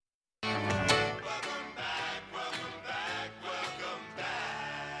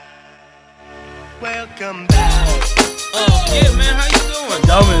Welcome back. Yeah, man, how you doing?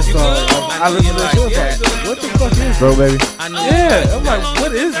 Dumbest You song. good? I listened to this shit. Like, what the fuck is this? Bro, baby. I know. Yeah, I'm like,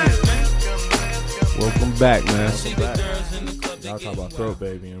 what is this? Welcome back, man. See the girls in the club. Y'all talk about Throat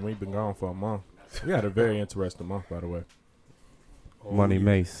Baby, and we've been gone for a month. We had a very interesting month, by the way. Money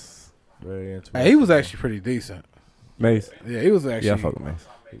Mace. Very interesting. Hey, he was actually pretty decent. Mace. Yeah, he was actually. Yeah, I fuck with Mace.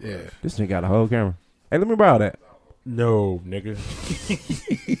 Yeah. This nigga got a whole camera. Hey, let me borrow that. No, nigga.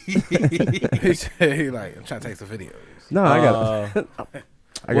 He said, he like, I'm trying to take some videos. No, I got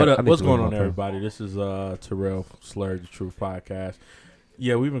it. What's going on, everybody? This is Terrell Slur the Truth podcast.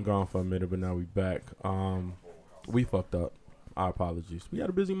 Yeah, we've been gone for a minute, but now we back. We fucked up. Our apologies. We had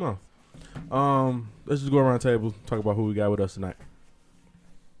a busy month. Let's just go around the table, talk about who we got with us tonight.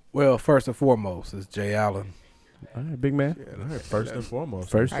 Well, first and foremost is Jay Allen. All right, big man. All right, first and foremost.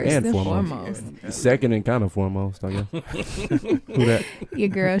 First and foremost. Second and kind of foremost, I guess. Who that? Your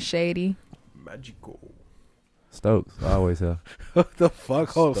girl Shady. Magical. Stokes. I always have. What the fuck?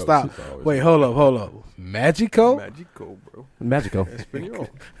 Hold Stokes stop. is always Wait, hold up. Magico? Magical, bro. Magical. Espanol.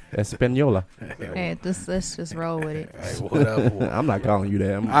 Espanola. Hey, let's just roll with it. Hey, what up? I'm not calling you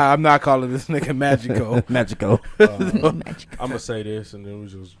that. I'm not calling this nigga Magico. Magical. Magic. I'm going to say this, and then we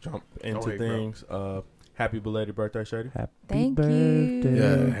just jump into things. Happy belated birthday, Shady. Happy Thank you. birthday.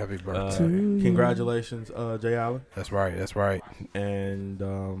 Yeah, happy birthday. Congratulations, Jay Allen. That's right. And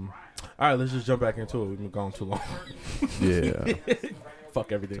all right, let's just jump back into it. We've been gone too long. Yeah.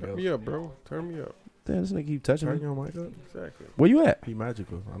 Fuck everything else. Turn me up, bro. Turn me up. Damn, this nigga keep touching Turn me. your mic up. Exactly. Where you at? He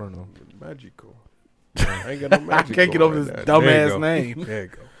magical. I don't know. Magical. I ain't got no I magical. can't get over like this that. dumbass There you go. name. There you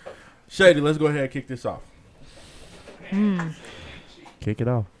go. Shady, let's go ahead and kick this off. Kick it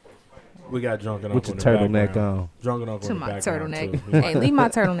off. We got Drunk and With Uncle your in the turtleneck background. on. Drunk and Uncle To in the my background, turtleneck. too. Hey, leave my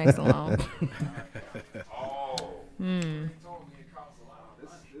turtlenecks alone.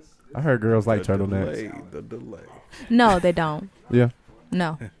 I heard girls like The turtlenecks. delay. No, they don't. Yeah.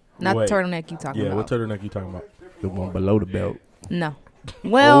 No. Not Wait. the turtleneck you talking Yeah, about. what turtleneck you talking about? The one below the belt. No.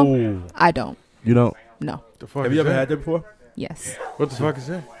 Well, Ooh. I don't. You don't? No. The fuck Have is you ever that? had that before? Yes. What the fuck is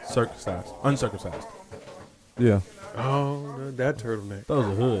that? Circumcised. Uncircumcised. Yeah. Oh, that turtleneck. Those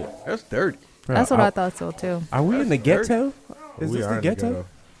are hood. That's dirty. That's what I thought so too. Are we in the That's ghetto? Is We this are the in ghetto?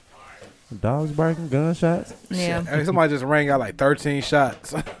 Dogs barking, gunshots. Yeah. I mean, somebody just rang out like 13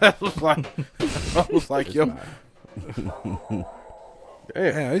 shots. I was like, yo.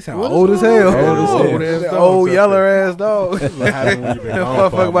 Damn, he sound old as hell. Old as hell. Old yeller ass dog. What happened when you been gone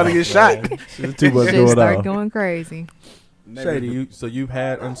for Motherfucker a about to month, get shot. man? Too much Shit going start on. going crazy. Shady, so you've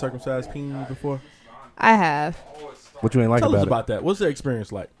had uncircumcised penis before? I have. What you ain't like Tell us about it? about that. What's the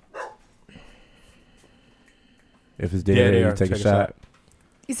experience like? If it's dead air, you take a shot.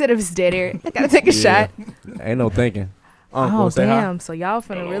 You said if it's dead air, I gotta take a shot. Ain't no thinking. Oh say hi. damn! So y'all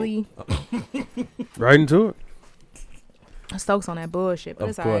finna really Right into it. Stokes on that bullshit, but Of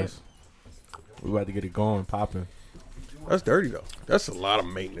it's alright. course. We about to get it going, popping. That's dirty though. That's a lot of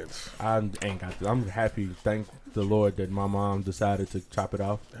maintenance. I ain't got this. I'm happy. Thank the Lord that my mom decided to chop it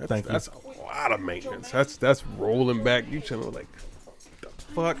off. Thank you. That's a lot of maintenance. That's rolling back. You chilling like the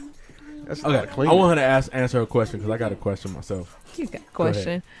fuck. That's a lot Okay, of I cleaning. want her to answer a question because I got a question myself. You got a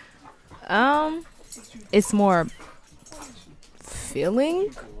question. It's more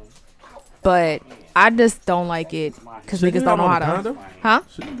feeling, but I just don't like it because Shouldn't niggas you don't know have how on to. a condom? Huh?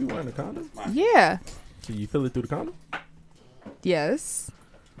 Shouldn't you be wearing a condom? Yeah. Can you feel it through the condom? Yes.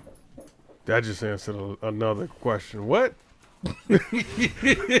 That just answered another question. What?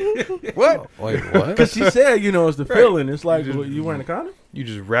 What? Wait, what? Because she said, it's the feeling. It's like, you wearing a condom? You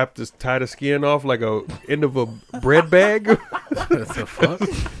just wrap this, tie the skin off like a end of a bread bag? What the fuck?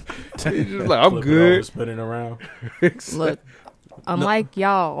 You just like, I'm Flip it over, good. spinning around. Look, unlike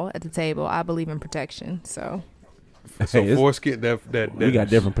y'all at the table, I believe in protection. So So Hey, foreskin, that we got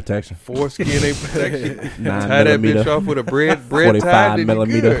different protection. foreskin ain't protection. 9 Tie that bitch millimeter, off with a bread tie. 45 then you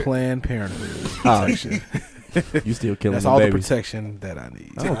millimeter. good. Planned Parenthood. Oh, Protection. you still killing That's the all the babies. protection that I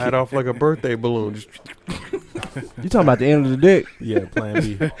need. I don't Tie it off like a birthday balloon. Just You talking about the end of the dick? Yeah, plan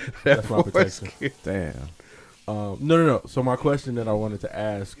B. That's my protection. foreskin. Damn. No. So my question that I wanted to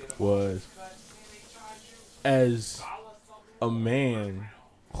ask was, as a man,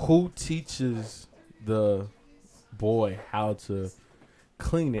 who teaches the boy how to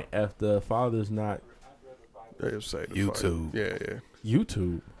clean it if the father's not They'll say the YouTube. fuck. Yeah.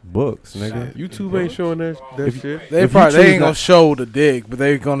 YouTube? Books, nigga. YouTube ain't showing that shit. They If you probably choose ain't gonna not- show the dig, but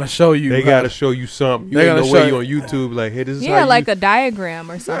they gonna show you. They how gotta to- show you something. You They ain't gotta no way show you on YouTube like, hey, this is how yeah, you like a diagram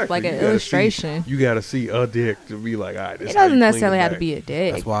or something, Exactly. like You an gotta illustration. You gotta see a dick to be like, all right, this It how you doesn't clean necessarily it have to back. be a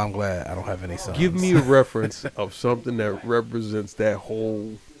dick. That's why I'm glad I don't have any sons. Give me a reference of something that represents that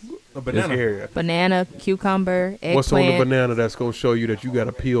whole A This banana. area. Banana, cucumber, eggplant. What's on the banana that's gonna show you that you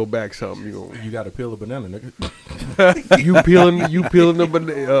gotta peel back something? You got to peel a banana, nigga. You peeling the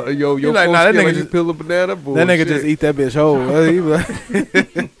banana? Your like, folks nah, that feel nigga like you just- peel the banana. That Bullshit. nigga just eat that bitch whole. He be like-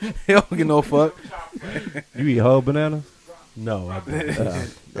 he don't get no fuck. You eat whole bananas? No, I don't.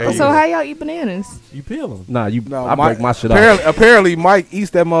 There you So go. how y'all eat bananas? You peel them. Nah, No, I break my shit apparently, off. apparently, Mike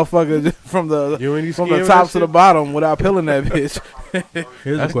eats that motherfucker just from the You ain't from scared the of top that to the shit? bottom without peeling that bitch.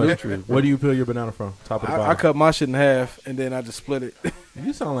 Here's That's the question: nutrient, bro. where do you peel your banana from? Top of the I bottom. cut my shit in half and then I just split it.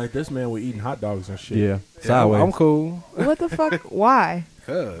 You sound like this man with eating hot dogs and shit. Yeah, I'm sideways. cool. What the fuck? Why?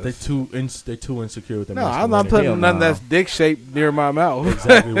 They too insecure with their No, I'm not masculinity. putting Hell nothing nah. that's dick shaped near my mouth.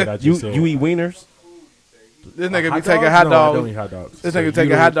 exactly what I You just said. you eat wieners? This nigga be Hot taking dogs? hot No, I don't dogs. eat hot dogs. This So nigga you taking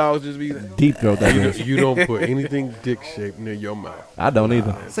don't- hot dogs just be. Deep throat that bitch. You don't put anything dick shaped near your mouth. I don't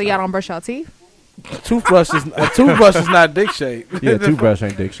either. So y'all don't brush your teeth? A toothbrush is not dick shaped. Yeah, toothbrush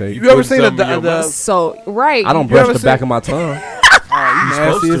ain't dick shape. You ever put seen the, something in your the, mouth? So right. I don't You brush ever the seen- back of my tongue. nasty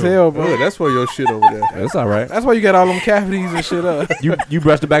supposed as to. hell, bro? Bro, that's why your shit over there. That's all right. That's why you got all them cavities and shit up. You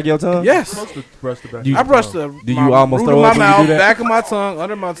brush the back of your tongue? Yes, supposed to brush the back. You- I brushed the. Do my you almost root throw of up my when you mouth, do that? back of my tongue,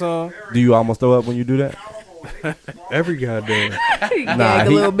 under my tongue. Do you almost throw up when you do that? Every goddamn. Gag a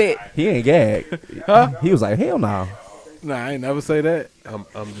he- little bit. He ain't gag. Huh? He was like, hell no. Nah, I ain't never say that. I'm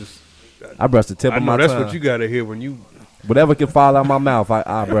just. I brushed the tip I of know my that's tongue. what you gotta hear when you. Whatever can fall out my mouth,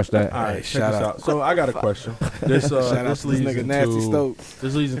 I brush that. All right, Hey, check shout this out. out. So I got a question. This Shout out this to this leads nigga Nasty into Stokes.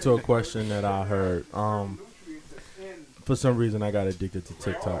 this leads into a question that I heard. For some reason, I got addicted to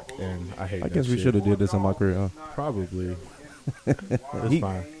TikTok, and I hate. I that guess we shit. should have did this in my career. Huh? Probably. It's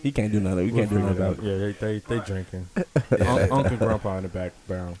fine. He can't do nothing. We We'll can't do figure nothing it about out. it. Yeah, they drinking. Uncle and Grandpa in the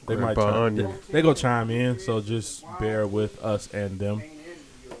background. They might Grandpa chime, Onion. they go chime in, so just bear with us and them.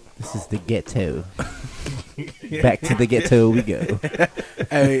 This is the ghetto. Back to the ghetto we go.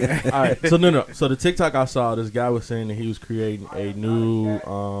 Hey, All right, so no. So the TikTok I saw, this guy was saying that he was creating a new,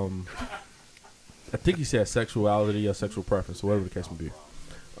 I think he said sexuality or sexual preference, or whatever the case may be.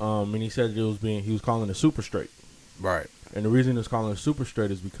 And he said he was calling it super straight. right. And the reason it's calling it super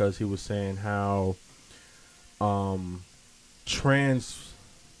straight is because he was saying how, trans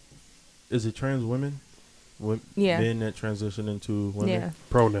women, Yeah. men that transition into women. Yeah.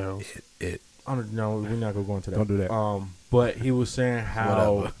 Pronouns. I don't know. We're not gonna go into that. Don't do that. But he was saying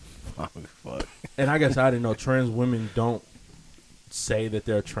how, Fuck. and I guess I didn't know trans women don't say that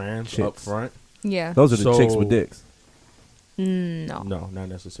they're trans Chicks. up front. Yeah. Those are the chicks So- with dicks. No. No, not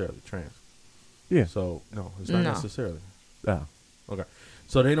necessarily trans. Yeah. So no, it's not No. necessarily. Oh. Okay.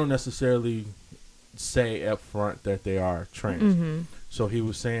 So they don't necessarily say up front that they are trans. Mm-hmm. So he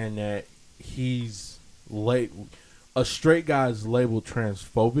was saying that he's a straight guy is labeled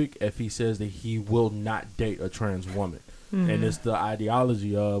transphobic if he says that he will not date a trans woman. And it's the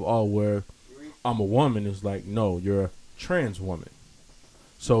ideology of, where I'm a woman is like, no, you're a trans woman.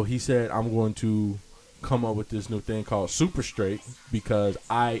 So he said, I'm going to come up with this new thing called super straight because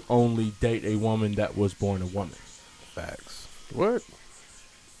I only date a woman that was born a woman. Facts. What?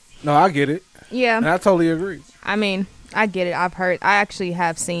 No, I get it, and Yeah. I totally agree. I mean, I get it. I actually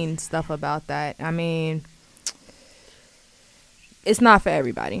have seen stuff about that. I mean, it's not for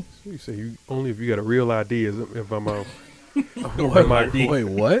everybody. You say you only if you got a real ID. If I'm out. Wait,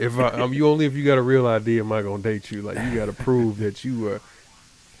 what? If you only if you got a real ID, am I gonna date you? Like you got to prove that you are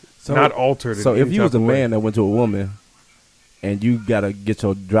not altered. So in if any you was type a of way. man that went to a woman and you gotta get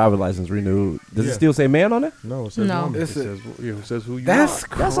your driver license renewed, does Yeah. it still say man on it? No, it says No. woman. it It's says, it says who you That's are.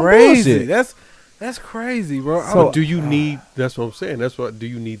 That's some crazy. bullshit. That's crazy, bro. So- But do you need? That's what I'm saying. That's what. Do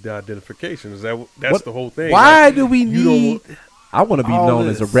you need the identification? Is that that's What- the whole thing? Why Like, do we you don't need? I want to be All known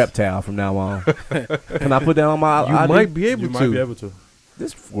as a this. reptile from now on. Can I put that on my you ID? might be able You to. might be able to.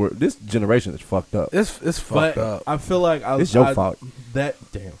 This generation is fucked up. It's fucked But up. I feel like It's your fault. That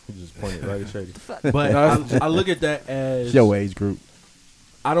damn, he just pointed right at Shady. Fuck. But No, I look at that as It's your age group.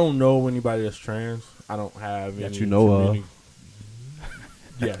 I don't know anybody that's trans. I don't have That any you know of. community-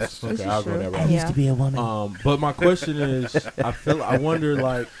 Yes, okay, This is I'll go true. that route. Yeah. be a woman. But my question is, I wonder,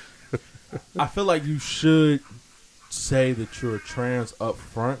 like, I feel like you should say that you're trans up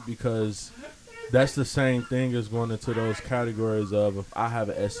front because that's the same thing as going into those categories of if I have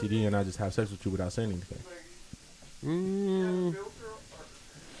an STD and I just have sex with you without saying anything.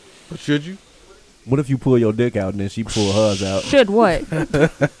 But should you? What if you pull your dick out and then she pull hers out? Should what?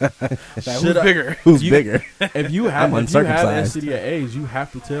 Who's Should I- bigger? Who's bigger? If you have I'm uncircumcised. STD at age, you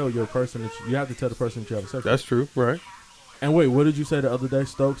have to tell your person that you have to tell the person that you have sex with. That's true, right? And wait, what did you say the other day,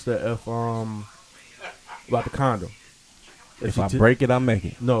 Stokes? That if about the condom? If I break it, I make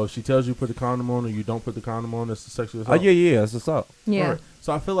it. No, if she tells you put the condom on and you don't put the condom on, it's sexual Oh assault. yeah, it's assault. Yeah. Right.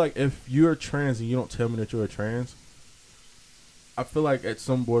 So I feel like if you're trans and you don't tell me that you're a trans, I feel like at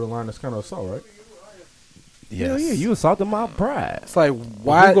some borderline that's kind of assault, right? Yeah, you assaulted my pride. It's like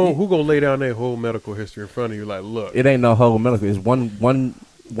why? Who gonna lay down their whole medical history in front of you? Like, look, It ain't no whole medical. It's one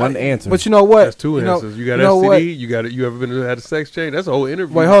answer. But you know what? that's two answers. You got know STD. what? You got it. You ever been had a sex change? That's a whole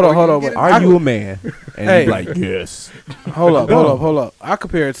interview. Wait, hold on, before hold you on, get wait. it. Are you a man? And Hey. you like, yes. Hold up. I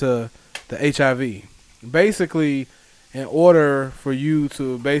compare it to the HIV. Basically, in order for you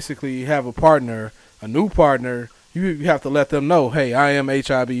to basically have a partner, a new partner, you have to let them know, hey, I am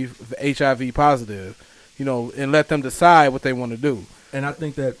HIV positive, and let them decide what they want to do. And I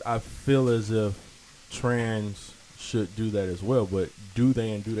think that I feel as if trans should do that as well, but do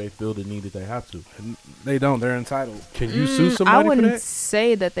they feel the need that they have to? They don't. They're entitled. Can you sue I somebody for wouldn't that?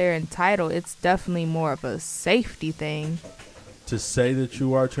 say that they're entitled. It's definitely more of a safety thing. To say that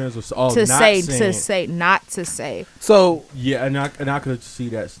you are trans or Not to say. So yeah, and I could see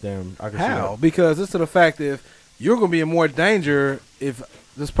that stem. I could see how? that. Because it's to the fact that if you're going to be in more danger if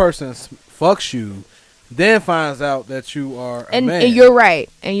this person fucks you, then finds out that you are a man. And you're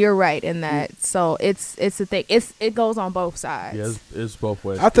right. in that. So it's a thing. It goes on both sides. Yeah, it's both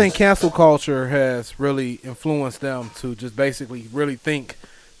ways. I think cancel culture has really influenced them to just basically really think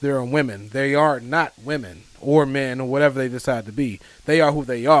they're women. They are not women or men or whatever they decide to be. They are who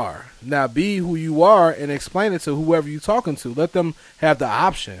they are. Now be who you are and explain it to whoever you're talking to. Let them have the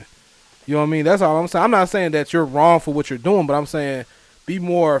option. You know what I mean? That's all I'm saying. I'm not saying that you're wrong for what you're doing, but I'm saying be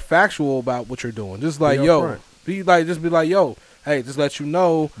more factual about what you're doing. Just like, be like, yo, hey, just let you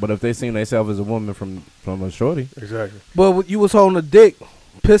know. But if they seen themselves as a woman from a shorty, Exactly. But you was holding a dick,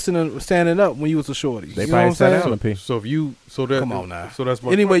 pissing and standing up when you was a shorty. they You know what probably I'm sat saying? down and pee. So if you, Come on now. So that's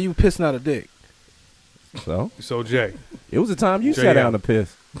my Anyway, you pissing out a dick. So So Jay, it was a time you Jay sat down Allen. to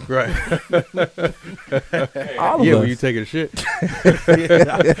piss. right? All of Yeah, us. when you take a shit.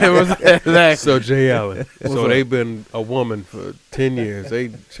 It was exactly. So Jay Allen. So up? they've been a woman for 10 years. They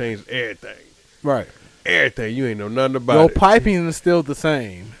changed everything. Right. Everything. You ain't know nothing about Your it. piping is still the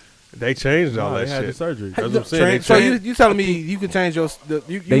same. They changed all No, that they had the shit. surgery. That's what I'm saying. They So changed. you telling me you can change you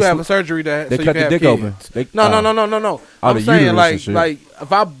They have sl- a surgery that They so cut you the can dick have open. kids. They, No. I'm the saying uterus and like shit.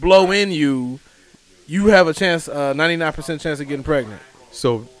 if I blow in you have a chance, 99% chance of getting pregnant.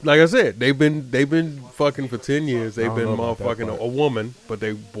 So, like I said, they've been fucking for 10 years. They've I don't been know about that motherfucking part. a woman, but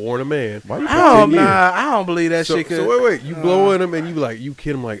they born a man. Why you I don't believe that So, shit. so wait, you blow in them and you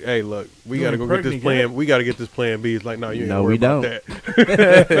kid them like, hey, look, we You gotta ain't go get this pregnant plan. yet? We gotta get this plan B. It's like, no, you ain't No, gotta worry we about don't.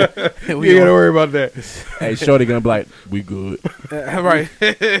 that. You we ain't gotta worry about that. Hey, shorty gonna be like, we good. right.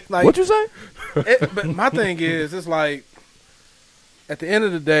 Like, What you say? but my thing is, it's like at the end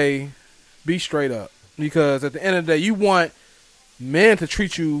of the day, be straight up, because at the end of the day, you want men to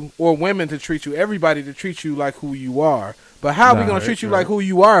treat you or women to treat you, everybody to treat you like who you are. But how are we Nah, gonna treat you right. like who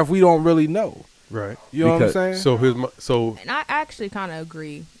you are if we don't really know? Right. You know Because- what I'm saying? So here's my And I actually kind of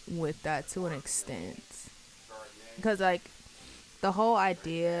agree with that to an extent. Because, like, the whole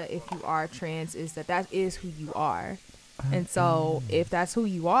idea, if you are trans, is that is who you are. And so, if that's who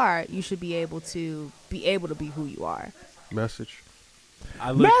you are, you should be able to be who you are. message.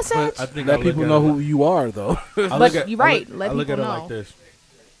 I look, Message. I think Let I look people at know it- who you are, though. I But look at- you're right. I Let look people at it know. like this: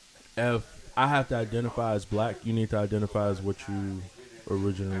 if I have to identify as black, you need to identify as what you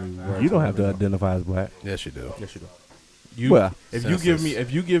originally were. You don't have to identify. identify as black. Yes, you do. Yes, you do. You, Well, if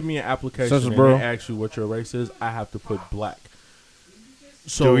you give me an application Census and Bureau. they ask you what your race is, I have to put black.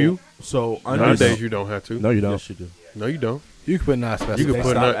 So Do you? So Nowadays you don't have to. No, you don't. Yes, you do. No, you don't. You can put not You specified. can They put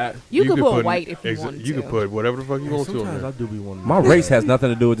stop not, at- You could can put white if you wanted You to. can put whatever the fuck you want to on Sometimes I there. do be one. My race has nothing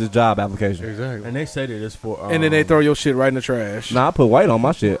to do with this job application. Exactly. And they say that it's for. And then they throw your shit right in the trash. Nah, I put white on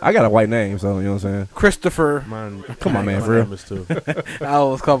my shit. I got a white name, so you know what I'm saying. Christopher. Mine, Come on, man, my for real. name is too. I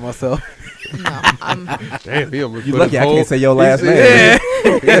always call myself. No, Damn, he almost You put lucky his I whole- can't say your last he name. said-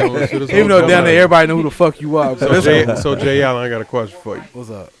 he almost put his Even whole though down there dumb everybody know who the fuck you are. ass. But So Jay Allen, I got a question for you. what's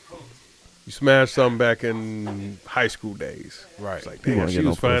up? You smashed something back in high school days. Right. It's like, You damn, wanna she get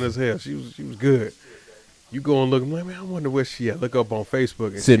was no fine pussy. as hell. She was good. You go and look. I'm like, man, I wonder where she at. Look up on Facebook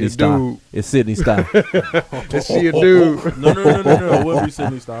and Sydney she a Star. dude. It's Sydney Star. Is she a dude? No. It wouldn't be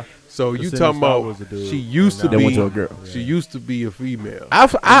Sydney Star. So The you Sydney talking Star about was a dude. she used to And now- They be went to a girl. She used to be a female. I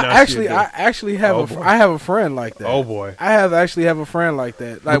now she a actually have Oh, a boy. I have a friend like that. Oh boy. I actually have a friend like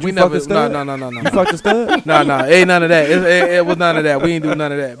that. Like Would we you never. fuck a stud? No. You fucked a stud? No. Ain't none of that. It was none of that. We ain't do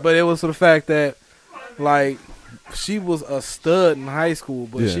none of that. But it was for the fact that, like, she was a stud in high school,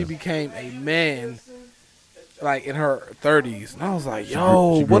 but Yeah. she became a man like in her 30s, and I was like,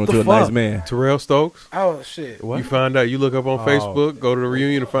 yo, She grew what into the a fuck? nice man. Terrell Stokes. Oh shit. What? You find out. You look up on Oh. Facebook. Go to the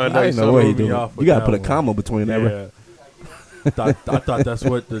reunion and find out. I you didn't know what he threw me doing. off You with gotta that put a one. comma between that. Yeah. I thought that's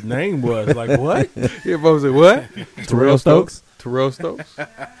what the name was. Like what? Yeah, folks say what? Terrell Stokes. Terrell Stokes. Nah,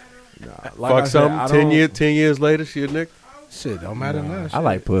 Fuck I said, something. I 10 don't- years later, she a nigga. Shit, don't matter now. I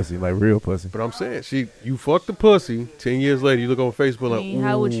like pussy, like real pussy. But I'm saying, you fucked the pussy. 10 years later, you look on Facebook I like, mean,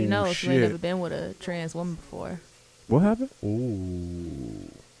 how would you ooh, know if you ain't shit. never been with a trans woman before? What happened?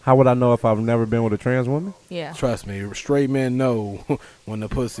 Ooh. How would I know if I've never been with a trans woman? Yeah. Trust me, straight men know when the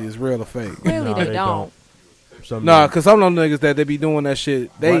pussy is real or fake. Clearly No, they don't. Some Nah, niggas- cause some of them niggas that they be doing that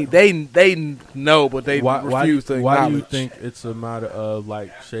shit, they know, but they refuse to why do you acknowledge. think it's a matter of, like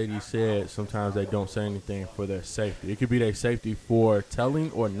Shady said, sometimes they don't say anything for their safety? It could be their safety for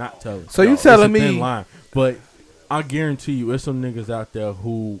telling or not telling. So you It's telling a thin me- line. But I guarantee you, there's some niggas out there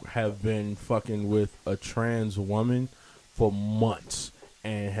who have been fucking with a trans woman for months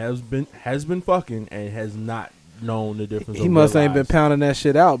and has been fucking and has not known the difference. He of must real ain't been lives. pounding that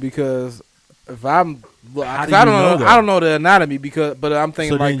shit out because if I'm, How I do don't you know know, that? I don't know the anatomy but I'm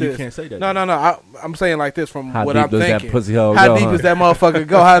thinking So like then you this. can't say that. No, I'm saying like this from How what deep I'm does thinking. that pussy hole How go? deep huh? does that motherfucker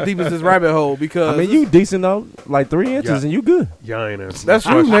go? How deep is this rabbit hole? Because I mean, you decent though, like 3 inches, Yeah. and you good. Y'all ain't answer that's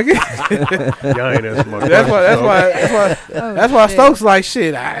my true, question. nigga. Y'all ain't answer my That's question. why. That's why Stokes like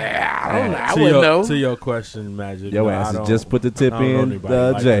shit. I don't know. I To wouldn't your, know. To your question, Magic. Your no, ass I is don't- just put the tip I don't know in, anybody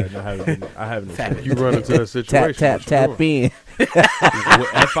like Jay. that. I haven't experienced You it. run into that situation. Tap, tap, what you tap in.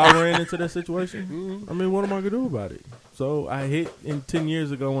 If I ran into that situation, I mean, what am I gonna do about it? So I hit in 10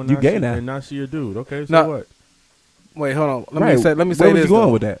 years ago when You now gay she, now. and now she a dude. Okay, so No. what? Wait, hold on. Let Right, me say Where this. was you going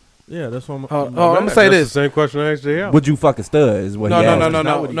though. with that? Yeah, that's what I'm. Hold doing. on, I'm gonna say That's this. the same question I asked JL. Would you fucking stud? Is what No, he no, asked. no, That's no,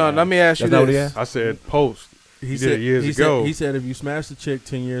 not no, what he no. asked. Let me ask you That's not what he this. asked? I said post. He did it years ago. He said if you smash a chick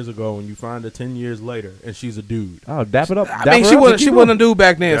 10 years ago and you find her 10 years later and she's a dude. Oh, dap it up. I dap mean, her she up wasn't. and She keep wasn't a going. dude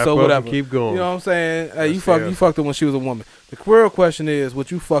back then, Dap so up and whatever. keep going. You know what I'm saying? You That's fucked. fair. You fucked her when she was a woman. The real question is,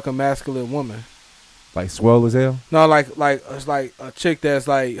 would you fuck a masculine woman? Like swole as hell. No, like it's like a chick that's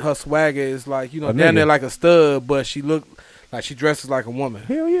like her swagger is like A down there nigga. like a stud, but she look like she dresses like a woman.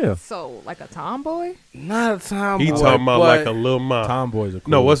 Hell yeah. So, like a tomboy? Not a tomboy. He talking about but like a little mom. Tomboys are cool.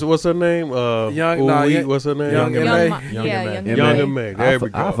 No, what's her name? Young- nah, Ooh-wee, yeah, what's her name? Young Young M.A. Ma- Young yeah, M.A. Young M.A. Young M.A. M.A. There we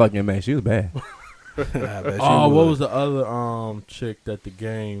I go. fucking man, she was bad. I bet she Oh, would. what was the other chick that the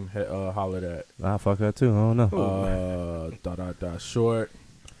game had hollered at? I fuck her too. I don't know. Short.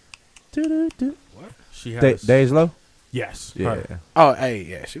 Doo-doo-doo. She has Days low. Yes. Yeah. her. Oh, hey,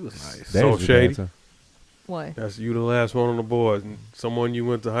 yeah, she was nice. Days So was bad, shady. too. What? That's you, the last one on the board. And someone you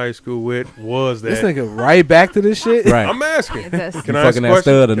went to high school with was This that. nigga right back to this shit. Right. I'm asking. That's- Can You I ask fucking a that question?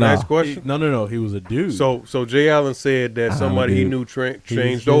 stud or Can I nah? ask a question? No. He was a dude. So Jay Allen said that I'm somebody a he dude. knew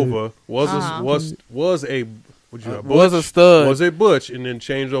changed dude. over was Uh-huh. was a would you Was a stud. was a butch and then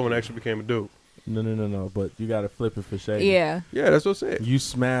changed over and actually became a dude. no. But you got to flip it for shady. Yeah. Yeah, that's what I said. You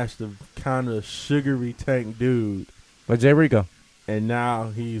smashed a kind of sugary tank dude, Like Jay Rico. and now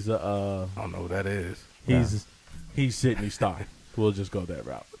he's I don't know what that is. he's Sidney Starr. We'll just go that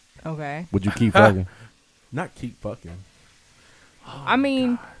route. Okay. Would you keep fucking? Not keep fucking. I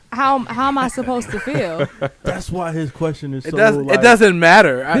mean, how am I supposed to feel? That's why his question is It so. doesn't. like, It doesn't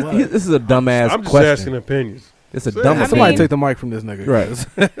matter. This is a dumbass I'm just question. asking opinions. It's a I dumb. mean- Somebody take the mic from this nigga.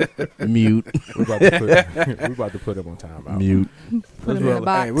 Right. Mute. We're about to put him on timeout. Mute. Put him in a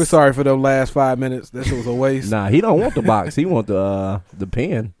box. Hey, we're sorry for the last 5 minutes. That shit was a waste. Nah, he don't want the box. He want the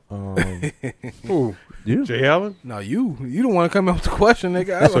pen. Who? You. Jay Allen? No, you don't want to come up with the question,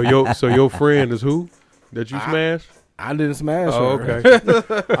 nigga. So your friend is who? That you smashed? I didn't smash Oh, her. okay.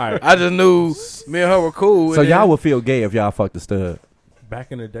 All right. I just knew me and her were cool. So and y'all then- would feel gay if y'all fucked the stud.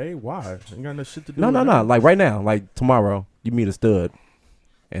 Back in the day, why? Ain't got no shit to do. No. with that. Like right now, like tomorrow, you meet a stud,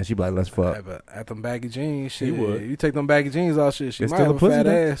 and she be like, "Let's Yeah, fuck." but at them baggy jeans, shit. would. You take them baggy jeans off, shit. She It's might still have a a pussy, fat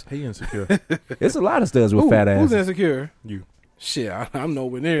though. ass. He insecure. It's a lot of studs with fat Who's asses. insecure? You. Shit, I'm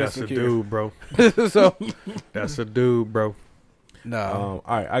nowhere near That's a insecure. dude, bro. So That's a dude, bro. no.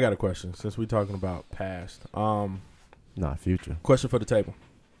 All right, I got a question. Since we're talking about past, Nah, future. question for the table.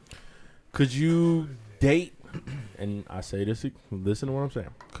 Could you date? And I say this. Listen to what I'm saying.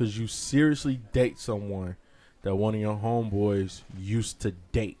 Could you seriously date someone that one of your homeboys used to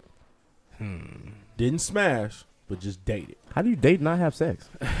date? Didn't smash, but just dated. How do you date and not have sex?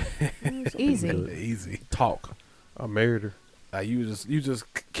 Easy. Easy. Talk. I married her. Like you just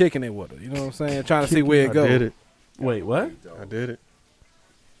kicking it with her. You know what I'm saying? Trying to see where it I goes. did it. Wait, what? I did it.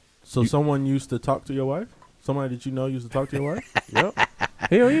 So someone used to talk to your wife? Somebody that you know used to talk to your wife? Yep.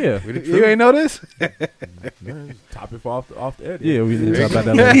 Hell yeah. You ain't know this? Man, topic for off the air. Yeah, we need to talk about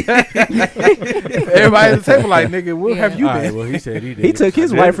that later. Everybody at the table like, nigga, where have you All right, been? well, he said he did. He took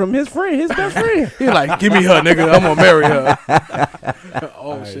his wife from his friend, his best friend. He like, give me her, nigga. I'm gonna marry her.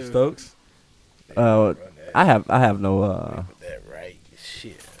 All Oh right, shit. Stokes. I have no That right.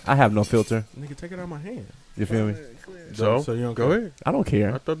 Shit. I have no filter. Nigga, take it out of my hand. You feel me? So you don't go care? ahead. I don't I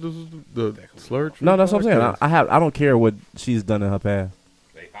care. thought this was the slur. No, that's what I'm saying. podcast. I don't care what she's done in her past.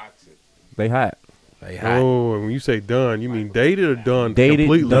 They hot. They hot. Oh, and when you say done, you mean dated or done Dated,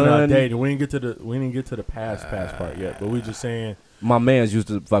 completely? done. No, dating. We didn't get to the past part yet. But we just saying, My mans used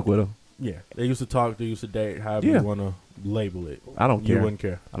to fuck with her. yeah, they used to talk, they used to date, however Yeah. you want to label it. I don't You care. wouldn't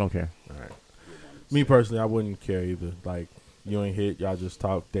care. I don't care. All right. Me personally, I wouldn't care either. Like, you ain't hit, y'all just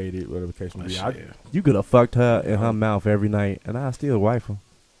talk, dated, whatever the case may be. Shit. You could have fucked her in her mouth every night, and I still wife her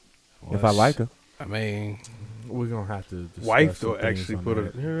if I like her. I mean, We're going to have to discuss Wife some or things actually on put a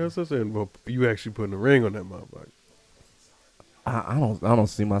that. yeah, that's what I'm saying. Well, you actually putting a ring on that motherfucker. I don't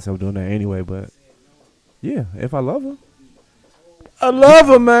see myself doing that anyway. But yeah, if I love her, I love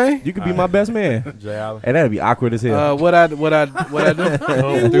her, man. you could be my best man, Jay Allen. and that'd be awkward as hell. What I do?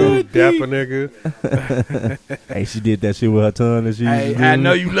 Oh, dude, dapper nigga. Hey, she did that shit with her tongue, and she. I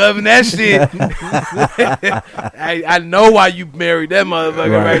know you loving that shit. I know why you married that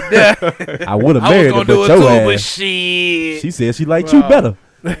motherfucker right, there. I would have I was married her, gonna do but it your too, but ass. shit. She said she liked you better.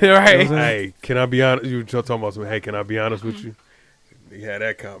 Right. Hey, can I be honest? You were talking about some. Hey, can I be honest with you? You had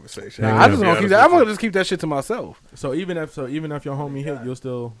that conversation. Nah, Hey, I can just be gonna keep honest that. I'm with gonna you? just keep that shit to myself. So even if your homie hit, you'll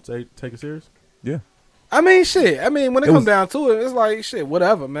still take it serious? Yeah. I mean, shit. I mean, when it It comes was- down to it, it's like shit.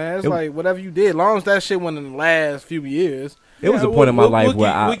 Whatever, man. It's It- like whatever you did, long as that shit went in the last few years. It was a point in my life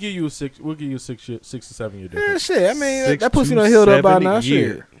where we'll give you 6 to 7 year Yeah, difference. shit. I mean, Six that pussy to done healed up by 7 now.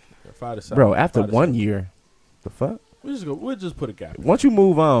 year. Shit. 5 to 7. bro. After 5 to 1 7. year, the fuck. We'll just put a gap. Once you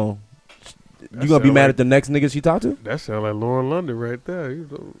move on, That you gonna be sound mad like- at the next nigga she talk to? That sound like Lauren London right there.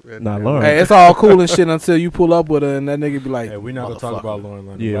 Nah, Lauren. Hey, it's all cool and shit until you pull up with her and that nigga be like, Hey, we're not gonna talk about Lauren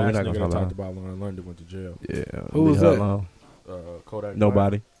London. Yeah, we're Last not gonna nigga talk that about talked about Lauren London went to jail. Yeah. Who was leave her that? alone. Kodak.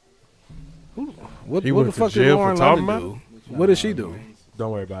 Nobody. What He the went to fuck did jail for Lauren talking London do? What did she do?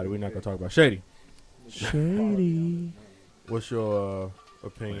 Don't worry about it. We're not gonna talk about Shady. Shady. What's your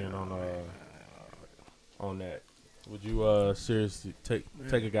opinion on that? Would you seriously take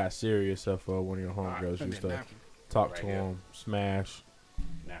a guy serious if one of your homegirls used to talk to him, smash?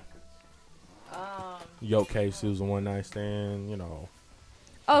 Yoke case, it was a one night stand. You know,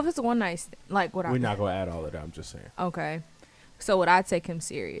 Oh, if it's a one night, like what we're I. not gonna add all of that. I'm just saying. Okay, so would I take him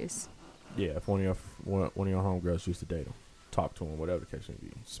serious? Yeah, if one of your homegirls used to date him, talk to him, whatever the case may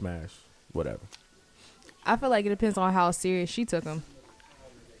be, smash, whatever. I feel like it depends on how serious she took him.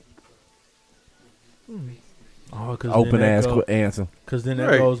 Oh, cause Open ass answer. Because then that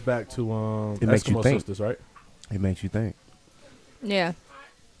Right. goes back to It makes you Eskimo think. Sisters, right? It makes you think. Yeah,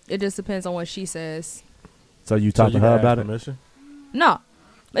 it just depends on what she says. So you talk So to you her ask about it? permission? No,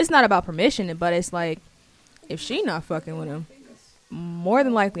 it's not about permission, but it's like if she not fucking with him, more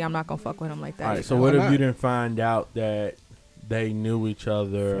than likely I'm not gonna fuck with him like that. All right. either. So what if you didn't find out that they knew each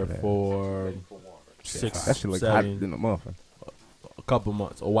other for six, That shit look hot 7, in the muffin. a couple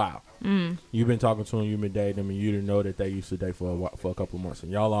months, a while? Mm. You've been talking to him, you've been dating him, and you didn't know that they used to date for a couple months,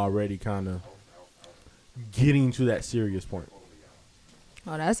 and y'all already kind of getting to that serious point.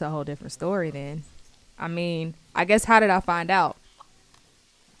 Oh, that's a whole different story then. I mean, I guess how did I find out?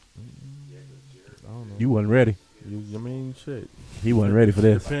 I don't know. You wasn't ready. I mean, shit. He wasn't ready for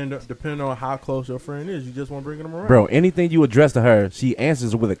this. Depend on how close your friend is. You just want to bring them around, Bro, anything you address to her, she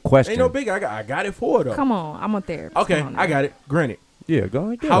answers with a question. Ain't no big. I got it for her though. Come on, I'm a therapist. Okay, Come on now. I got it. Granted. Yeah, go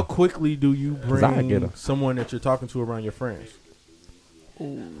ahead. How quickly do you 'Cause I get her. bring someone that you're talking to around your friends?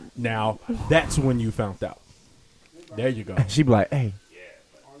 Now, that's when you found out. There you go. She be like, hey,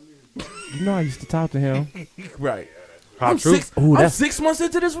 you know I used to talk to him. Right. How true? Ooh, I'm that's 6 months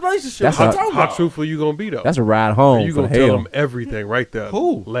into this relationship. That's What you a- talking How about? truthful you gonna be though? that's a ride Or home you for gonna tell hell. them everything right there?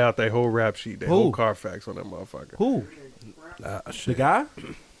 Who? Lay out their whole rap sheet, their Who? whole Carfax on that motherfucker. Who? The guy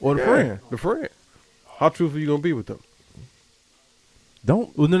or the Yeah, friend? the friend. How truthful you gonna be with them?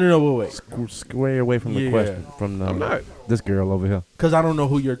 Don't Well, no, wait. square away from the Yeah. question from I'm not. this girl over here. Because I don't know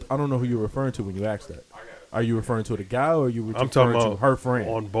who you're referring to when you ask that. Are you referring to the guy or are you I'm referring talking to about her friend?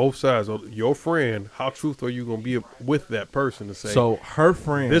 on both sides. Your friend, how truthful are you gonna be with that person to say? So her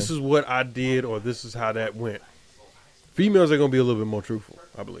friend. this is what I did, or this is how that went. Females are gonna be a little bit more truthful,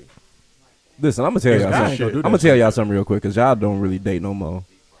 I believe. Listen, I'm gonna tell y'all guys something. ain't gonna do I'm that gonna tell shit. y'all something real quick because y'all don't really date no more.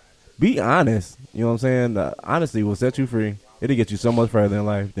 Be honest. You know what I'm saying? Honesty will set you free. It'll get you so much further in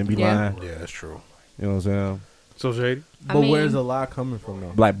life than be Yeah. lying. Yeah, that's true. You know what I'm saying? So shady. I But mean, where's the lie coming from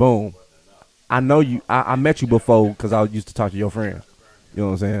though? Like, boom. I know you. I met you before because I used to talk to your friends. You know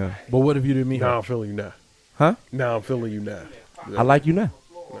what I'm saying? But what if you didn't meet Now her? I'm feeling you now. Huh? Now I'm feeling you now. I like you now.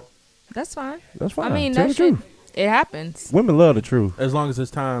 that's fine. That's fine. I mean, Tell that the shit, truth. it happens. Women love the truth. As long as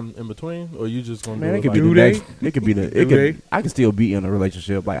there's time in between, or you just gonna Man, do it it could like be the Do they? next. It could be the. Do It they? could. I can still be in a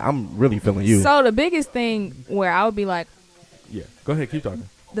relationship. Like, I'm really feeling you. So the biggest thing where I would be like, Yeah. Go ahead, keep talking.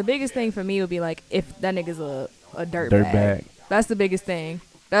 the biggest thing for me would be like if that nigga's a dirt Dirt bag. bag. That's the biggest thing.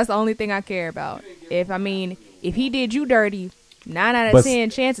 That's the only thing I care about. If he did you dirty, 9 out of But 10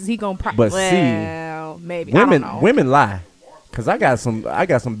 chances he gonna. but see, well, maybe I Women, don't know. women lie. Cause I got some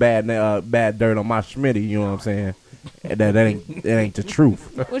bad dirt on my Schmitty. You know what I'm saying? And that ain't the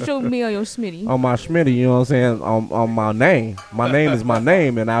truth. What should be on your Smitty? On my Schmitty, you know what I'm saying? On my name. My name is my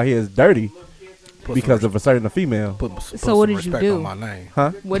name, and out here is dirty because of a certain female. Put So some what did you respect do? on my name.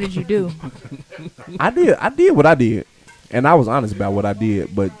 Huh? What did you do? I did what I did, and I was honest about what I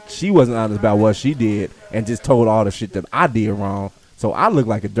did. But she wasn't honest about what she did, and just told all the shit that I did wrong. So I look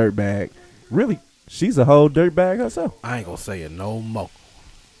like a dirtbag. Really, she's a whole dirtbag herself. I ain't gonna say it no more.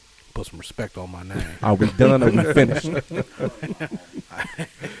 Put some respect on my name. Are we done? Are we finished?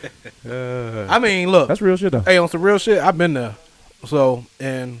 I mean, look. That's real shit though. Hey, on some real shit, I've been there. So,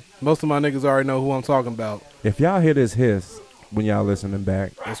 and most of my niggas already know who I'm talking about. If y'all hear this hiss when y'all listening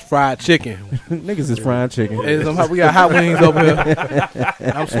back, It's fried chicken. niggas is frying chicken. Hey, we got hot wings over here.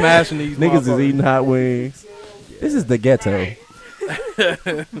 I'm smashing these Niggas is motherfuckers. eating hot wings. This is the ghetto.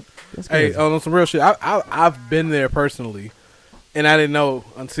 That's Hey, crazy. on some real shit, I've been there personally, and I didn't know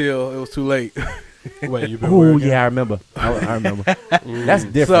until it was too late. Wait, you been Oh where again? yeah, I remember. I remember. That's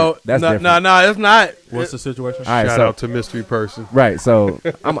different. So, That's different. no, it's not. What's the situation? All right, Shout so out to mystery person. right, so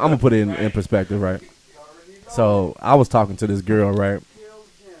I'm gonna put it in perspective, right? So I was talking to this girl, right,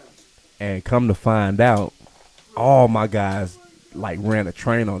 and come to find out, all my guys like ran a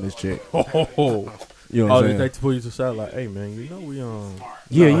train on this chick. Oh, You know what I'm did saying? they pull you to the side like, hey man, you know we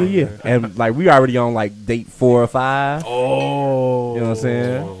Yeah. And like we already on like date 4 or 5. Oh, You know what I'm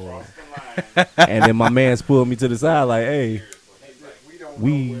saying? And then my man's pulled me to the side like, hey,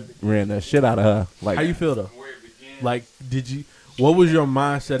 we ran the shit out of her. Like, How you feel though? Like, did you? What was your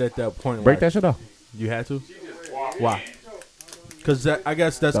mindset at that point? break like, that shit off. You had to. Why? Because I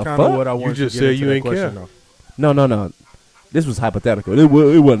guess that's The kind of fuck? what I wanted just to get said into you that ain't question, care. though. No. This was hypothetical. It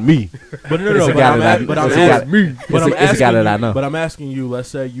wasn't me. But no, It's a but guy I'm that I- but I'm it's a guy- asking- but I'm it's a guy asking that I you- know. But I'm asking you. Let's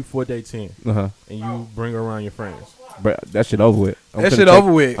say you 4 dates in, Uh-huh. and you bring around your friends. But that shit over with. That shit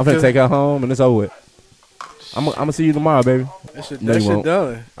over with. I'm finna take her home and it's over with. I'm gonna see you tomorrow, baby. That shit, No, that you shit won't.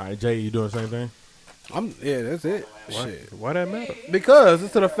 done. All right, Jay, you doing the same thing? Yeah, that's it. Shit. Why that matter? Because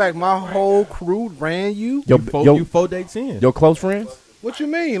it's to the fact my whole crew ran you. Yo, You 4 dates in. your close friends? What you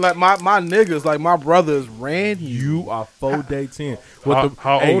mean? Like my niggas, like my brothers ran you. You are 4 dates in.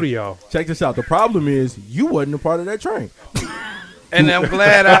 How Hey, old are y'all? Check this out. The problem is you wasn't a part of that train. And I'm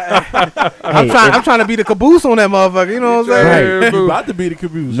glad I'm Hey, trying to be the caboose on that motherfucker. You know what I'm saying? Right. You about to be the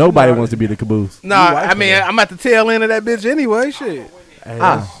caboose. Nobody wants to be the caboose. Nah, You I mean I'm at the tail end of that bitch anyway. Shit. Hey,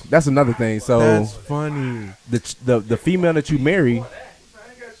 That's another thing. So that's funny. the female that you marry,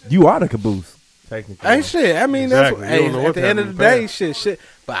 you are the caboose. Technically, Ain't shit. I mean Exactly. that's You don't know at what the end of happened the in the day, past. shit.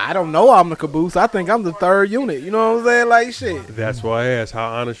 But I don't know I'm the caboose. I think I'm the third unit. You know what I'm saying? Like shit. That's why I asked how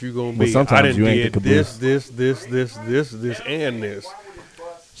honest you gonna Well, be. sometimes I done you ain't the did caboose. this, and this.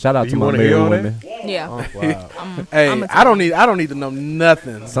 Shout out Do to you my wanna hear all married that? women. Yeah. Oh, wow. Hey, I'ma I don't need to know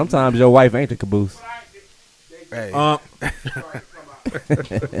nothing. Sometimes your wife ain't the caboose. Hey. All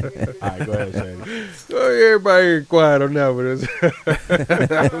right, go ahead, Shady. Oh, everybody here quiet on that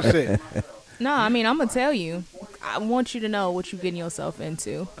one. Oh, shit. No, I mean I'm gonna tell you. I want you to know what you're getting yourself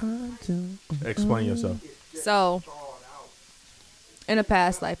into. Explain yourself. So, in a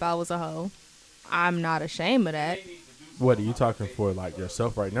past life, I was a hoe. I'm not ashamed of that. What are you talking for, like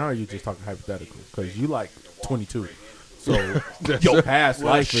yourself right now, or are you just talking hypothetical? Because you like 22, so your past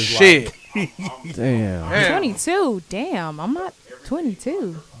life is Shit. Damn. 22. Damn, I'm not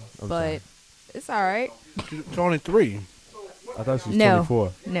 22, but it's all right. 23. Like, I thought she was No.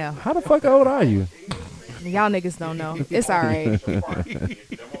 24. No, How the fuck old are you? y'all niggas don't know. It's all right.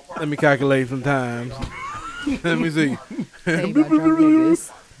 Let me calculate some times. Let me see. Tell you about drunk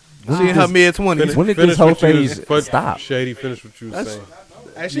niggas. She in her mid 20s. When did Finish this whole what you was- phase stop? Shady, finish what you was saying.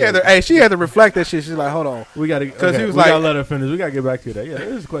 Hey, she had to reflect that shit. She's like, hold on. We gotta, 'Cause he was we like- gotta let her finish. We gotta get back to that. Yeah,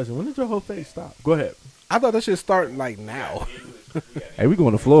 there's a question. When did your whole face stop? Go ahead. I thought that shit start like now. Hey, we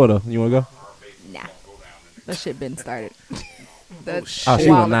going to Florida. You want to go? Nah, that shit been started. That's Oh, a she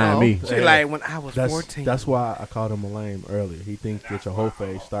while was 9 ago. me. She like when I was That's 14. that's why I called him a lame earlier. He thinks that your whole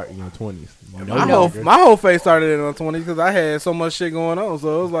phase start in your 20s. No, my whole face started in on 20 because I had so much shit going on.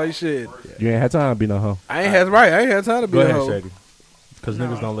 So it was like shit. You ain't had time to be no hoe. I ain't had time to be Go a ahead, hoe. Shady. Because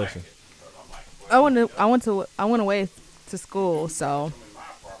niggas don't listen. I went away to school, so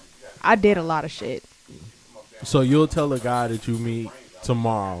I did a lot of shit. So you'll tell a guy that you meet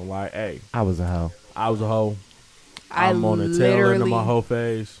tomorrow, like, hey, I was a hoe. I was a hoe. I I'm on the tail end of my hoe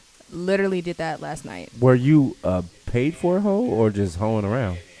phase. literally did that last night. Were you paid for a hoe or just hoeing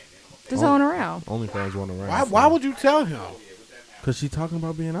around? Just hoeing around. OnlyFans went around. Why would you tell him? Because she talking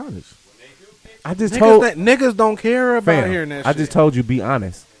about being honest. I just told Niggas don't care about fam, hearing that shit. I just told you be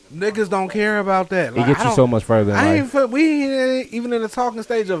honest. Niggas don't care about that. It Like, gets I you don't- so much further in I life. ain't. We ain't even in the talking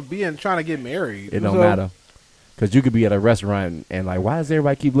stage of trying to get married. It don't So- matter. Because you could be at a restaurant and like, why does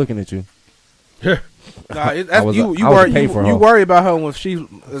everybody keep looking at you? Nah, I was you a worry. pay for You her. worry about her when she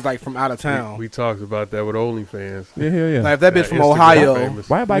is like from out of town. We talked about that with OnlyFans. Yeah, hell yeah. Like if that bitch from Instagram Ohio. famous.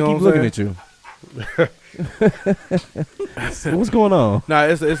 Why everybody You know keep what I'm looking at you? What's going on? Nah,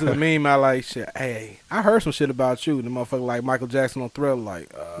 it's a meme. I like shit. Hey, I heard some shit about you. The motherfucker like Michael Jackson on Thriller.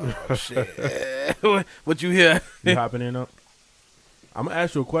 Like, shit. What you hear? You hopping in up? I'm going to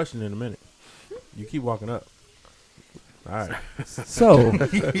ask you a question in a minute. You keep walking up. All right. So,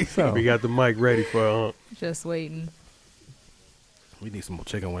 We got the mic ready for Just waiting. We need some more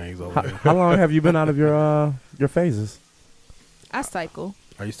chicken wings over how, there. how long have you been out of your phases? I cycle.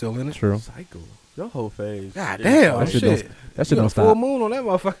 Are you still in it? True. Cycle. Your whole phase. God is damn, fire. That shit shit. That shit You got don't a full stop. moon on that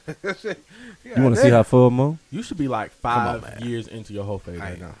motherfucker. Shit. You want to see her full moon? You should be like on, 5 man. years into your whole phase Hey.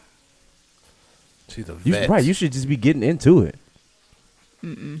 right now. She's a You, vet. right. You should just be getting into it.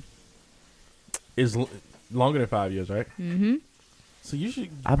 It's longer than 5 years, right? Mm-hmm. So you should.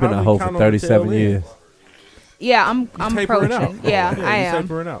 I've been a probably hoe count for on the 37 tail end. years. Yeah, I'm You tapering out. approaching. Yeah, I you am.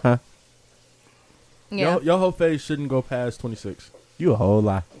 tapering out. Huh? Yeah. Your whole phase shouldn't go past 26. You a whole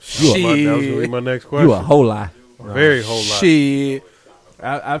lie. that was going to be my next question. You a whole lie. Very whole lot. Shit.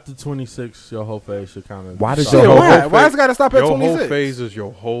 After 26, your whole phase should kind of. Why does Shit, your whole why? Why has it got to stop at Your whole 26? phase is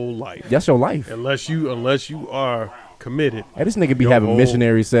your whole life. That's your life. Unless you are committed Hey, this nigga be Your having whole-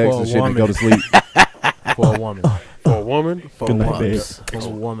 missionary sex for a and shit and go to woman. sleep. for a woman? for a woman. Good night, babe. For a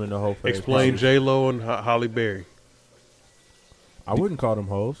woman, the whole phase. Explain J Lo and Holly Berry. I wouldn't call them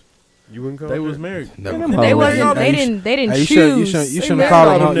hoes. You wouldn't call They them was that? married. Never. Them They hoes. wasn't. Hey, They didn't Hey, you choose. shouldn't married call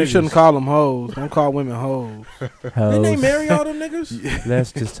all them. them You niggas. shouldn't call them hoes. Don't call women hoes. Didn't they Hoes. marry all them niggas?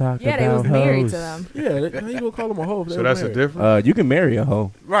 Let's just talk Yeah, about they was married hoes. to them. Yeah, how you gonna call them a hoe? if they So was that's a married? difference. You can marry a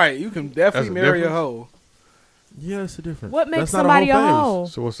hoe. Right. You can definitely That's a marry a difference? hoe. Yeah, it's a difference. What makes That's not somebody a whole phase. hoe?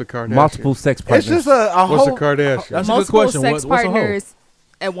 So what's the Kardashian? Multiple sex It's partners. just a What's whole. the Kardashian? That's a good Multiple question. sex What's a hoe? partners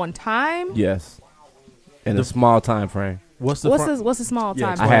at one time. Yes. In a small time frame. What's the What's a small Yeah,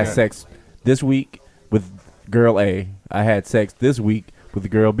 time? explain I had that. sex this week with girl A. I had sex this week with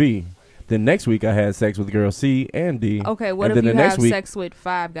girl B. Then next week I had sex with girl C and D. Okay, what and if then you the next have week sex with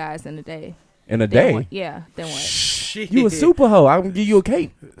 5 guys in a day? in a Then day. what? Yeah, then what? Shit. You a super hoe. I can give you a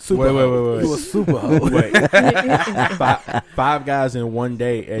cake. Super Wait. hoe. You a super hoe. Wait, five guys in one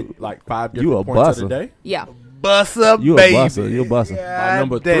day at like 5 You different a points busser. of the day. Yeah. Bust up, You a baby. busser. You a busser. By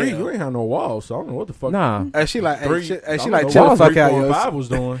number God 3, damn. you ain't have no walls, so I don't know what the fuck. Nah. Hey, she like, Three, hey, I she don't like, know chill the what fuck 3, 4, out, and yo. 5 was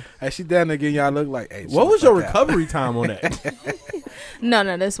doing. Hey, she down there getting y'all look like, hey. chill What the was your fuck out. recovery time on that?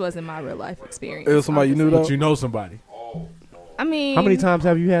 No, this wasn't my real life experience. It was somebody you knew though. But you know somebody. I mean, How many times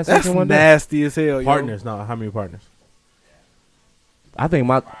have you had sex That's in one day? nasty as hell, yo. Partners, no. How many partners? I think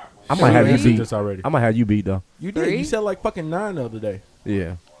I might have you answered beat. this already. I might have you beat though. You did. 3? You said like fucking 9 the other day.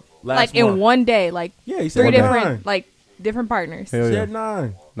 Yeah. Last like in month. one day, like Yeah, he said 3 day. different, 9. like different partners. Hell He yeah. said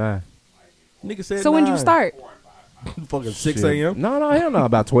 9. Nah. Nigga said So when you 9. start? Fucking 6 Shit. a.m. No, hell no.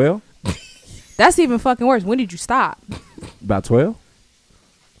 About 12. That's even fucking worse. When did you stop? About 12.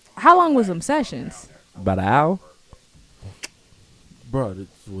 How long was them sessions? About an hour. Bro, this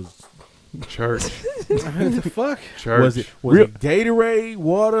was Church. What the fuck? Church. was it Real- Gatorade,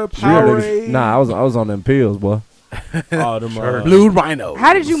 water, Real Powerade? niggas- Nah, I was on them pills, boy. Oh, them Blue Rhino.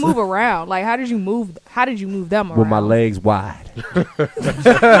 How did you move around? Like how did you move them around? With my legs wide.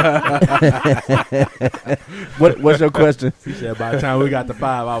 What's your question? He said by the time we got to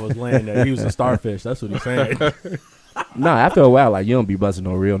 5, I was laying there. He was a starfish. That's what he's saying. Nah, after a while, like you don't be busting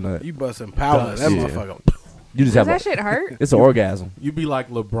no real nut. You busting power. That Yeah. motherfucker. You just Does have that a, shit hurt? it's an orgasm. You be like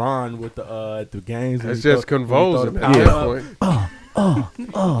LeBron with the at the games. when That's he just throw- when he throw convulsing the at power that up.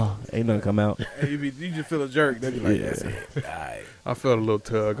 point. Ain't nothing come out. Hey, you just feel a jerk. They be like, Yeah. that's it. All right. I felt a little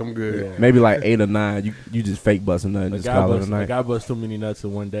tug. I'm good. Yeah. Maybe like 8 or 9. You just fake busting nothing. A Just guy call it a bust, night. too many nuts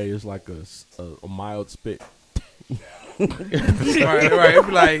in one day. It's like a mild spit. Right. It'd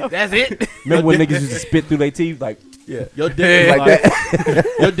be like, that's it. Remember when niggas used to spit through their teeth? Like, Yeah, your dick be like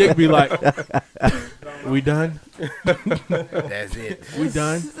your dick be like, we done? That's it. We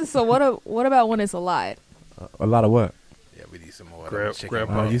done? So what about when it's a lot? a lot of what? Yeah, we need some more.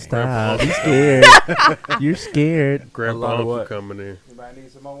 Grandpa. Oh, you Grandpa. stop. You scared. You're scared. A lot Grandpa of Uncle what? coming in. Anybody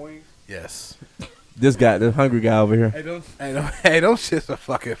need some more wings? Yes. This guy, the hungry guy over here. Hey, those shits are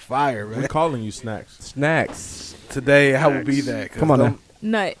fucking fire, We're man. calling you snacks. Snacks. Today, I will be that. 'cause Come on now.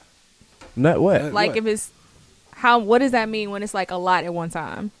 Nut. Nut what? Nut. Like What? if it's what does that mean when it's like a lot at one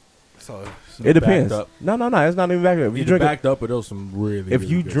time? So, It depends. Backed up. No, it's not even back up. If you Either drink, backed up, but those some really. if really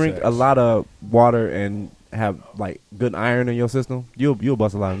you good drink sex. a lot of water and have like good iron in your system, you'll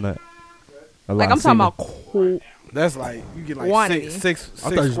bust a lot of nut. A Like lot I'm of talking semen. about that's like, you get like Quantity. six I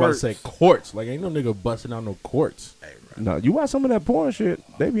thought you was about to squirts. say quartz. Like ain't no nigga busting out no quartz. No, you watch some of that porn shit,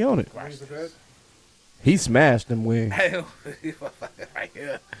 they be on it. He smashed them wings. Right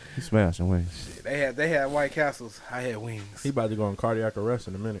here. He smashed them wings. They had White Castles. I had wings. He about to go on cardiac arrest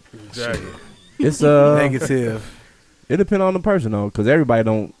in a minute. Exactly. It's Negative. It depends on the person though, because everybody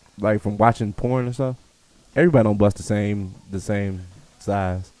don't like from watching porn and stuff. Everybody don't bust the same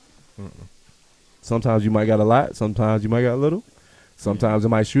size. Sometimes you might got a lot. Sometimes you might got a little. Sometimes it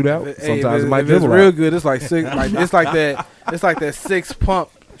might shoot out. Sometimes it might if it's dribble real out. good, it's like six. Like it's like that. It's like that 6 pump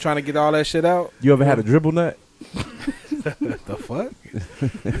trying to get all that shit out. You ever had a dribble nut? The fuck?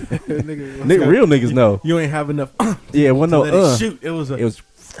 Real niggas know. You ain't have enough. Yeah, one no. Let it shoot. It was a. It was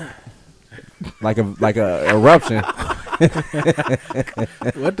like a eruption.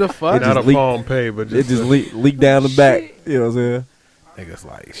 What the fuck? Not a just leaked- palm pay, but It just, just leaked down the back. You know what I'm saying? Niggas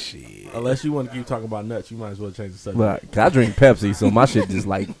like shit. Unless you want to keep talking about nuts, you might as well change the subject. But 'cause I drink Pepsi, so my shit just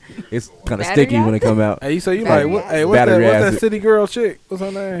like it's kind of Battery sticky when it come out. Hey, so you Battery like what? acid. Hey, what's Battery that acid. city girl chick? What's her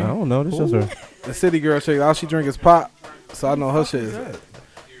I name? don't know. This just her. The city girl chick. All she drink is pop. So I know her shit is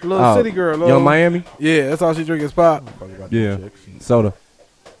little Oh, city girl. Little, Young Miami. Yeah, that's all she drink is pop. Fuck about Yeah. them chicks. Soda.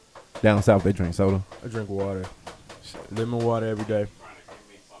 Down south they drink soda. I drink water, lemon water every day,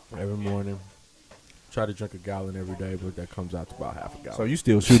 every morning. Try to drink a gallon every day, but that comes out to about half a gallon. So you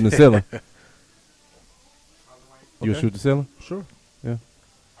still shooting the ceiling? You'll Okay. shoot the ceiling? Sure, You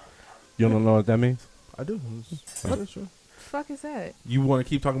don't know what that means? I do. That's true. fuck is that? You want to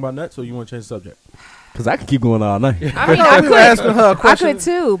keep talking about nuts, or you want to change the subject? Because I can keep going all night. I mean, I We were could. asking her a I question. could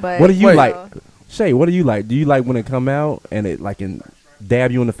too, but What do you Wait. like? Shay, what do you like? Do you like when it come out and it like and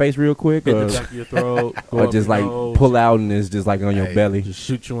dab you in the face real quick? Hit Or, the back of your throat, go or up just your like nose, pull out and it's just like on your Hey, belly? just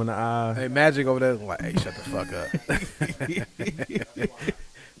shoot you in the eye. Hey, Magic over there, like, hey, shut the fuck up.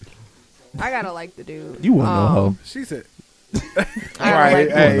 I gotta like the dude. You want no hoe. She said, I "All don't right, like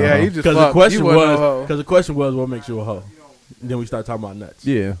hey, the yeah, dude. you just Because fucked. the question You wasn't no hoe." was, the question was, what makes you a hoe? Then we start talking about nuts.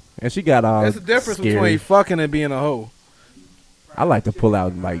 Yeah. And she got all There's a difference scary. between fucking and being a hoe. I like to pull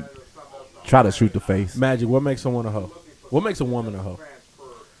out and like try to shoot the face. Magic, what makes someone a hoe? What makes a woman a hoe?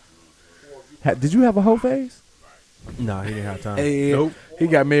 Did you have a hoe face? Nah, he didn't have time. Hey, Nope. he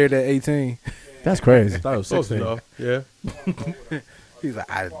got married at 18. That's crazy. I thought it was Close 16. enough. Yeah. He's like,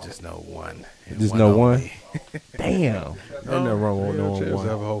 I just know one. and Just know one? only." Damn. Ain't nothing wrong with Yeah, knowing chance to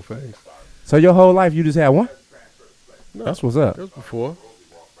have one. a whole face. So your whole life you just had one? No, That's what's up. that was before.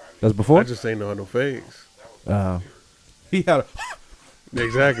 That's I before? just ain't know no face. He had a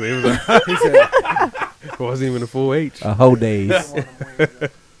Exactly. It was like, he said, it wasn't even a full H. A whole days.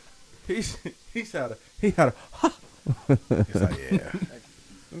 he had a He's like, yeah.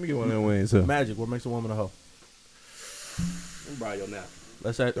 Let me get one of them wings. Huh? Magic. What makes a woman a hoe?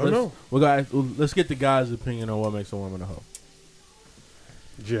 Let's Don't know. let's get the guy's opinion on what makes a woman a hoe.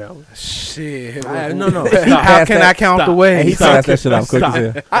 Jealous. Shit. No. How Pass can that- I count the Hey, he ways? passed that shit off quick as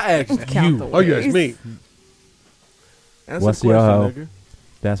hell. I asked Count you. the Oh, you asked me. Answer What's the your question, hoe? nigga.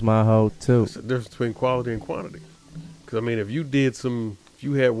 That's my hoe too. It's the difference between quality and quantity. Because, I mean, if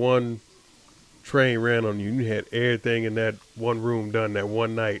you had one train ran on you, and you had everything in that one room done that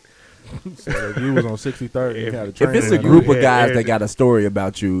one night. So if you was on 63rd, you had a If train. it's a on you. group of had guys that everything. got a story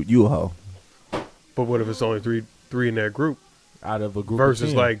about you, you a hoe. But what if it's only three in that group out of a group versus of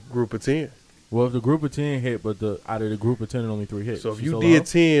 10. like group of 10? Well, if the group of 10 hit, but out of the group of 10, only 3 hit. So if She you still did a hoe?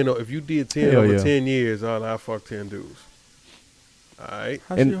 10, or if you did 10 Hell over yeah. 10 years, I fuck 10 dudes. All right.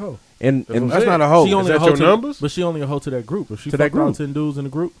 How's And- she a hoe? And That's not a hoe. She only that a hoe your to, numbers? But she only a hoe to that group. If she To that fucked all group. 10 dudes in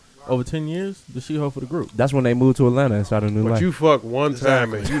the group over 10 years, then she a hoe for the group. that's when they moved to Atlanta and started a new But life. you fuck one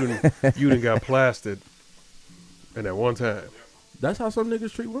time Exactly. and you done got plastered in that one time. That's how some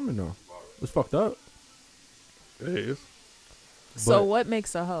niggas treat women, though. It's fucked up. It is. So But- what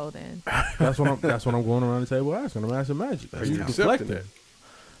makes a hoe then? That's what I'm going around the table asking. I'm asking Magic. Are You you accepting deflecting. that?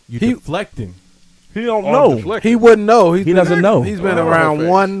 You He- deflecting. He don't All know. deflection. He wouldn't know. He doesn't know. He's been Oh, around okay.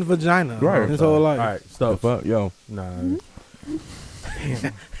 one vagina Right. his whole life. All right, The stop. fuck, yo. Nah.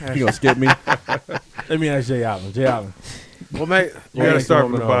 You gonna skip me? Let me ask Jay Allen. Jay Allen. Well, mate, You gotta makes start a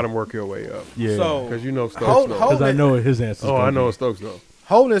from the woman bottom, work your way up. Yeah. So- Because you know Stokes Hold- knows. hold- because I know what his answer. Oh, I know what Stokes knows.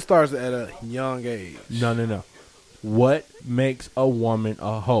 holding starts at a young age. No. What makes a woman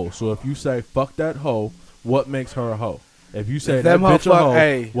a hoe? So if you say fuck that hoe, what makes her a hoe? If you say If that them hoe bitch a fuck- hoe,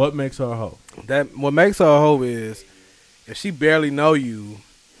 hey. what makes her a hoe? That what makes her a hoe is if she barely know you,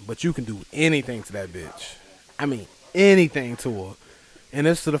 but you can do anything to that bitch. I mean, anything to her. And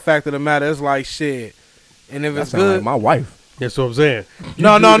it's to the fact of the matter, it's like shit. And if That it's sound good, like my wife. That's what I'm saying.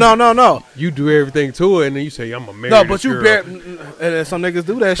 no. You do everything to her, and then you say, "I'm a marry No, this but you girl." and some niggas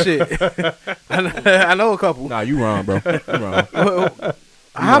do that shit. I know a couple. Nah, you wrong, bro. You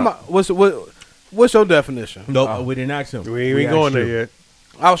wrong. What's your definition? Nope, we didn't ask him. We ain't asked going you. there yet.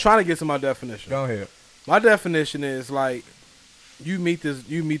 I was trying to get to my definition. Go ahead. My definition is like you meet this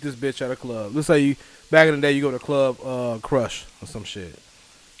bitch at a club. Let's say you back in the day you go to club Crush or some shit.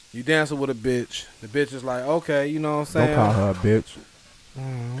 You dancing with a bitch. The bitch is like, okay, you know what I'm saying? Don't call her a bitch.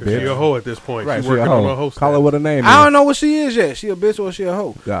 Cause she a hoe at this point. Right, She she a working on her hoe. host. Call her what her name I is. don't know what she is yet. She a bitch or she a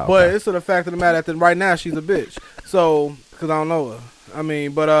hoe. Yeah, But okay. it's to the fact of the matter that right now she's a bitch. So, because I don't know her. I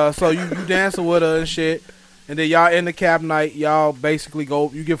mean, but so you dancing with her and shit. And then y'all in the cab night, y'all basically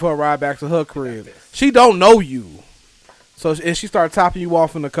you give her a ride back to her crib. She don't know you. So, and she start topping you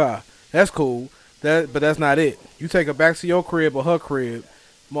off in the car. That's cool. But that's not it. You take her back to your crib or her crib.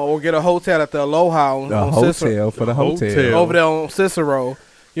 Or get a hotel at the Aloha on The Cicero. hotel for the hotel. hotel. Over there on Cicero.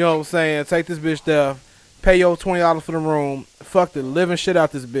 You know what I'm saying? Take this bitch there. Pay your $20 for the room. Fuck the living shit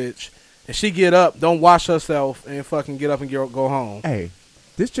out this bitch. And she get up, don't wash herself, and fucking get up and go home. Hey,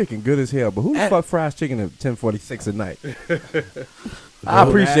 this chicken good as hell, but who the fuck fries chicken at 10:46 at night? I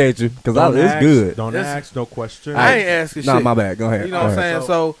appreciate you, because it's good. Don't This- ask, no question. I ain't asking Nah, shit. my bad. Go ahead. You know Go what I'm ahead. saying?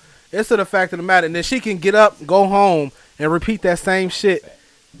 So it's to the fact of the matter. And then she can get up, go home, and repeat that same shit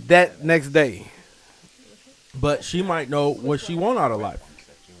that next day. But she might know what she want out of life.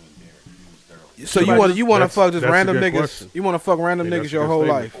 So Somebody you want to that's- fuck just that's a random good niggas. question. You want to fuck random Yeah, niggas that's a your good whole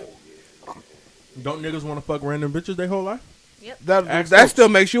statement. life. Don't niggas want to fuck random bitches their whole life? That Ask that folks. still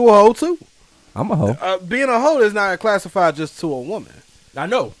makes you a hoe too. I'm a hoe. Being a hoe is not classified just to a woman. I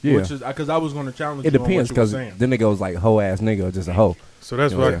know. Yeah. Which is because I was going to challenge It you on depends, what you were because saying. then it goes like hoe ass nigga or just a hoe. So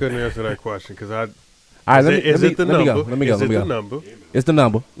that's why Yeah. I couldn't answer that question. Because All right, is it the number? Let me go. Is it the number? It's the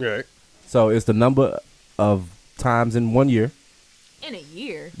number. Right. So it's the number of times in 1 year. In a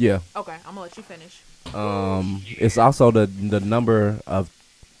year. Yeah. Okay, I'm gonna let you finish. It's also the number of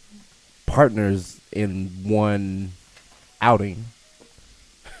partners in one outing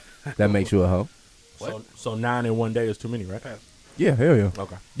that makes you a hoe. So 9 in 1 day is too many, right? Yeah, hell yeah.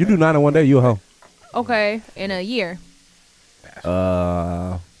 Okay. You do 9 in 1 day, you a hoe. Okay, in a year.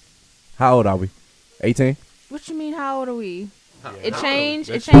 How old are we? 18? What you mean? How old are we? It changed.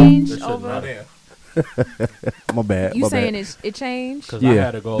 That It shit- changed that shit over. matter. My bad. You my saying bad. it changed? Because I Yeah.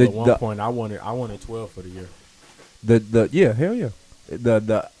 had a goal The- at one the- point. I wanted 12 for the year. Yeah, hell yeah.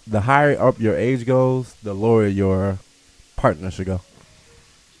 The higher up your age goes, the lower your partner should go.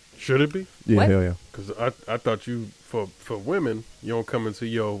 Should it be? Yeah, What? hell yeah. Because I thought you for women, you don't come into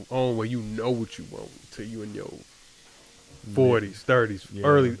your own where you know what you want till you in your 40s, 30s, Yeah.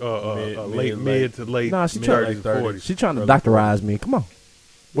 early, Mid- mid to late Nah, she 30s, trying- 40s. She trying to Early doctorize me. Come on.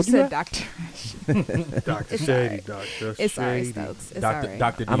 What You you said got? doctor. Dr. It's Shady, alright. Dr. It's alright, Shady. Stokes. It's Dr. alright.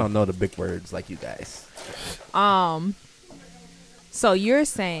 Dr. D. I don't know the big words like you guys. So you're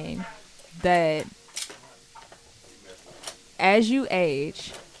saying that as you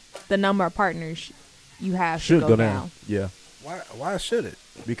age, the number of partners you have Should should go down. Yeah. Why should it?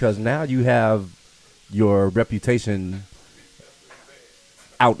 Because now you have your reputation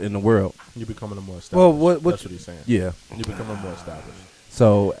out in the world. You're becoming a more established. Well, what- That's what he's saying. Yeah. You're becoming more established.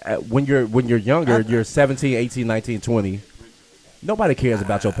 So when you're younger, you're 17, 18, 19, 20. Nobody cares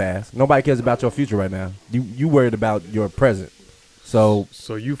about your past. Nobody cares about your future right now. You worried about your present. So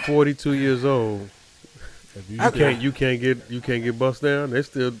So you 42 years old. If you You can't get bust down. They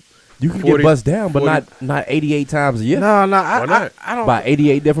still you can 40 get bust down, but 40 not 88 times a year. No, Why not? I don't. By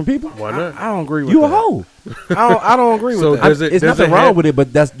 88 different people. why not? I don't agree with You a that. hoe. I don't agree So with that. does it- It's does nothing it wrong have- with it, but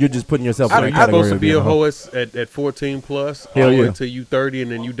you're just putting yourself So in So a you category supposed to of be being a a hoe. hoe at 14 plus Hell all the way yeah. until you 30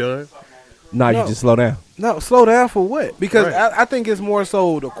 and then you done? Nah, No. you just slow down. No, slow down for what? Because Right. I think it's more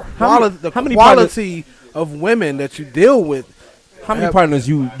so the How quality, many- how many quality of women that you deal with. How many Have- partners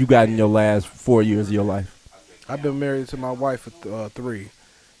you got in your last 4 years of your life? I've been married to my wife for 3,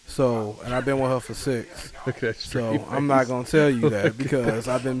 so and I've been with her for 6. Look at that So straight I'm face. not gonna tell you that because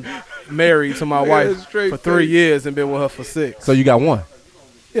I've been married to my wife straight for 3 face. years and been with her for 6. So you got one.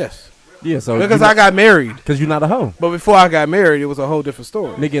 Yes. Yeah, so Because I got married. because you're not a hoe. But before I got married, it was a whole different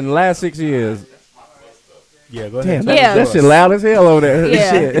story. Nigga, in the last 6 years, Yeah, go ahead. damn, Yeah. that shit loud as hell over there.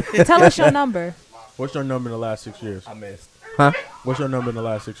 Yeah. Shit. Tell us your number. What's your number in the last 6 years? missed. Huh? What's your number in the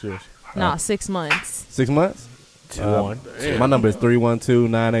last 6 years? Nah, 6 months. 6 months? One. My number is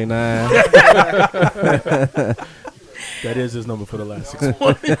 312-989. That is his number for the last 6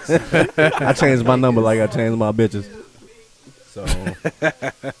 months. I changed my number like I changed my bitches. So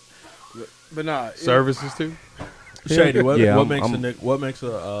But nah. Services too. Shady, what, Yeah, what I'm- makes I'm- a nigga, what makes a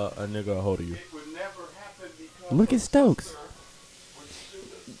nigga a hold of you? look at Stokes.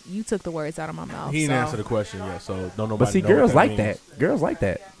 You took the words out of my mouth. He didn't so. answer the question yet, so don't nobody. But see, know girls what like means. that. Girls like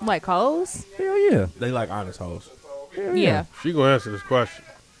that. Like hoes? Hell yeah. They like honest hoes. Hell Yeah. She gonna answer this question.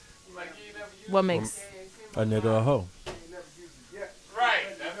 What makes A nigga a hoe.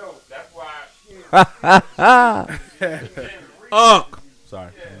 Unk.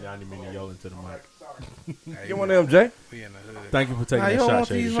 Sorry, I didn't mean to yell into the mic. Get one of them, Jay. Thank you for taking Nah, you that don't shot, want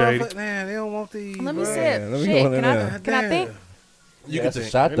Shady. these Shady. motherfuckers. Man, they don't want these. Let me bro. sip. let me Shit. go in Can there. I think? You Yeah, can that's a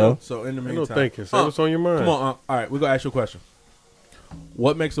think. shot though. So in the Ain't no meantime, thinking. Say what's on your mind. come on, Unk. All right, we're gonna ask you a question.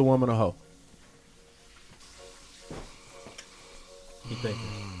 What makes a woman a hoe? You thinking?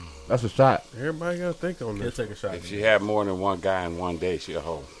 That's a shot. Everybody gotta think on He'll this. take a shot. If she had more than one guy in one day, she a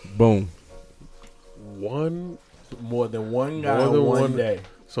hoe. Boom. One. More than one guy More in than one one- day.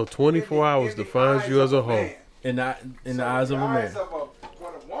 So 24 hours defines you as a hoe. In the eyes of a man.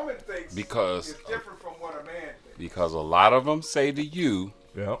 What a woman thinks Because is different from what a man thinks. because a lot of them say to you,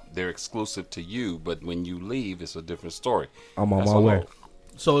 Yep. they're exclusive to you, but when you leave, it's a different story. I'm on That's my a way. hoe.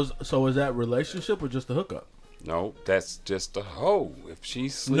 So is that relationship or just a hookup? No, that's just a hoe. If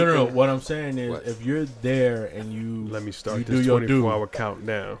she's sleeping, No. What I'm saying is, What? if you're there and you Let me you start do this your 24-hour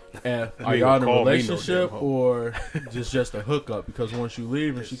countdown. and You are ain't y'all in gonna a call me no relationship damn hoe. or just a hookup? Because once you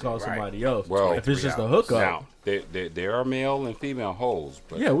leave and she calls somebody else, Well, if it's just a hookup, Now, there are male and female hoes,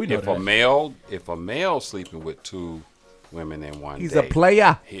 but Yeah, we know if that. if a male sleeping with two women in one He's day, a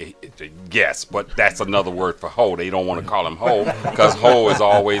player. Yes, but that's another word for hoe. They don't want to call him hoe because hoe is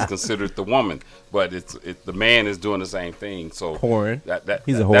always considered the woman, but it's the man is doing the same thing. So Whoring.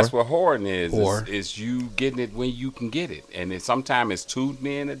 He's a That's whore. what whoring is. Whore. Is you getting it when you can get it, and sometimes it's 2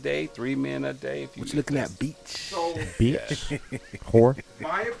 men a day, 3 men a day. If you What you looking at, beach? So, Bitch. Whore.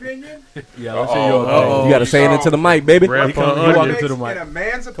 my opinion, yeah, let's hear your Uh-oh. opinion. You gotta say it into the mic, baby. Grandpa You Onion. walk makes, into the in mic. a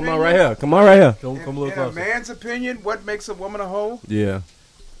man's Come opinion, on right here. Come on right here. Come a little in a closer. man's opinion, what makes a woman a hoe? Yeah.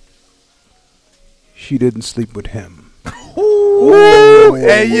 She didn't sleep with him.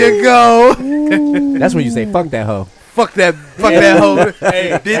 There you go. That's when you say fuck that hoe. Fuck that hoe.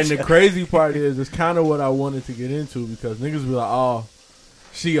 Hey, and the crazy part is, it's kind of what I wanted to get into because niggas be like, oh,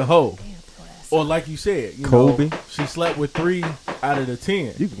 she a hoe. Or like you said, you Kobe. know, she slept with 3 out of the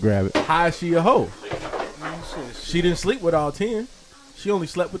 10. You can grab it. How is she a hoe? She didn't sleep with all 10. She only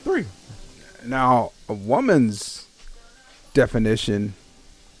slept with 3. Now, a woman's definition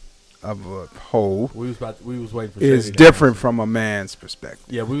of a hoe We was waiting for Shady is to different from a man's perspective.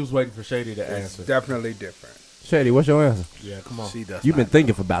 answer. Yeah, we was waiting for Shady to It's answer. definitely different. Shady, what's your answer? Yeah, come on. She does. You've been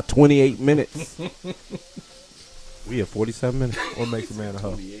thinking for about 28 minutes. We have 47 minutes. What makes a man a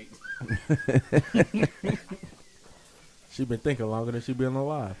hoe? She been thinking longer than she been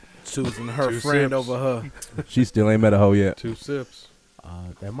alive. choosing her 2 friend sips. over her. She still ain't met a hoe yet. 2 sips.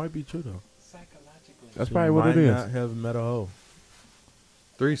 That might be true though. That's She probably what it might is. not have met a hoe.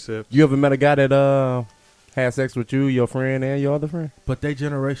 3 sips. You ever met a guy that had sex with you, your friend, and your other friend? But their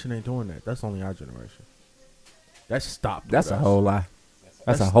generation ain't doing that. That's only our generation. That stopped. That's with a us. whole lie. That's a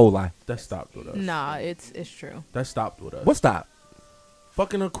That's- whole lie. That stopped with us. Nah, it's true. That stopped with us. What's that?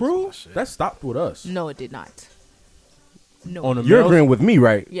 Fucking a crew? That stopped with us. No, it did not. No. On the You're males- agreeing with me,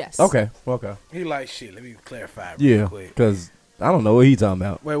 right? Yes. Okay. Okay. He like shit. Let me clarify real Yeah. quick. Because I don't know what he's talking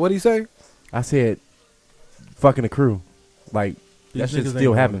about. Wait, what did he say? I said, fucking a crew. Like, These that shit niggas still ain't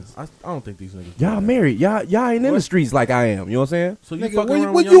doing happens. it. I don't think these niggas. Y'all do that. married. Y'all ain't in the streets like I am. You know what I'm saying? So you Nigga, fucking well,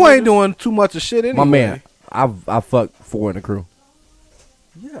 around well, with you young ain't niggas? doing too much of shit anyway. My man, I fucked 4 in the crew.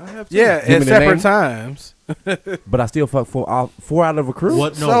 Yeah, I have. Too. Yeah, Give at me the separate name. times. But I still fucked 4 out of a crew.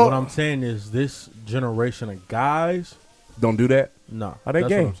 What? No. So- what I'm saying is this generation of guys. Don't do that. No. Are they that's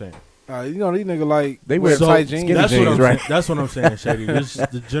gay? what I'm saying. You know these niggas like They wear So, tight jeans. skinny That's jeans, what I'm right? saying. That's what I'm saying, Shady. This the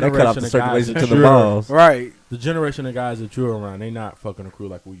That generation cut off the of guys circulation that to the you're- balls. Right. The generation of guys that you're around, they not fucking a crew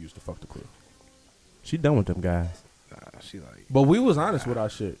like we used to fuck the crew. She done with them guys. She like But we was honest with our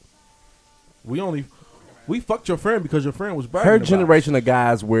shit. We fucked your friend because your friend was bragging Her about it. generation of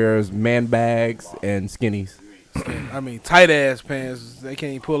guys wears man bags and skinnies. tight ass pants. They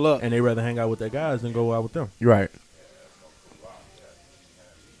can't even pull up. And they rather hang out with their guys than go out with them. You're right.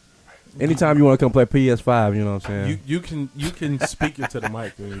 Anytime you want to come play PS5, you know what I'm saying? You can speak into the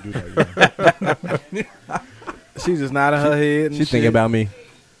mic when you do that. Yeah. She just nodding her head. And She's thinking about me.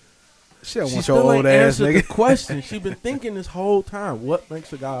 She don't She want your still old ain't ass answered the nigga. question. She been thinking this whole time. What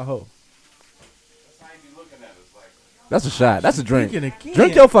makes a guy a hoe? That's a shot. That's a drink. Thinking again.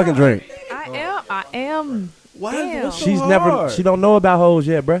 Drink your fucking drink. I am. Why? Damn. What's so She's hard? never. She don't know about hoes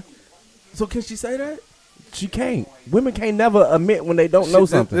yet, bruh. So can she say that? She can't. Women can't never admit when they don't know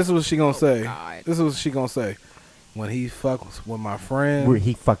something. This is what she gonna say. God. This is what she gonna say. When he fucked with my friend, Where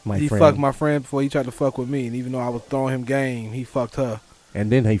he fucked my he friend. fucked my friend before he tried to fuck with me. And even though I was throwing him game, he fucked her. And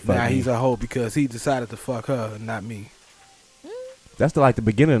then he fucked Now me. he's a hoe because he decided to fuck her and not me. That's like the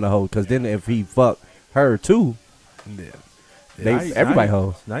beginning of the hoe. Because then if he fucked her too, And then, everybody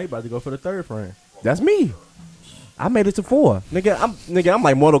hoes. Now you about to go for the third friend. That's me. I made it to 4. Nigga, I'm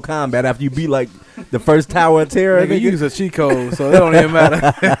like Mortal Kombat after you beat like the first Tower of Terror. nigga, Nigga, use a cheat code, so it don't even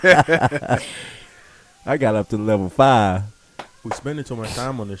matter. I got up to level 5. We spending too much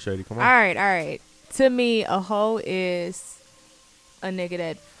time on this, Shady. Come All on. right. To me, a hoe is a nigga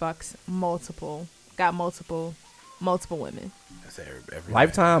that fucks multiple women That's every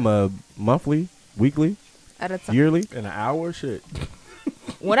Lifetime, monthly, weekly, at a time. yearly. In an hour, shit.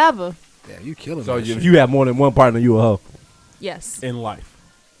 Whatever. Yeah, you killing So that shit. if you have more than one partner, you a hoe. Yes. In life.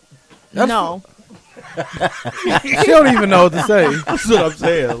 No. She don't even know what to say. That's what I'm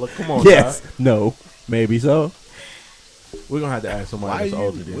saying. Look, come on. Yes. No. Maybe so. We're gonna have to ask somebody that's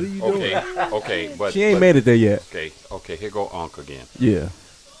older than What are you. you doing? Okay, but She ain't made it there yet. Okay, here go Unc again. Yeah.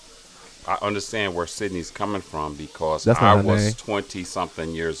 I understand where Sydney's coming from because That's I not her was name. 20-something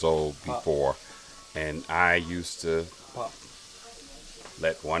years old before, and I used to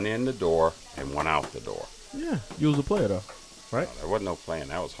let one in the door and one out the door. Yeah, you was a player though, right? There wasn't no playing.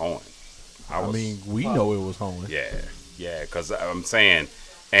 That was hoeing. I mean, we know it was hoeing. Yeah, because I'm saying,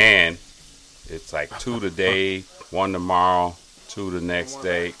 and it's like 2 today, 1 tomorrow, 2 the next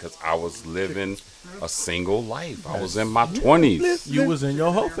day, because I was living a single life. I was in my 20s. You was in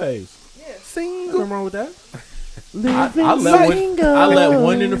your hoe phase. Single. Nothing wrong with that. I let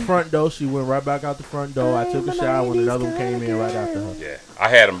one in the front door. She went right back out the front door. I took a shower, and another one came in right after her. Yeah, I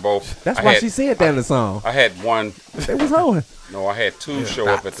had them both. That's I why had- she said that in the song. I had one. They was hoeing. No, I had 2 show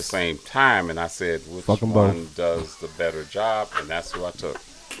up at the same time, and I said, which Fuck 'em one does the better job? And that's who I took.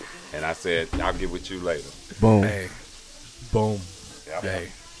 And I said, I'll get with you later. Boom. Hey, Boom, hey,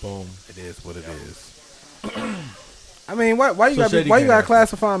 boom. it is what it is. I mean, why you So gotta Shady why you can't gotta answer.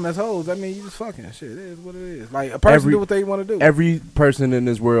 classify them as hoes? I mean, you just fucking shit. It is what it is. Like a person do what they want to do. Every person in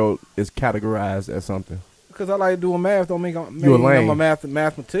this world is categorized as something. Because I like doing math, don't make You a me lame. I'm a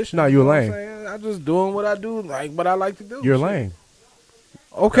mathematician. No, you a know what I'm lame. saying? I just doing what I do, like what I like to do. You're a Shit. lame.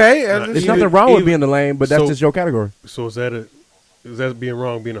 Okay, Nah, There's Even- nothing wrong with even- being a lame, but that's so- just your category. So is that being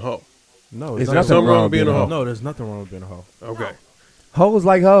wrong being a hoe? No, It's nothing nothing something wrong with being a hoe. No, there's nothing wrong with being a hoe. Okay. Hoes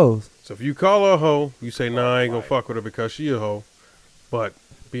like hoes. So if you call her a hoe, you say, nah, I ain't gonna fuck with her because she a hoe. But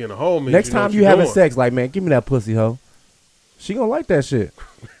being a hoe means Next you know time what you you're having doing. sex, like, man, give me that pussy, hoe. She gonna like that shit.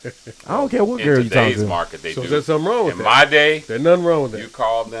 I don't care what In girl you talking today's to. market, they So do. there's something wrong with In that. my day, There's nothing wrong with you that.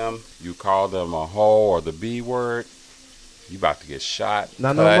 call them a hoe or the B word, you about to get shot,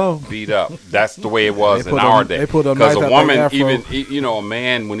 Not no cut, more. beat up. That's the way it was They in put our them- day. they put them Because nice a out woman, their afro. even a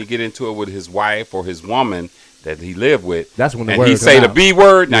man, when he get into it with his wife or his woman that he lived with, That's when the and word he come say the out. B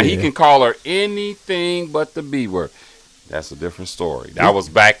word. Now he Yeah. can call her anything but the B word. That's a different story. That was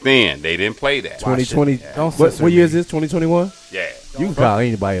back then. They didn't play that. 2020. Don't What censor year me. is this? 2021. Yeah. You can call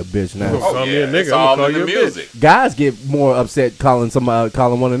anybody a bitch now. Oh, Call me a nigga, It's I'ma all call in the you a music. Guys get more upset calling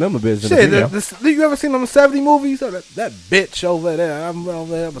one of them a bitch than a Shit, female. you ever seen them 70 movies? Oh, that bitch over there. I'm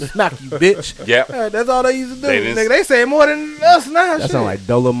over there. I'm gonna smack you, bitch. Yep. That's all they used to do. They didn't- Nigga, they say more than us now. That shit. sound like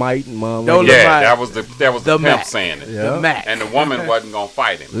Dolomite and mom. Dolomite. Yeah, that was the The pimp Mac. saying it. Yeah. The Mac. And the woman wasn't gonna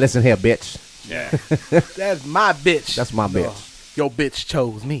fight him. Listen here, bitch. Yeah. That's my bitch. That's my bitch. Your bitch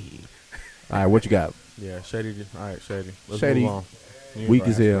chose me. All right, what you got? Yeah, Shady. All right, Shady. Let's Shady, move on. You weak ain't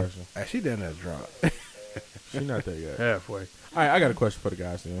as gonna hell. ask a question. She done that drunk. She not there yet. Halfway. All right, I got a question for the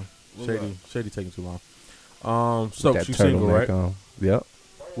guys then. Shady taking too long. So That you single, turtleneck right? on. Yep.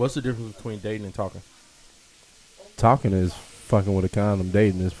 What's the difference between dating and talking? Talking is fucking with a condom.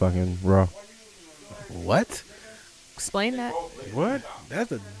 Dating is fucking raw. What? Explain that. What? That's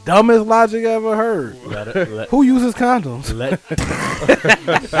the dumbest logic I ever heard. Who uses condoms?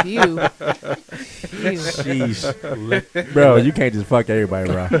 You. Sheesh. Bro, you can't just fuck everybody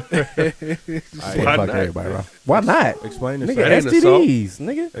raw. You can't Why fuck not? everybody raw. Why not? Explain this, Nigga, That ain't sir. assault. STDs,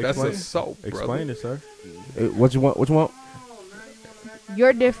 nigga. That's Explain- assault, brother. Explain it, sir. What you want? What you want?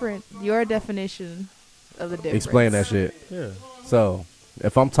 Your definition of the difference. Explain that shit. Yeah. So,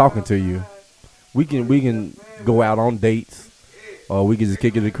 if I'm talking to you, we can go out on dates, or we can just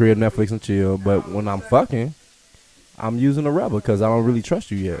kick it at the crib, Netflix and chill. But when I'm fucking, I'm using a rubber because I don't really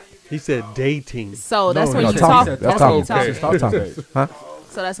trust you yet. He said dating. So that's when no, you talk. talking. That's That's when you talking. talking. Talking. Huh?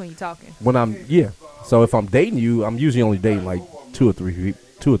 So that's when you talking. When I'm So if I'm dating you, I'm usually only dating like two or three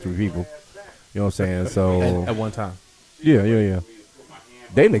people. You know what I'm saying? So At one time. yeah.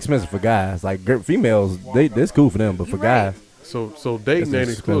 Dating expensive for guys. Like females, that's cool for them, but for guys, So dating That's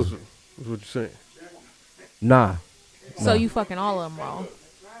ain't exclusive. Is what you're saying? nah. So you fucking all of them raw.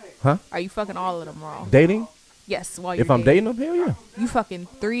 Huh? Are you fucking all of them raw? Dating? Yes. While you're If I'm dating them, hell yeah. you fucking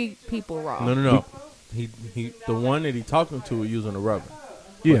 3 people raw. No. He the one that he talking to is using a rubber.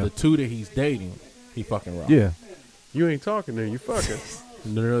 Yeah. But the 2 that he's dating, he fucking raw. Yeah. You ain't talking then. You fucking.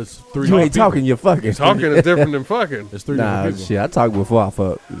 No, it's 3 You ain't people. talking, you're fucking. Talking is different than fucking. It's 3 Nah, different people. shit. I talk before I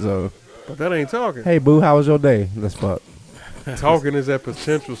fuck. So, But that ain't talking. hey, boo, how was your day? Let's fuck. Talking is that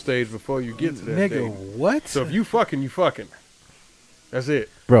potential stage before you get to that Nigga, date. what? So if you fucking. That's it.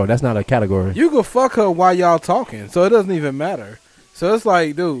 Bro, that's not a category. You can fuck her while y'all talking, so it doesn't even matter. So it's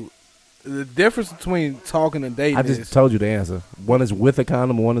like, dude, the difference between talking and dating I just is, told you the answer. One is with a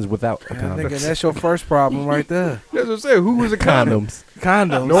condom, one is without a condom. nigga, that's your first problem right there. That's what I'm saying. Who was a condom? Condoms.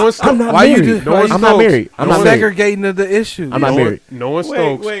 Condoms. No one's I'm not Why you married. do- why you I'm not Stokes. married. I'm No not one married. segregating the issue. I'm not married. No one Wait,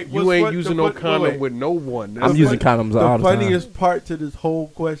 Stokes. wait, You what's ain't what- using the no fun- condom wait. with no one. I'm using condoms all the time. The funniest part to this whole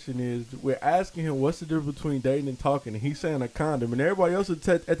question is we're asking him what's the difference between dating and talking, and he's saying a condom, and everybody else at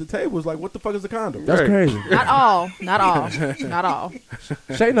the table is like, "What the fuck is a condom?" That's Right. crazy. Not all. Not all. Not all.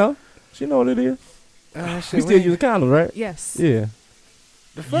 Shay know. She know what it is. Shit, We still use condoms, right? Yes. Yeah.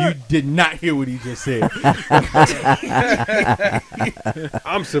 You did not hear what he just said.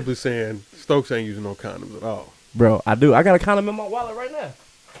 I'm simply saying Stokes ain't using no condoms at all. Bro, I do. I got a condom in my wallet right now.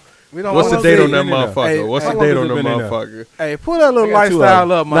 we don't What's the wanna date see- on that no, no, no. motherfucker? Hey, What's how the long date has on it that been in there? motherfucker? Hey, pull that little I got 2 lifestyle of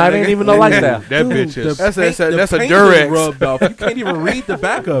them. up, my Nah, it nigga. ain't even no lifestyle. That bitch is. That's a The that's a paint is Durex. rubbed off. You can't even read the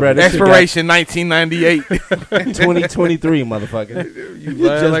back of Bruh, it. that shit got- Expiration 1998. 2023, motherfucker. You You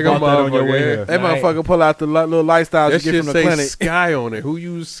lying just like a bought that on your motherfucker. way yeah. here. That Nah, motherfucker pull out the little lifestyles That you get shit from the say clinic. Sky on it. Who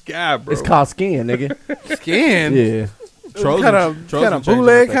used Sky, bro? It's called skin, nigga. Skin. Yeah. Kind of changing bootleg up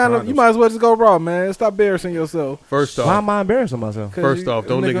their kind of. You condoms. might as well just go raw, man. Stop embarrassing yourself. First Why off, am I embarrassing myself? 'Cause first you- off,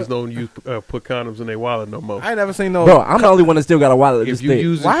 them nigga- niggas don't use put condoms in their wallet no more. I ain't never seen no. Bro, I'm the only one that still got a wallet If this you thick.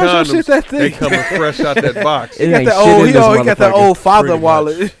 use Why is your condoms, shit that they thick? coming fresh out that box. It He got ain't the shit old. in He this got the motherfucker. old father Pretty much.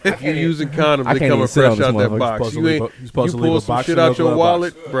 wallet. If you using condoms, I they can't coming even sit on fresh this out that motherfucker. box. Supposed to You leave ain't. a- you supposed You to leave pull a some box shit in out your your glove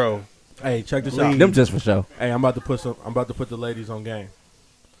box. wallet, bro. Hey, check this out. Them just for show. Hey, I'm about to put the ladies on game.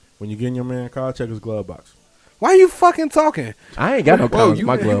 When you get in your man car, check his glove box. Why you fucking talking? I ain't got no Whoa, condoms in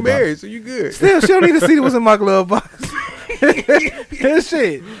my you glove married, box. so you good. Still, she don't need to see what's in my glove box. His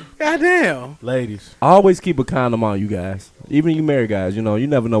shit. Goddamn. Ladies, Always keep a condom on, you guys. Even you married guys, you know, you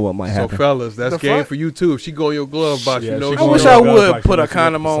never know what might So happen. fellas, that's The game fuck? for you too. If she go in your glove box, Yeah, you know she I go wish in I your glove would box, put you a know, she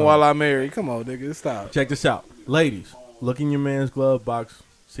condom got the on sun. while I'm married. Come on, nigga. Stop. check this out. Ladies, look in your man's glove box.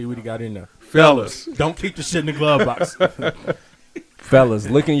 See what he got in there. fellas. Don't keep the shit in the glove box. Fellas,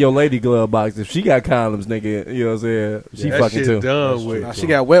 look in your lady glove box. If she got condoms, nigga, you know what I'm saying? She That fucking shit too. done with. Nah, she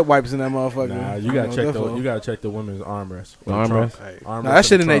got wet wipes in that motherfucker. Nah, you I gotta know check that for. you gotta check the women's armrest. The armrest? Nah, that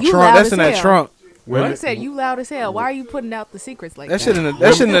shit in that You trunk. loud That's as in that hell. trunk. Like I said, you loud as hell. Why are you putting out the secrets like that?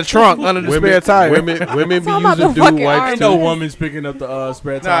 That shit in the trunk under the spare tire. Women be Talking about using the dude fucking wipes Ain't too. no woman's picking up the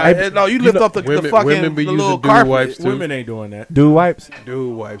spare Nah, tire. no, you lift up the women- fucking women be the using little dude carpet. wipes too. Women ain't doing that. Dude wipes?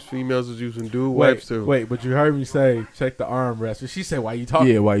 Dude wipes. Females is using dude wipes too. Wait, but you heard me say check the armrest. She said, "Why you talking?"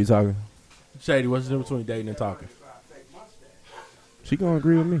 Yeah, why you talking? Shady, what's the difference between dating and talking? She gonna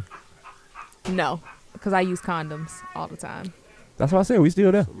agree with me. No, because I use condoms all the time. That's why I said we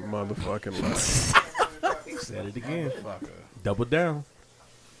still there. Motherfucking lie. Said it again. Double down.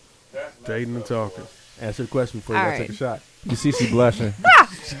 Dating and talking. Answer the question before you All gotta take a right. shot. You see she blushing. No.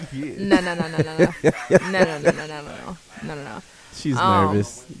 No. She's Oh.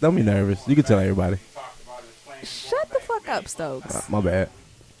 nervous. Don't be nervous. You can tell everybody. Shut the fuck up, Stokes. My bad.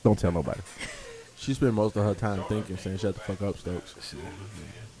 Don't tell nobody. She spent most of her time thinking, saying, "Shut the fuck up, Stokes."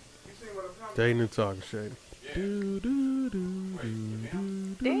 Dating and talking, Shady.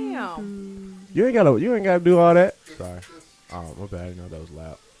 Damn. You ain't gotta do all that. Sorry. Oh, my bad. I didn't know that was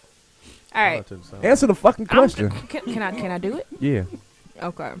loud. All right. Answer the fucking question. Can I do it? Yeah.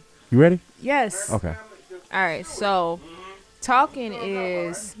 Okay. You ready? Yes. Okay. All right. So, talking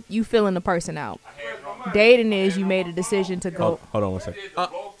is you feeling the person out. Dating is you made a decision to go. Hold on one second.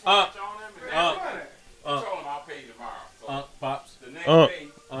 Pops.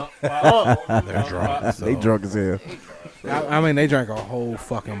 They're drunk. They drunk as hell. I mean, they drank a whole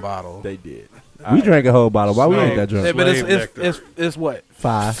fucking bottle. They did. We drank a whole bottle. Why we ain't that Yeah, drunk? but Slave it's what?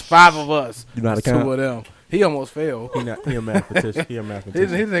 5. 5 of us. You know how to It's count? 2 of them. He almost fell. He a mathematician. He a His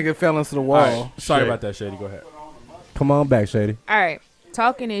mathematician. nigga fell into the All wall. right, sorry Shady. about that, Shady. Go ahead. Come on back, Shady. All right.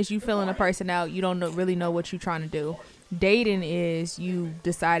 Talking is you feeling a person out. You don't really know what you're trying to do. Dating is you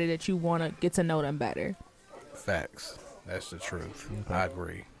decided that you want to get to know them better. Facts. That's the truth. I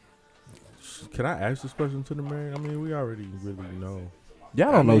agree. Can I ask this question to the man? I mean, we already really know.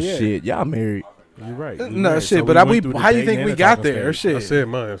 Y'all don't know yeah. shit. Y'all married. You're right. No shit, but how you think we got there? Shit. I said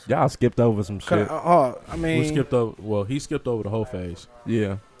mine. Y'all skipped over some shit. I We mean, skipped over. Well, he skipped over the whole phase.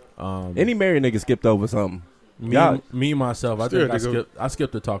 Yeah. Um, Any married nigga skipped over something. y'all- me myself, I Still think had to I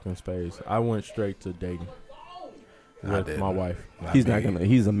skipped the talking phase. I went straight to dating with didn't. my wife. He's not gonna.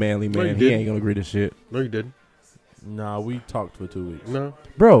 He's a manly No, you man. He didn't. ain't gonna agree to shit, No, you didn't. Nah, we talked for 2 weeks. No,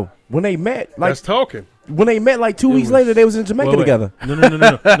 bro. When they met, like that's talking. when they met, like 2 It weeks was- later, they was in Jamaica Wait, wait. together.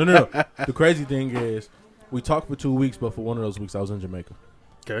 No. The crazy thing is, we talked for 2 weeks, but for one of those weeks, I was in Jamaica.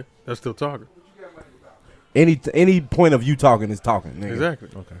 Okay, that's still talking. Any point of you talking is talking, nigga. Exactly.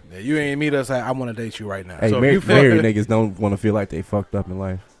 Okay. yeah, you ain't meet us. I want to date you right now. Hey, So if mar- you married fuck- niggas don't want to feel like they fucked up in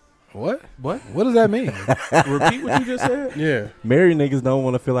life. What? What? What does that mean? Repeat what you just said. Yeah. Married niggas don't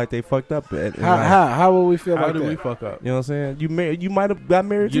want to feel like they fucked up. In life. How will we feel How like did that? we fuck up? You know what I'm saying? You might have got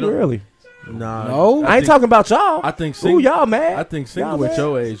married You too don't- early. Nah. No. I ain't talking about y'all. I think Ooh, single. y'all mad? I think single Y'all with mad?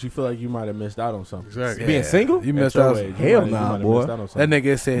 your age, you feel like you might have missed out on something. Exactly. Being single? You missed At your out. age, you Hell might- you nah, might have boy. missed out on That something.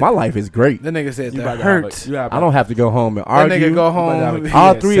 nigga said. My life is great. That nigga said You that about to have a- hurt. you have I don't have to go home and That argue. nigga go about to have a home. kid.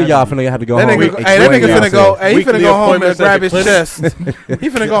 All Yeah, 3 of y'all 70. finna have to go That home. nigga, and hey, that explain nigga finna yourself. go. Hey, he Weekly finna go home and appointments at grab the his chest. He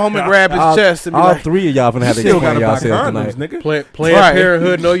finna go home and grab his chest and be All like, 3 of y'all finna have to Still explain gotta buy yourself condoms, tonight. nigga. Planned Right.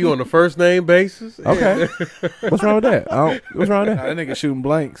 Parenthood know you on a first name basis. Okay. What's wrong with that? What's wrong with nah, that? that nigga shooting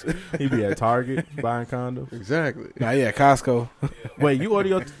blanks. He be at Target buying condoms. Exactly. Nah, yeah, Costco. Wait,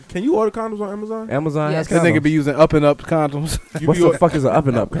 can you order condoms on Amazon? Amazon Yes. has That nigga condoms. be using up and up condoms. What the fuck is an up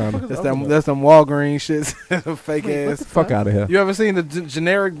and up condom? That's them Walgreens shits. Fake Wait, what ass. the Fuck out of here. You ever seen the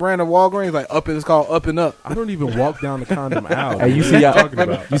generic brand of Walgreens? Like up and it's called Up and Up. I don't even walk down the condom aisle. Hey, you What see you y'all? talking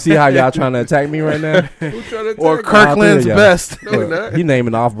about? You see how y'all trying to attack me right now? Who trying to Or attack Kirkland's y'all. Best. No, not. He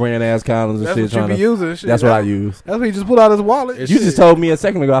naming off-brand ass condoms and That's shit. what you Trying be to. using. Shit. That's what I use. That's what he just pulled out his wallet. It's- You just told me a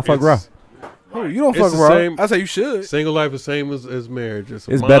second ago I fuck raw. Oh, you don't It's fuck the raw. same- I say you should. Single life is same as marriage. It's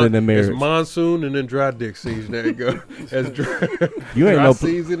better than marriage. It's monsoon and then dry dick season. There you go. That's dry, You ain't dry no.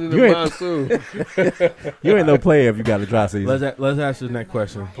 season and you then ain't- monsoon. You ain't no player if you got a dry season. Let's ask the next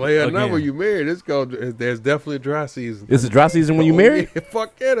question. Player Again. not when you married. It's called. There's definitely a dry season. It's a dry season when you Oh, married. yeah,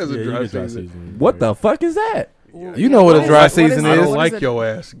 fuck yeah, there's Yeah, a you dry get dry season. season. What the fuck is that? You know what a dry season I is. don't What like is it? your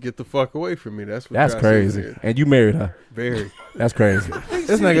ass. Get the fuck away from me. That's what That's dry crazy. season is. And you married her. Very. That's crazy.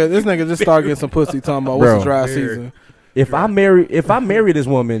 This nigga just started getting some pussy talking about Bro. what's a dry Very. season. If I marry this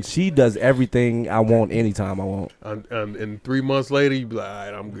woman, she does everything I want anytime I want. And 3 months later, you be like, all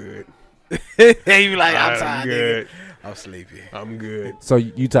right, I'm good. He be like, All I'm right, tired, I'm nigga. good. I'm sleepy. I'm good. So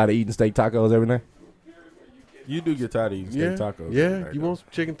you tired of eating steak tacos every night? You do get tired of eating Yeah, steak tacos. yeah. right, You though. want some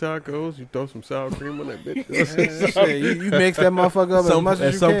chicken tacos? You throw some sour cream on that bitch. Shit, you mix that motherfucker up as much as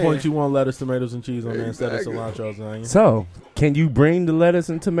At you some can. point, you want lettuce, tomatoes, and cheese on there instead of Exactly. cilantro and onions. So can you bring the lettuce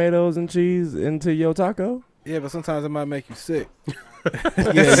and tomatoes and cheese into your taco? Yeah, but sometimes it might make you sick.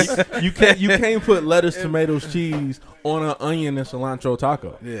 Yeah, you can't put lettuce, tomatoes, cheese on an onion and cilantro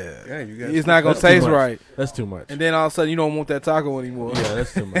taco. Yeah. Yeah, you got. It's not going That's to too taste much. right. That's too much. And then all of a sudden, you don't want that taco anymore. Yeah,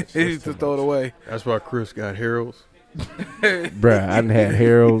 that's too much. You That's just too throw it much. away. That's why Chris got Harold's. Bruh, I done had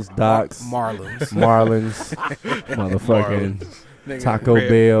Harold's, Doc's, Marlins. Marlins, motherfucking Nigga, Taco Red-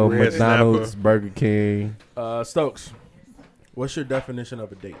 Bell, Red McDonald's, Snapper. Burger King. Stokes, what's your definition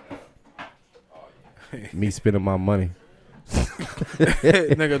of a date? Me spending my money.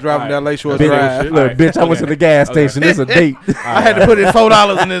 Nigga driving down Lakeshore Bitch, Drive. look, Alright, bitch, I went okay. to the gas station. It's a date. I had to put in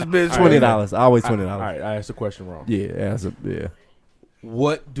 $4 in this bitch. $20. Always $20. All right, I asked the question wrong. Yeah, that's a yeah.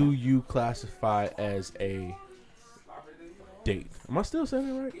 What do you classify as a date? Am I still saying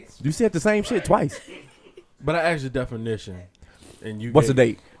it right? You said the same shit twice. But I asked the definition, and you. What's a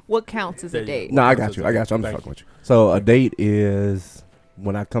gave- date? What counts as There a you date? go. No, I got you. I'm just Thank fucking you. with you. So a date is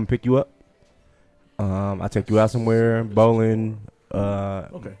when I come pick you up. I take you out somewhere, bowling.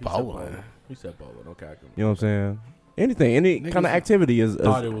 Okay. Bowling. You said bowling. Okay, I can. You know what I'm saying? Anything, any Niggas- kind of activity is.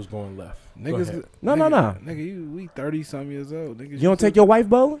 Thought it was going left. Go Niggas, ahead. No. Nigga, we 30-some years old. Niggas, You don't take your wife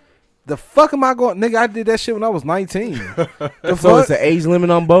bowling? The fuck am I going? Nigga, I did that shit when I was 19. The So fuck? it's an age limit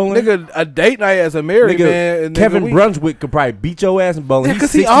on bowling. Nigga, a date night as a married Nigga, man. And Kevin we, Brunswick could probably beat your ass in bowling. Yeah,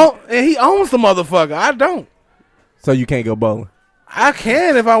 He's because he 60, owns the motherfucker. I don't. so you can't go bowling. I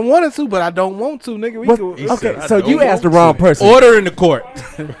can if I wanted to, but I don't want to, nigga. Okay, so you asked the wrong person. Order in the court.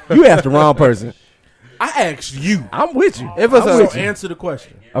 You asked the wrong person. I asked you. I'm with you. If it's So answer the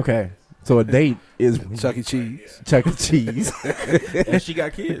question. Okay, so a date is Chuck E. Cheese. Chuck E. Cheese. And she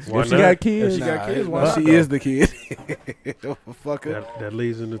got kids. Why If she not? got kids, If she got kids, why Well, not? she is the kid. Fuck her. That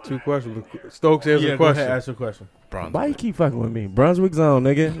leads into two questions. Stokes answer Yeah, the go ahead. question. Ask the question. why you keep fucking with me? Brunswick Zone,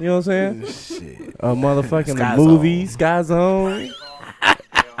 nigga. You know what I'm saying? Shit. A motherfucking Sky movie, Sky Zone.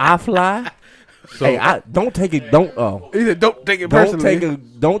 I Fly. So, Hey, don't take it. Don't He said, "Don't take it don't personally."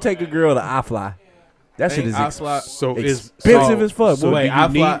 don't take a girl to I Fly. That shit is I Fly. so is expensive as fuck. so boy. Wait, do you I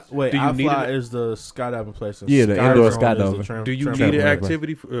Fly. need- Wait, do you I need Fly it? is the skydiving place. and Yeah, the Sky indoor Zone is the skydiving. Do you trampoline need an place.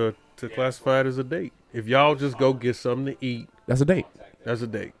 activity to classify it as a date? If y'all just go get something to eat, That's a date, that's a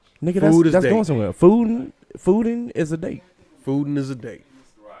date. nigga. Food is That's date. going somewhere. Fooding is a date, Fooding is a date.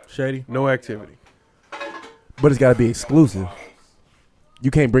 Shady. No activity. but it's got to be exclusive. You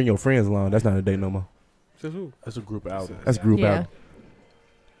can't bring your friends along. That's not a date no more. Says who? That's a group outing. That's group Yeah. out.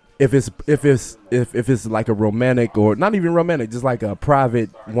 If it's like a romantic or not even romantic, just like a private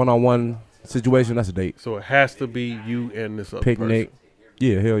one-on-one situation, that's a date. So it has to be you and this other Picnic.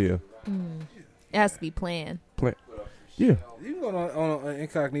 Yeah, hell yeah. It has to be planned. Yeah. You can go on an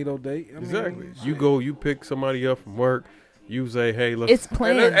incognito date. I mean, person. Exactly. You go, you pick somebody up from work. You say, "Hey, let's." It's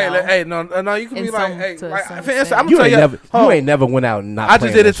planned. though. Hey, no, you can In be like, some- hey, to like, some for instance, extent. I'm You gonna ain't tell you, never you ain't never went out and not. I just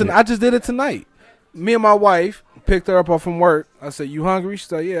planned did that it. shit. I just did it tonight. Me and my wife picked her up off from work. I said, "You hungry?" She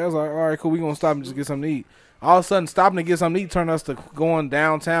said, "Yeah." I was like, "All right, cool. We gonna stop and just get something to eat." All of a sudden, stopping to get something to eat turned us to going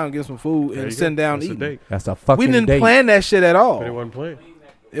downtown and get some food There and you sitting go. down That's a eating. date. That's a fucking We didn't date. plan that shit at all. But it wasn't playing.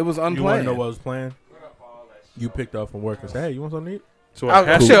 It was You want to unplanned. know what was planned? You picked up from work and said, "Hey, you want something to eat?" So it I,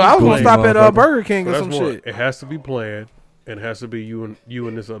 has shit, to I was be gonna planned. stop at motherfucker. Burger King So or that's some one. shit. It has to be planned, and it has to be you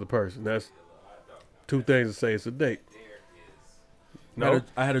and this other person. That's two things to say it's a date. No,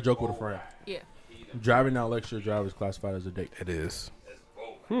 I had a joke with a friend. Yeah. Driving down Lakeshore Drive is classified as a date. It is.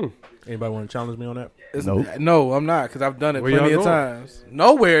 Anybody want to challenge me on that? No, I'm not because I've done it Where plenty y'all of going? times.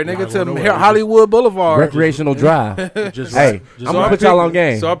 Nowhere, nigga, Nah, to nowhere. Hollywood Boulevard. Recreational drive. Just Hey, just I'm gonna I put pick- y'all on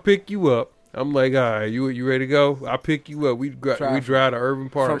game. So I pick you up. I'm like, all right, you ready to go? I pick you up. We drive to Urban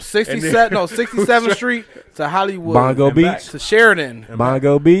Park From and 67th Street to Hollywood. Bongo and Beach. back to Sheridan.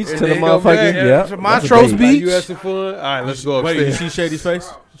 Bongo Beach to the then go motherfucking back, yeah. to Montrose Like, Beach. you had some fun. All right, let's go Wait, you upstairs. see Shady's face?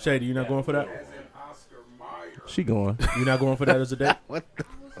 Shady, you not going for that? She going. You not going for that as a date?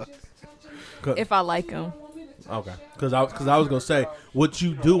 If I like him. Okay. Because I was gonna say what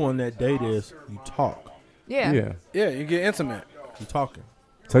you do on that date is you talk. Yeah. Yeah. Yeah, you get intimate. You talking.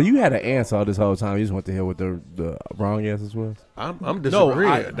 So you had an answer all this whole time. You just went to hell with the wrong answers was. I'm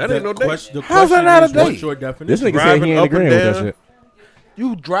disagreeing. That ain't no date. The How's that question not a is, what's date? your This definition? nigga said Driving he ain't up agreeing and with that down. shit.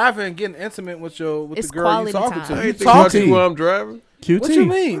 You driving and getting intimate with It's the girl you quality talking time. to. I You ain't thinking about talking. you while I'm driving. QT. What you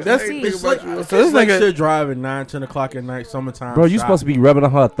mean? That's ain't It's thinking about you. so this It's like nigga. shit driving 9, 10 o'clock at night, summertime. Bro, you shop. supposed to be rubbing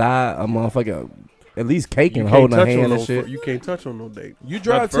on her thigh, a motherfucker, at least cake You and can't holding her touch on hand no. and shit. You can't touch on no date. You Not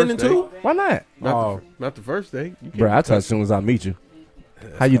drive the 10 and first 2? date. Why not? Not the first date. You can't Bro, I touch as soon as I meet you.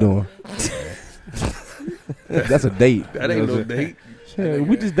 How you doing? That's a date. That You ain't know no what I'm saying? date. Shit,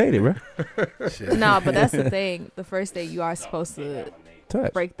 we just dated, bro. No, but that's the thing. The first day you are supposed to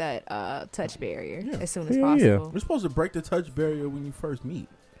Touch. break that touch barrier Yeah. as soon as Yeah. possible. We're supposed to break the touch barrier when you first meet.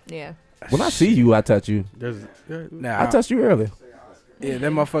 Yeah. When I see you, I touch you. Nah, I touched you earlier. yeah,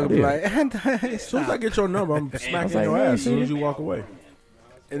 that motherfucker be Yeah. like, As soon as I get your number, I'm smacking like, your man, ass as soon see as you walk away.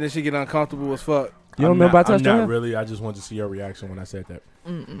 and then she get uncomfortable as fuck. You don't I'm remember I not, touched I'm her? not really. I just wanted to see your reaction when I said that.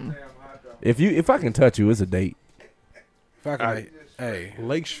 If I can touch you, it's a date. Fuck it. Hey,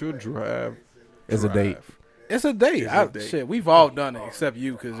 Lakeshore Drive. It's a date. it's a date. It's a date. Shit, we've all done it except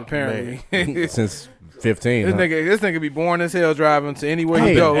you, because apparently this Since 15. huh? nigga be boring as hell driving to anywhere Hey,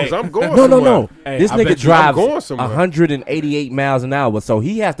 he goes. Because I'm going No, somewhere. Hey, this I nigga bet you I'm drives going somewhere. 188 miles an hour, so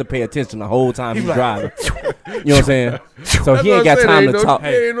he has to pay attention the whole time he's driving. You know what I'm saying? So That's he ain't what got I said, time ain't to no- talk.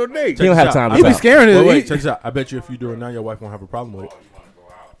 Ain't no date. He don't have time to He be talk. scaring Wait, it. check this out. I bet you if you do it now, your wife won't have a problem with it.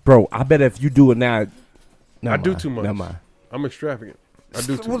 Bro, I bet if you do it now. I do too much. Never mind. I'm extravagant. I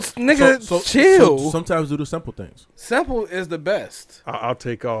do too Well, much. nigga, chill. So sometimes do the simple things. Simple is the best. I'll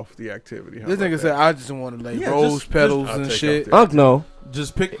take off the activity. How This about nigga that? said, I just want to lay Yeah, rose just- petals I'll and take shit. off Unc, no.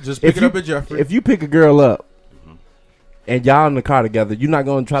 Just pick If it you- up at Jeffrey. If you pick a girl up and y'all in the car together, you're not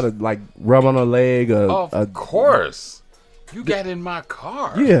going to try to like rub on her leg or. Of course. You got in my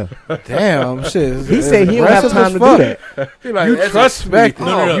car. Yeah. Damn, shit. He said he don't have time to do that. He like, You that's trust me.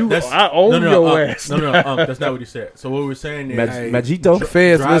 expected. You- that's- I own your ass. No, that's not what he said. So what we're saying is Magito. The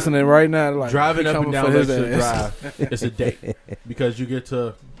feds Drive- listening right now. Like, driving he up and coming down for his Lakeshore ass. Drive is a date because you get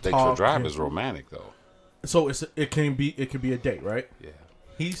to Lakeshore talk Drive and- is romantic, though. So it can be a date, right? Yeah.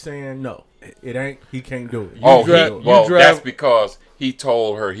 He's saying no, it ain't. He can't do it. That's because he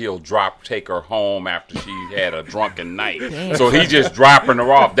told her he'll take her home after she had a drunken night. So he just dropping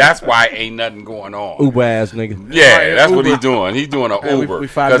her off. That's why ain't nothing going on. Uber ass nigga. Yeah, that's what he's doing. He's doing an Uber.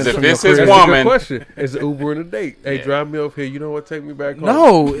 Because if it's his That's woman, a good question. It's an Uber and a date. Hey, drive me off here. You know what? Take me back home.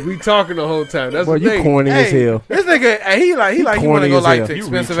 No. We talking the whole time. That's Boy, a you date. corny as hell. This nigga, he you want to corny go as like hell. to You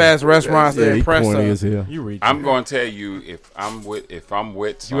expensive reaching. ass restaurants Yeah, to he impress corny her. as hell. You reach. I'm going to tell you if I'm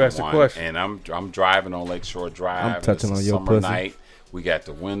with You asked a someone question. and I'm driving on Lakeshore Drive. I'm touching it's on a your summer pussy. night. We got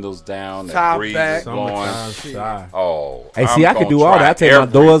the windows down. The Top breeze back. is blowing. Shy. Oh, Hey, see, I can do all that. I take my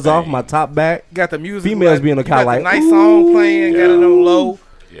doors off, my top back. Got the music. Females be in the car got the like, nice song playing. Got it on low.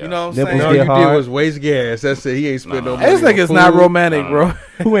 Yeah. You know what I'm Nipples saying? All get you hard. did was waste gas. That's it. He ain't spent no money. This nigga's on not food. romantic, bro.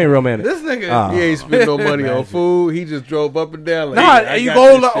 Who ain't romantic? This nigga. Ah. He ain't spent no money on food. He just drove up and down. Like, Nah, I you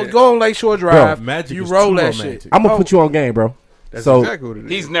got this shit. go on Lakeshore Drive. Magic you is roll too that romantic. shit. I'm gonna put you on game, bro. That's So exactly what it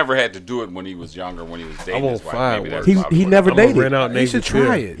is. He's never had to do it when he was younger, when he was dating won't his wife. find Maybe one. that's probably he what never it I'm gonna dated. rent out He Navy should Pier.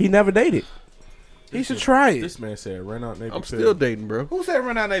 try it. He never dated. He should try it. This man said rent out Navy I'm Pier. still dating, bro. Who said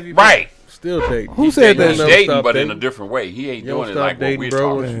run out Navy? is. Right. Still dating. Who said He's that? dating, Stop but in a dating. different way. He ain't You don't doing it stop like what dating, we're bro.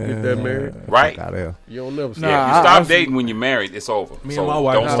 talking. Once you get that married, Right. Out there. you don't never stop. Nah, Yeah, if I- you stop I- dating when you're married, it's over. Me so and my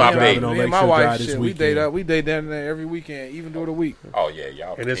wife don't was stop driving dating. on Me and my Lakeshore wife, Drive this shit, we weekend. date up. We date down there every weekend, even during the week. Oh yeah,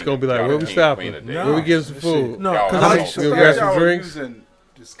 y'all. And it's king- gonna be like, y'all where the we king stopping? queen of the No. day. Where we getting some food? No, Y'all because know. I We'll grab some drinks. Using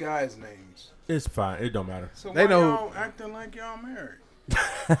disguise names. it's fine. It don't matter. So They why know- y'all acting like y'all married?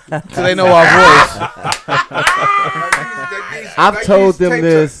 So they know our voice. I've told them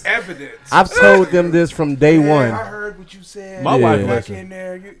this. Evidence. I've told them this from day Yeah, one. I heard what you said. My Yeah. wife Back listen. in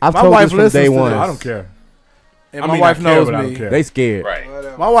there. You, I've My told wife this from day listens to one. this. I don't care. And I my mean, wife I care, knows but I don't me. care. They scared. Right.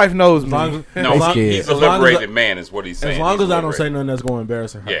 whatever. My wife knows As long me. as, No, They he's scared. a As long as liberated man, is what he's saying. as long He's as I don't say liberated. nothing that's going to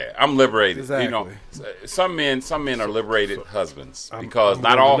embarrass her. Yeah, I'm liberated. Exactly. You know, some men are liberated husbands because I'm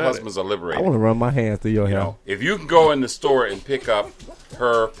not all looking at it. husbands are I liberated. want to run my hands through your You hair. know, if you can go in the store and pick up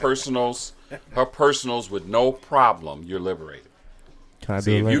her personals with no problem, you're liberated. Can I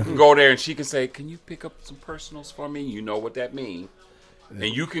See, do it if you later? can go there and she can say, "Can you pick up some personals for me?" You know what that means, and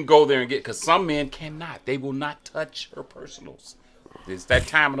you can go there and get. Because some men cannot; they will not touch her personals. It's that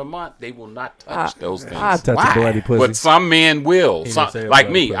time of the month; they will not touch those things. I touch a bloody pussy. But some men will. He Some, didn't say like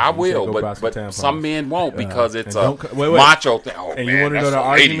about me, the I pussy. He said will. go buy some But tampons. some men won't because it's And a don't wait. macho thing. Oh, And man, you want to know that's the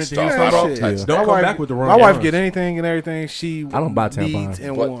some lady argument that stuff. he's I talking don't about? touch Yeah. Don't My come wife- back with the wrong My wife answer. get anything and everything she I don't buy tampons. needs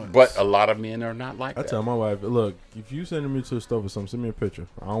and But, wants. but a lot of men are not like I that. tell my wife, look, if you sending me to the store for something, send me a picture.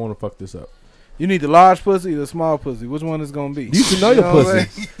 I don't want to fuck this up. You need the large pussy or the small pussy? Which one is gonna be? You should know your what I'm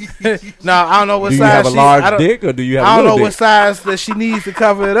pussy. saying? Nah, I don't know what Do you size have a she- large I don't- dick or do you have I a don't know little what dick? size that she needs to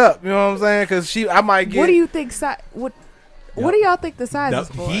cover it up. You know what I'm saying? Because I might get. What do you think? What do y'all think the size is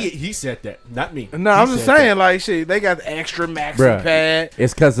for? He said that, not me. No, He I'm just said saying, that. like shit. They got the extra maxi Bruh. pad,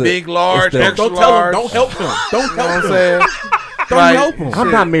 It's because big, large, the- extra Don't tell him. large. Don't help him. Don't You know what help I'm him. saying? Don't Like, help him.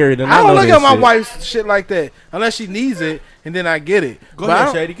 I'm not married and I I don't know look this at my shit. wife's shit like that unless she needs it, and then I get it. Go But I ahead,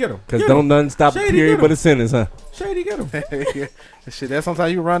 don't- Shady. Get him. Because Get don't him. nothing stop a Shady, period get but him. a sentence, huh? Shady, get him. Shit, that's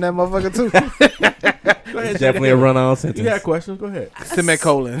sometimes you run that motherfucker too. Go ahead, Definitely Shady, a get run-on him. sentence. You got questions? Go ahead.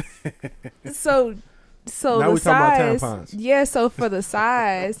 Semicolon. So Now the we talking about size. tampons. Yeah. So for the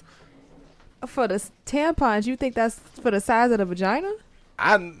size, for the tampons, you think that's for the size of the vagina?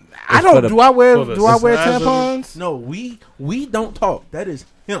 I for don't. the- Do I wear for the size of- tampons? No, we don't talk. That is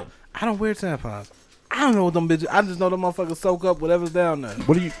him. I don't wear tampons. I don't know what them bitches. I just know them motherfuckers soak up whatever's down there.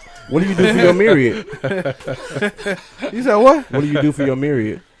 What do you do for your myriad? You said what? What do you do for your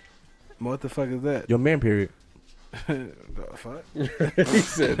myriad? What the fuck is that? Your man period. The fuck? He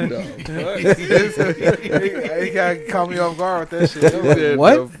said no. He got caught me off guard with that shit. I'm He like, said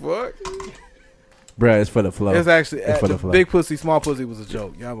what? the fuck? Bruh, it's for the flow. It's actually It's for the the flow. big pussy, small pussy was a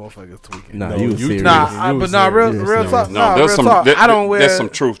joke. Y'all motherfuckers tweaking. Nah, No, you was you serious. Nah, You but was nah, real, serious. real No, talk. No, Nah, there's real some talk. I don't wear. there's some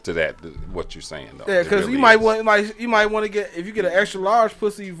truth to that. What you're saying though. Yeah, It because really you might is. want to get if you get an extra large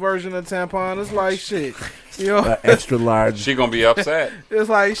pussy version of tampon. It's like shit. You know, Extra large. She gonna be upset. it's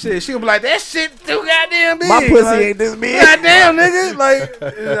like shit. She gonna be like that shit too goddamn big. My pussy like, ain't this big. Goddamn nigga, like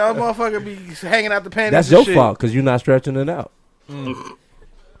that motherfucker be hanging out the panties. That's and your shit. fault because you're not stretching it out.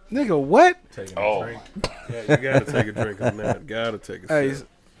 Nigga. What? Taking a Oh. drink. Yeah, you gotta take a drink on that. Gotta take a Hey, sip.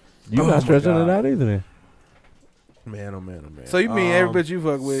 You're Oh not my stretching God. it out either then. Man, oh man, oh man. so you mean every bitch you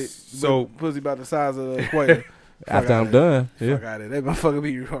fuck with, so- pussy about the size of the equator? After I'm outta done. Yeah. Fuck out of there. That motherfucker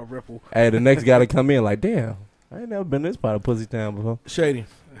be ripple. Hey, the next guy to come in like, damn, I ain't never been this part of Pussy Town before. Shady,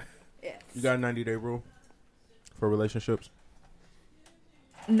 Yes. you got a 90-day rule for relationships?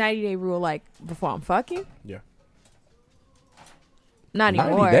 90-day rule, like before I'm fucking. Yeah. Not 90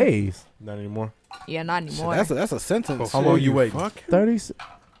 anymore. days. Not anymore. Yeah, not Shit, anymore. that's a sentence. How long you waiting? 30.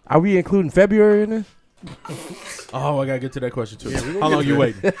 Are we including February in this? Oh, I gotta get to that question too. How long you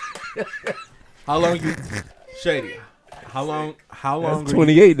waiting? How long you, Shady? How long? That's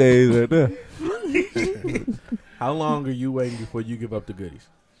 28 days right there. How long are you waiting before you give up the goodies?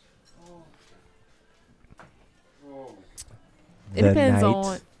 It depends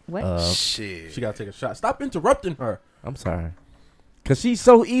on what. Shit. She gotta take a shot. Stop interrupting her. I'm sorry. Because she's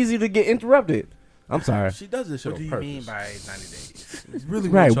so easy to get interrupted. I'm sorry. She does this shit What do on you purpose. mean by 90 days? It's really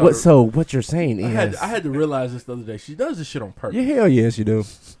Right. want y'all to- What you're saying is. I had to realize this the other day. She does this shit on purpose. Yeah, hell yes, you do.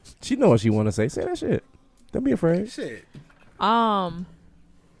 She know what she want to say. Say that shit. Don't be afraid. Shit.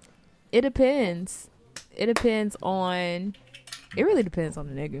 It depends. It depends on. It really depends on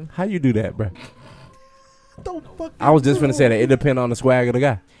the nigga. How you do that, bro? Don't fucking I was just finna say that. It depend on the swag of the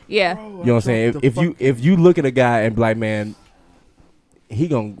guy. Yeah. You know what I'm saying? If you look at a guy and be like, man, he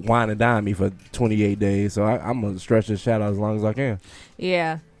gonna wine and dine me for 28 days, so I'm gonna stretch this shot out as long as I can.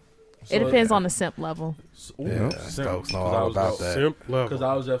 Yeah. It depends on the simp level. Yeah, Stokes know all about that. Simp Because level.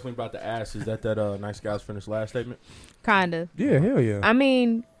 I was definitely about to ask, is that nice guys finished last statement? Kinda. Yeah, hell yeah. I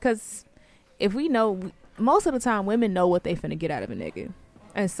mean, because if we know, most of the time women know what they finna get out of a nigga.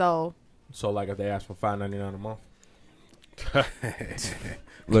 And so, So like if they ask for $5.99 a month,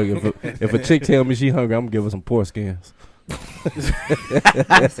 Look, if a chick tell me she hungry, I'm gonna give her some pork skins.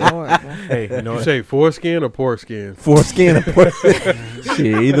 that's horrible. hey, you know You what? say foreskin or poreskin? Foreskin or pork skin.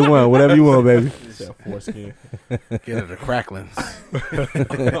 Shit, either one, whatever you want, baby. Foreskin. Get her the cracklings.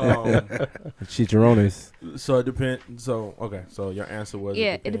 Chicharrones. So it depends. So okay. So your answer was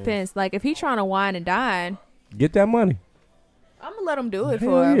Yeah, it depends. Like if he trying to wine and dine, Get that money. I'm gonna let him do it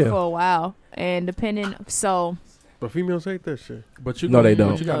Hell yeah. for a while. And depending, so But females hate that shit. But you No, they but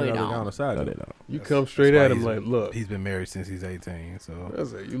don't. You got No, they another guy don't. on the side. No, though. they don't. You come straight That's at why him like, look. He's been married since he's 18, so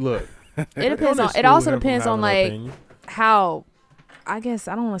That's it. You look. it depends Don't on. It also exclude him from depends on having an like opinion. how. I guess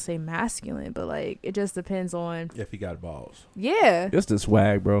I don't want to say masculine, but like it just depends on. If he got balls. Yeah. It's the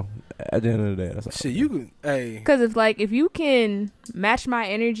swag, bro. At the end of the day, that's all. shit. You can, hey, Because if you can match my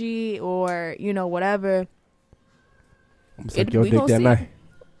energy or whatever, I'm gonna suck your we dick gonna that see. night.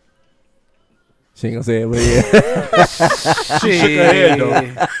 She ain't gonna say it, but yeah. She shook her head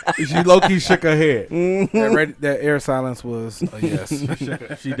though. She low key shook her head. that air silence was a yes.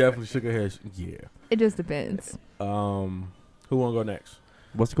 She definitely shook her head. Yeah. it just depends. Who wanna go next?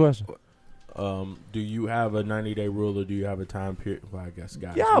 What's the question? Do you have a 90-day rule or do you have a time period? Well, I guess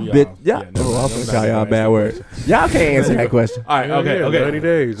guys. Y'all we bit. all- Y'all. yeah, Oh, I'm no, gonna no, call no, y'all no, a bad no, word. Y'all can't answer that question. All right. Hell Okay. yeah, Okay. 90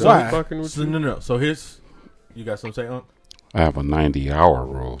 days. Why? I'm fucking with So, you. no. So here's. You got something to say, Unc? I have a 90-hour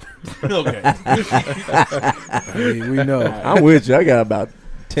rule. Okay. we know. I'm with you. I got about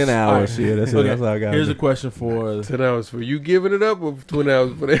 10 hours. All right. Shit, that's it. Okay. That's all I got. Here's a question for. 10 hours for you giving it up or 20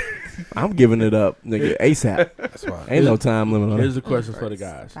 hours for that? I'm giving it up, nigga. ASAP. That's why. Ain't no time limit on Here's it. a question for the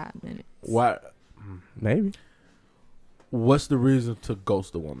guys. 5 minutes. Why? Maybe. What's the reason to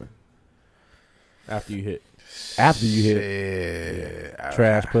ghost a woman after you hit? After you hit. Shit.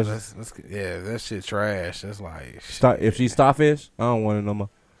 Trash pussy. Yeah, that shit trash. That's like If she's starfish, I don't want it no more.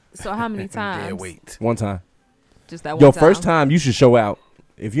 So how many dead times? weight. One time. Just that one Your time. first time, you should show out.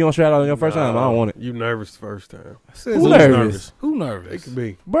 If you don't show out on your first time, I don't want it. You nervous the first time. Who nervous? Who It nervous? could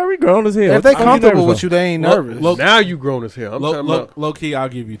be. Bro, we grown as hell. If they What you comfortable nervous with for? you, they ain't Look, nervous. look, Now you grown as hell. I'm talking about. Low key, I'll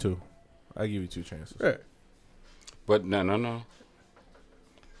give you two. I'll give you two chances. Yeah. But no.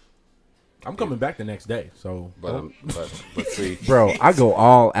 I'm coming back the next day, so. But see, Bro, I go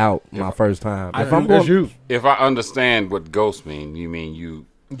all out my first time. If I'm That's going, you. if I understand what ghost mean, you mean you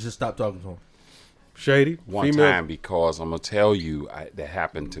Just stop talking to him. Shady. one female. time, because I'm gonna tell you that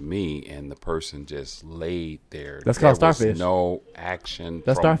happened to me, and the person just laid there. That's called There was starfish. No action.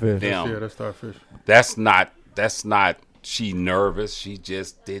 That's from starfish. Them. Yeah, that's starfish. That's not. She nervous. She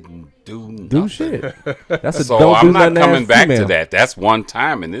just didn't do nothing. shit. That's a So don't I'm do not nothing coming ass back to female. that. That's one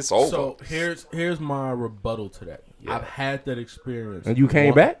time, and it's over. So here's my rebuttal to that. Yeah. I've had that experience. And you came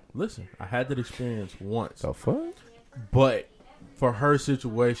once. back? Listen, I had that experience once. The fuck? But for her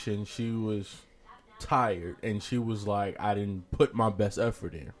situation, she was tired and she was like, I didn't put my best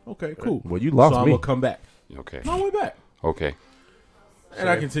effort in. Okay, cool. Well, you lost so I'm me. gonna come back. Okay. I went back. Okay. And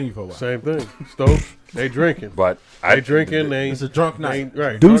I continue for a while. Same thing. Stokes. They drinking. But They drinking. They ain't. It's a drunk they night. ain't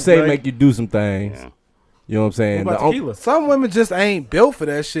right. Do Drunk say night. make you do some things. Yeah. You know what I'm saying? What about The on- tequila? Some women just ain't built for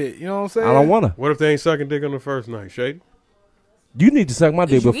that shit. You know what I'm saying? I don't want to. What if they ain't sucking dick on the first night? Shady. You need to suck my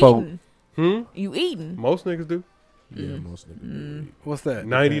dick Is you before. eating? You eating? Most niggas do. Yeah, most niggas. What's that?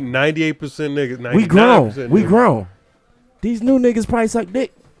 98% niggas. 99% We grown. niggas. We grown. These new niggas probably suck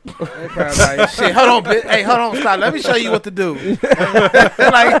dick They probably like, shit, hold on, bitch. Hey, hold on, stop. Let me show you what to do.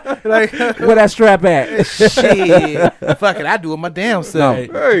 like, Where that strap at? shit. Fuck it, I do it my damn self.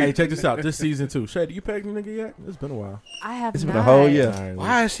 Hey, check this out. This season 2. Shady, you pegged a nigga yet? It's been a while. I have It's not. been a whole year. All right,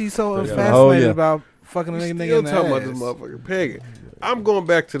 Why is she so Yeah. fascinated Oh, yeah. about fucking a nigga Still in the talking about ass? this motherfucker pegging. I'm going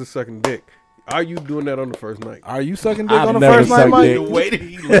back to the sucking dick. Are you doing that on the first night? Are you sucking dick I've on the never first night, sucked Mike? dick. The way that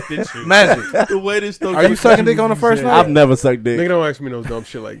he looked at you. Magic. The way this Are you sucking dick on the first night? I've never sucked Nigga, dick. don't ask me no dumb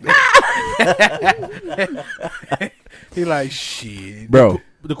shit like that. He like, shit. Bro,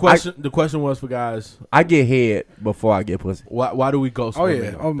 The question was for guys. I get head before I get pussy. Why do we ghost Oh, women?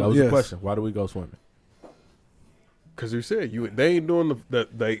 yeah. That was Yes. the question. Why do we ghost women? Because you said they ain't doing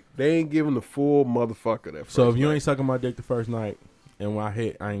they ain't giving the full motherfucker that. So first if you night. ain't sucking my dick the first night, and when I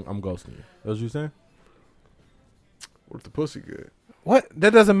hit, I'm ghosting you. That's what you saying? what if the pussy good? What?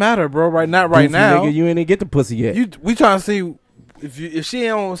 That doesn't matter, bro. Not right Goofy now. nigga, you ain't even get the pussy yet. We trying to see if she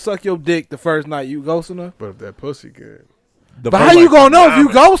don't suck your dick the first night, you ghosting her. But if that pussy good, But how you gonna know if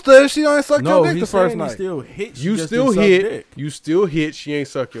you ghost her if she don't suck your dick the he's first saying night? he still hit. you just still didn't suck hit. dick. You still hit. She ain't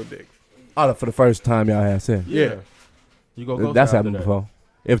suck your dick. Oh, for the first time y'all had sex. Yeah. You go ghost That's her happened after before.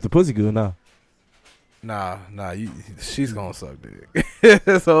 If the pussy good, no. Nah, she's gonna suck dick.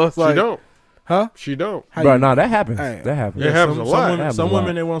 So it's like, She don't. huh? She don't. How Bro, you- no, that happens. Hey. That happens. Yeah, it happens a lot. Happens Some a lot.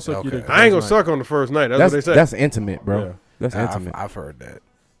 women they won't suck your Okay. dick. the I ain't gonna first night. suck on the first night. That's what they say. That's intimate, bro. Yeah. That's intimate. I've heard that.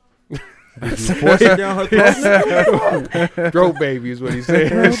 Did you force it down her throat? Throat baby is what he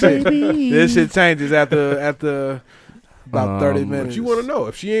said. This shit changes after about 30 minutes. But you want to know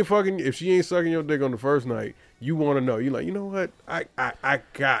if she ain't sucking your dick on the first night. You want to know. You like, you know what? I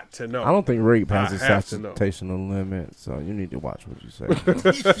got to know. I don't think rape has a I have to know. statutational limit, so you need to watch what you say.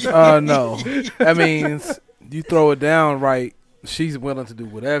 No. That means you throw it down right. She's willing to do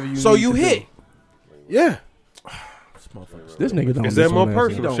whatever you. So need you to hit. do. Yeah, This nigga don't. Is that do more some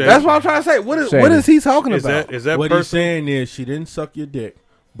personal? shit. Shady? that's what I'm trying to say. What Shady. is he talking Is about? that What he's personal? saying is she didn't suck your dick,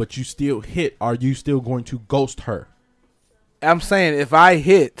 but you still hit. Are you still going to ghost her? I'm saying if I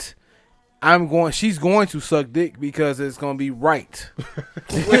hit, she's going to suck dick because it's going to be right.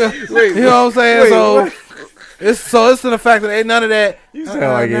 You know what I'm saying? It's to the fact that ain't none of that. You sound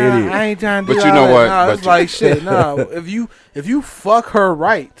like an idiot. I ain't trying to do But you all know that. what? Nah, But it's you- like shit. No, if you fuck her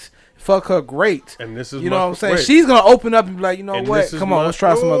right, fuck her great. And this is You know my- what I'm saying? wait. She's gonna open up and be like, you know And what? this is Come on, my- let's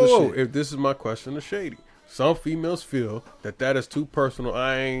try some other Whoa, shit. If this is my question to Shady, some females feel that is too personal.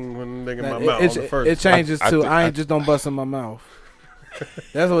 I ain't gonna nigga my mouth on the first. It changes I to think- I ain't just don't bust in my mouth.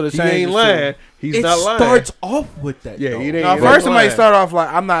 That's what it He changes. ain't lying. To. He's It not lying. starts off with that. Yeah, though. he ain't. Now, he first ain't somebody lying. start off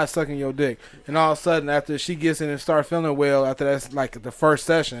like, I'm not sucking your dick, and all of a sudden after she gets in and start feeling well, after that's like the first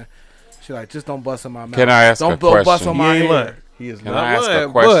session, she like, just don't bust in my mouth. Can I ask don't a bust question? on He my ain't head. lying. He is Can not I ask lying.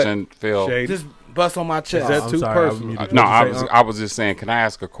 a question, but Phil? Shady, Just bust on my chest. Is that I'm too sorry, personal? muted. No, What'd you say, I was just saying. Can I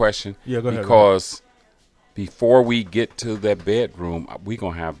ask a question? Yeah, go ahead. Because before we get to that bedroom, we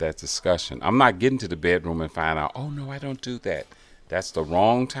gonna have that discussion. I'm not getting to the bedroom and find out. Oh no, I don't do that. That's the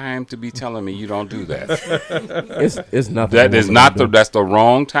wrong time to be telling me you don't do that. It's nothing. That a is woman not don't do. that's the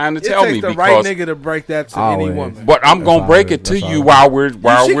wrong time to It tell takes me the right because. nigga to break that to any Always. woman. But I'm gonna That's break all it to right. you That's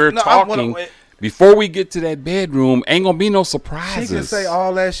while She- we're no, I wanna- talking. Before we get to that bedroom, ain't gonna be no She surprises. can say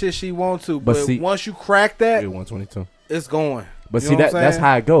all that shit she wants to, but see- once you crack that, Yeah, 122. it's going. But You see know what that I'm that's saying?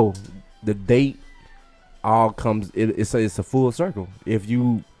 how it go. The date all comes. It's a full circle. If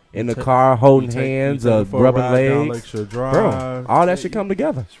you in the car holding hands, rubbing legs, bro, all that shit come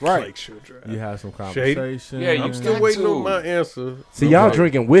together. Right. Lakeshore Drive. You have some Shady? conversation. Yeah, you I'm got still waiting to. on my answer. See, y'all Okay.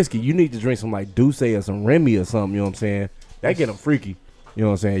 drinking whiskey. You need to drink some like Douce or some Remy or something. You know what I'm saying? That get them freaky. You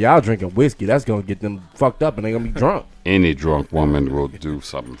know what I'm saying? Y'all drinking whiskey. That's gonna get them fucked up and they gonna be drunk. Any drunk woman will do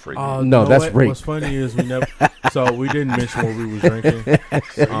something freaky. Oh, No, you know that's what? rape. What's funny is we never. So we didn't mention what we were drinking.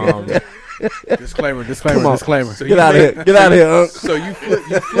 Disclaimer. Come on. So Get you out of make- here. Get out of here, Unc. So you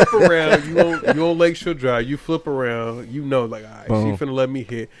flip around. You on Lakeshore Drive. You flip around. You know, like, all right, Boom. she finna let me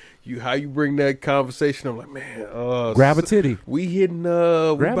hit. How you bring that conversation? I'm like, man, Grab a titty. we hitting. We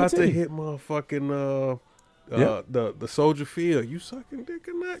Grab a about to titty. hit motherfucking. Yep. The Soldier Field. You sucking dick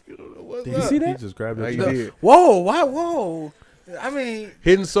or not? You don't know what's Did up. You see He that? just grabbed How it. you did? Whoa, why? Whoa. I mean,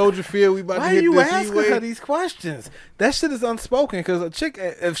 Hitting Soldier Field. We about why to are hit you this asking E-way. her these questions? That shit is unspoken. Because a chick,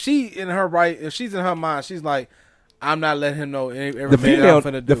 if she's in her mind, she's like, I'm not letting him know everything The I'm female,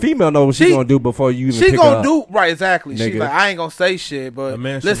 finna do. the female knows what She- she's gonna do before you even She pick her gonna up. do right, exactly. She's Nigga. like, I ain't gonna say shit, but A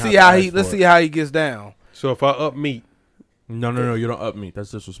man let's shouldn't see have how to he ask let's for see how he gets down. So if I up meat, No, you don't up me.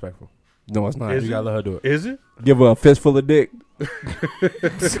 That's disrespectful. No, it's not. Is You gotta let her do it. is it? Give her a fistful of dick.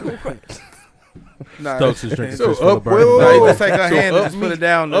 Nah, Stokes is drinking So fistful of up, burning whoa, nah, bread. you just take her So hand and up just put meat- it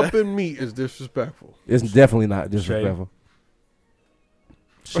down. Up in meat is disrespectful. It's definitely not disrespectful.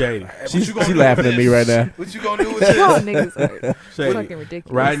 Shady. She laughing at me right now. What you gonna do with Y'all this? niggas are Shady. fucking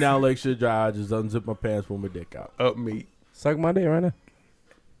ridiculous. Right now, Lakeshore Drive, I just unzip my pants, pull my dick out. Up meat. Suck my dick right now.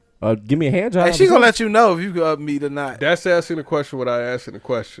 Give me a hand job. Hey, she gonna let you know if you can up meet or not. That's asking the question without asking the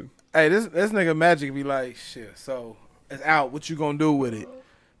question. Hey, this nigga Magic be like, shit. So it's out. What you gonna do with it?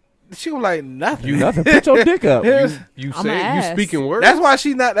 She was like nothing. Nothing. Put your dick up. Here's- You I'm say a you ass. speaking words? That's why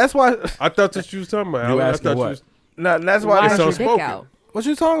she not. That's why. I thought that's what you was talking about. You I asking thought what? you was No, that's why. Why That's is your unspoken. dick out? what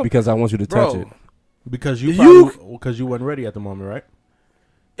you talking about? Because I want you to touch Bro, it. Because you You- because you wasn't ready at the moment, right?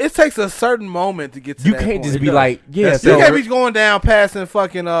 it takes a certain moment to get to You that can't point. just It be does. like, yeah. That's You So can't be going down passing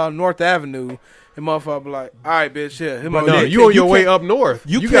fucking North Avenue and motherfucker be like, all right, bitch, here. Him But over no, there. you on your you way can't- up north.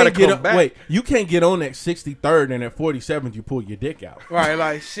 You, gotta can't get come on, back. Wait, you can't get on at 63rd and at 47th you pull your dick out. Right,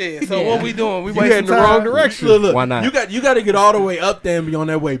 like shit. So Yeah. what we doing? We You wasting heading the time. wrong direction. Look, Why not? You got to get all the way up there and be on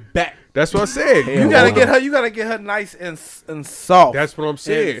that way back. That's what I said. Hell You no. gotta get her. You gotta get her nice and soft. That's what I'm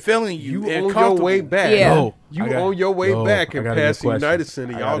saying. And feeling you. You and on your comfortable. way back. Yeah. No, You I got- on your way no, back I and got a good past question. United Center.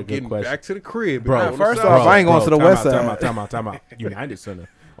 I got Y'all a good getting question. back to the crib. Bro, and first outside. off, I ain't going to the west side. Time out. United Center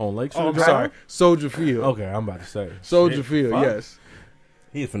on Lakeshore Oh, I'm Drive? sorry. Soldier Field. Okay, I'm about to say. Soldier Shit, Field, fuck. yes.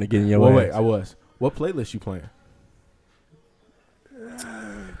 He's finna get in your Well, ass. wait, I was. What playlist you playing?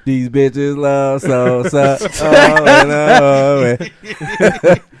 These bitches love so. Oh, and oh,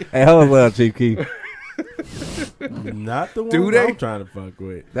 hey, hold on, Chief Keef. Not the one Do they? I'm trying to fuck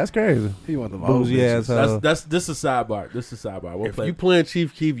with. That's crazy. He want them Bougie ass. This is a sidebar. This is a sidebar. What If play? you playing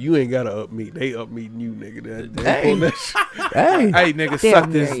Chief Keef, you ain't got to up meet. They up meeting you, nigga. Hey. Hey, Hey, nigga, Damn suck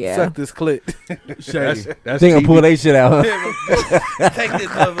this, near, yeah. suck this clit. Shady. That's they gonna TV. pull their shit out. Huh? Take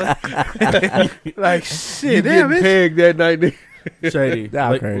this over. Like shit, You damn getting it. pegged that night, nigga. Shady.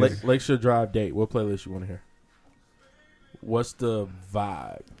 Y'all crazy. Lakeshore Drive date. What playlist you want to hear? What's the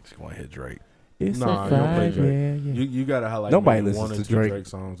vibe? Just gonna hit Drake. It's Nah, a you don't play vibe, Drake. yeah, yeah. You gotta have like Nobody maybe listens one or to two Drake. Drake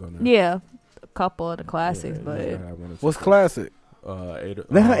songs on there. Yeah, a couple of the classics, Yeah, but you gotta have one or two. What's classic?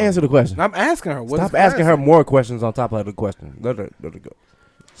 Let her answer the question. I'm asking her. What's Stop asking her more questions on top of the question. Let her go.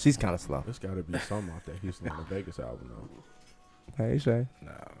 She's kind of slow. There's gotta be some off that Houston and Vegas album though. Hey, Shay.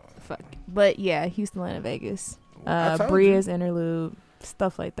 fuck. But yeah, Houston, Atlanta, Vegas, I told Bria's interlude,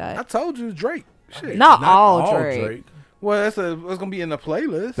 stuff like I that. told you Drake. Shit. Not all Drake. Well, it's gonna be in the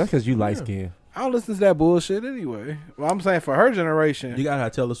playlist. That's because you light skinned. I don't listen to that bullshit anyway. Well, I'm saying for her generation. You gotta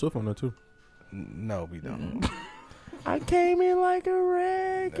have Taylor Swift on there too. No, we don't. I came in like a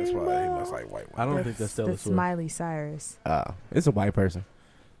wreck. That's why he must like white I women. don't think that's Taylor That's Swift. Miley Cyrus. It's a white person.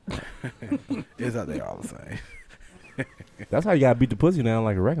 It's out there all the same. That's how you gotta beat the pussy down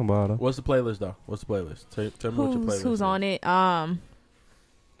like a wrecking ball, though. What's the playlist though? What's the playlist? Tell me what your playlist Who's on it?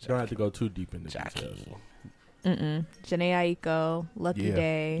 You don't have to go too deep into details. Janae Aiko, Lucky Yeah.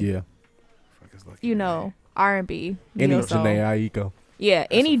 Day. Yeah. You know, R&B. Any neo soul. Janae Aiko. Yeah,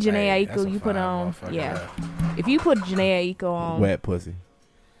 any Janae that's a Aiko you put fine on. motherfucker. Yeah, if you put Janae Aiko on, Wet pussy.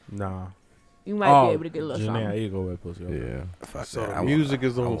 Nah. you might be able to get a little Janae something. Aiko, Wet Pussy. Okay. Yeah. Fuck So that. I the want- music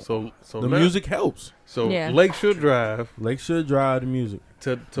is I on. want- So The now- music helps. So Yeah. Lakeshore Drive Lakeshore Drive the music.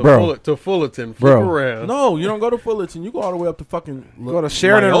 to Bro. Fullerton. Flip Bro. around. No, you don't go to Fullerton. You go all the way up to fucking. Go to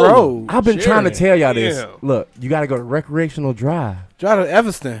Sheridan Loyola. Road. I've been trying to Sheridan. tell y'all this. Yeah. Look, you gotta go to Recreational Drive. Drive to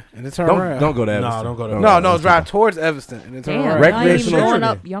Evanston and then turn around. Don't go to Nah, Evanston. don't go to No, Evanston. drive towards Evanston and then turn Damn, around. y'all ain't even Recreational going Sheridan.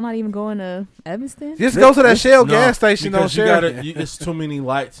 up. Y'all not even going to Evanston? Just go to that Shell No, gas station on because you gotta- Sheridan. It's too many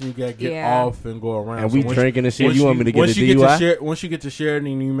lights and you gotta get Yeah. off and go around. And we once drinking and shit. once You want me to get once a you get DUI? to once you get to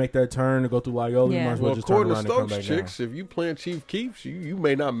Sheridan and you make that turn to go through Loyola, you Yeah. might as well Well, just turn according to around and come Stokes back chicks, if you playing Chief Keef, you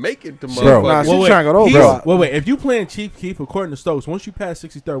may not make it to Bro. motherfuckers. Nah, she Well, trying to go he's- over. Bro. Wait. If you playing Chief Keef, according to Stokes, once you pass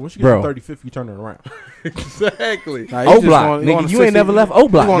 63rd, once you get Bro. to 35th, you turn it around. Exactly. Nah, you O just Block. want- Nigga, want you a ain't never 60 left O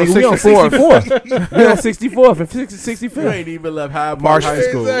Block. you want a Nigga, we on 64th. 64th. We on 64th and 65th. You ain't even left High Park Marsh High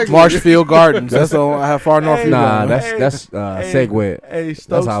School. Exactly. Marshfield Gardens. That's on how far north Hey, you Nah, going. that's Hey, Segway. Hey, Stokes.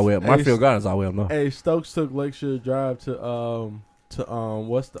 That's all well. hey, Marshfield Gardens all well. No. Hey, Stokes took Lakeshore Drive to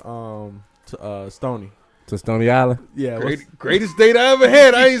what's the Stony. To Stony Island. Yeah, what's, Greatest date I ever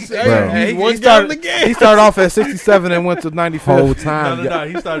had. I ain't Bro. used one he guy in the started, game. he started off at 67 and went to 95. Whole time. no.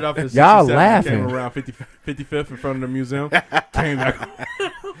 He started off as Y'all 67, laughing. Came around 55th in front of the museum. Came back.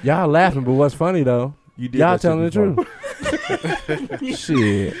 Y'all laughing, but what's funny though? You did Y'all that telling the shit before. truth.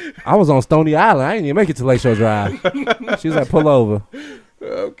 Shit. I was on Stony Island. I didn't even make it to Lakeshore Drive. She was like, pull over.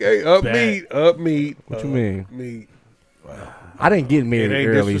 Okay, up meat. What you mean? Meat. I didn't get married It ain't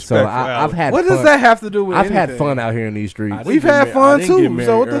early, so disrespectful, I've had What fun. does that have to do with I've anything? had fun out here in these streets. I We've didn't had get fun married- I didn't too. get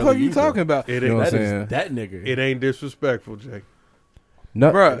So what the married fuck you early talking about? It You know ain't. what I'm That is saying? that nigga. It ain't disrespectful, Jake.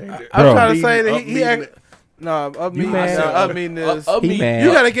 No, Bro, Bro. I'm trying to Upbeat- say that upbeat- No, up You meat. mad? Up meat is. He mad.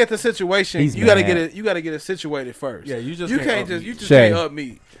 You gotta get the situation. He's you gotta mad. get it. You gotta get it situated first. Yeah, you just You can't can't up just. meat. You just Shay. can't up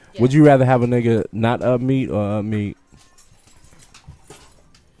meat. Would you rather have a nigga not up meat or up meat?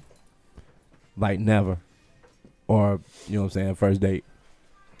 Like never, or you know what I'm saying? First date,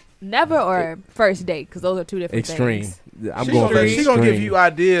 Never or first date, because those are two different extreme. things. I'm She going for gonna, extreme. she gonna give you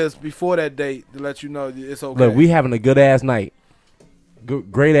ideas before that date to let you know it's okay. Look, we having a good ass night,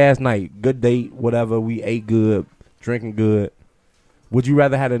 great ass night, good date, whatever. We ate good, drinking good. Would you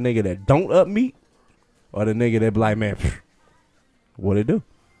rather have a nigga that don't up meat, or the nigga that be like, man, what it do?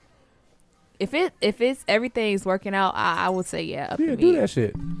 If it's everything's working out, I would say yeah. Up Yeah, to do me. that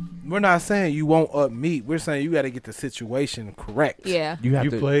shit. We're not saying you won't up meat. We're saying you got to get the situation correct. Yeah. You have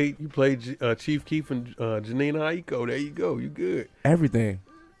You to played Chief Keef and Janina Aiko. There you go. You good. everything.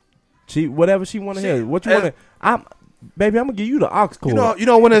 She whatever she want to See, hear. What you as- want to? Baby, I'm gonna give you the aux cord. You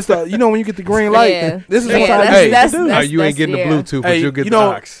know when it's when you get the green light. Yeah. This is Yeah, what that's- hey, that's- You ain't getting yeah. the Bluetooth, but Hey, you'll get you the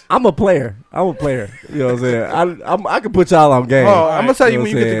know- aux. I'm a player. You know what I'm saying? I can put y'all on game. Oh, I'm gonna tell you know when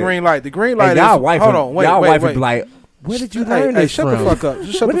you what get I'm the saying? green light. The green Hey, light y'all is. wife, Hold on, wait, y'all wait, wife wait. would be like, where did you learn Hey, this shut from? the fuck up.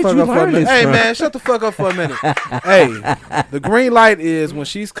 Just shut Where the did fuck you up for a learn minute. this Hey from? man, shut the fuck up for a minute. Hey, the green light is when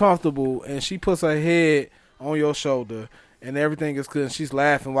she's comfortable and she puts her head on your shoulder and everything is good and she's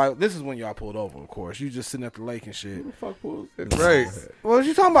laughing. Like this is when y'all pulled over, of course. You just sitting at the lake and shit. Right. What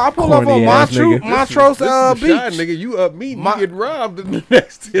you talking about? I pulled up on Corny ass nigga. Montrose This is Beach. the shot, nigga. You up me. My- You get robbed in the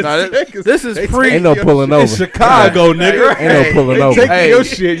next 10 Nah, seconds. this is They pre- take Ain't no your pulling shit. over. It's Chicago, nigga. Ain't no pulling They over. take Hey. your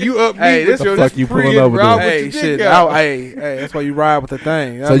shit. You up me. Hey, with this your, the fuck this you pre pulling and over rob to? with Hey, your shit. dick out. Hey, that's why you ride with the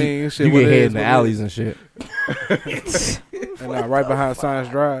thing. So I mean, shit. you what get it hit is, in the what it alleys is. and shit. And right behind Science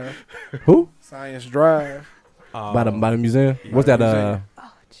Drive. Who? Science Drive. By the museum. What's that? museum.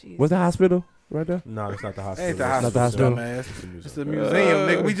 Oh, jeez. What's the hospital right there? No, it's not the hospital. Ain't the It's hospital, the hospital. dumbass. It's the museum,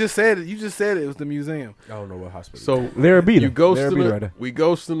 nigga. We just said it. You just said it. It was the museum. I don't know what hospital. So Larry Beater. you ghosting Larry Beater her. right there. We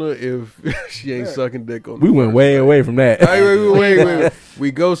ghosting her if she ain't sucking dick on. We the went first way night. away from that. Wait.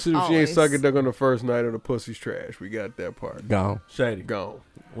 We ghosted if she ain't Always. sucking dick on the first night or the pussy's trash. We got that part. Gone. Shady. Gone.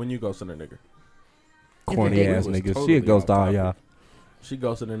 When you ghost a nigga, Corny nigga ass was niggas. totally She a ghost off all topic. y'all. she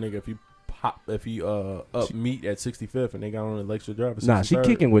ghosted a nigga if he up meat at 65th and they got on the Lakeshore Drive. at Nah, she 63rd.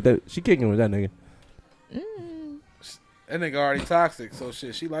 kicking with that. She kicking with that nigga. That nigga already toxic, so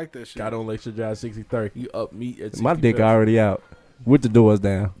shit. She like that shit. Got on Lakeshore Drive 63rd. He up meat at 65th. My dick already out with the doors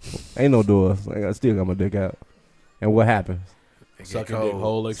down. Ain't no doors. I still got my dick out. And what happens? Sucking dick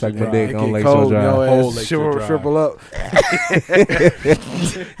whole Lakeshore Suck my Drive. dick It on get Lakeshore cold, Drive. your Whole ass Lakeshore Drive. shrivel up.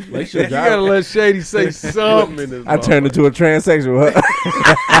 Lakeshore You gotta Drive. let Shady say something. In this I turned into a transsexual.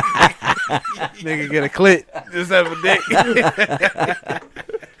 Nigga get a clit. Just have a dick.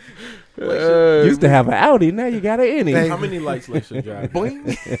 Used to have an Audi, now you got an Innie. Hey. How many lights Lakeshore Drive?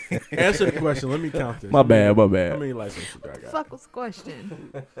 Answer the question. Let me count this. My bad, my How bad. many lights Lakeshore Drive got? Fuck was the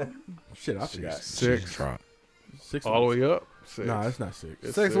question? Shit, I forgot. 6. 6 All the way up. 6. Nah, it's not 6.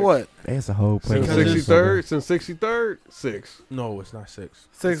 It's Six what? That's a whole place. Since Six. 63rd. Since 63rd. 6. No, it's not 6.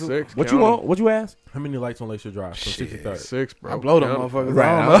 Six. 6. What you want? What you ask? How many lights on Lakeshore Drive from 63rd? 6, bro. I blow them Count 'em. motherfuckers.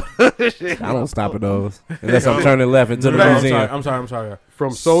 Right, I don't know. I don't stop at those unless I'm turning left into the No, museum. I'm sorry.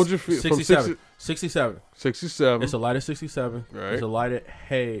 From Soldier Field. From 67. 67. 67. It's a light at 67. Right. It's a light at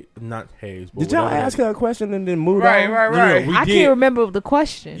not Hayes. But Did y'all whatever ask that- her a question and then move Right, on? right, No, right. we I did. can't remember the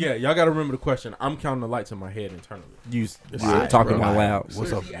question. Yeah, y'all got to remember the question. I'm counting the lights in my head internally. You Wow, talking bro. out loud.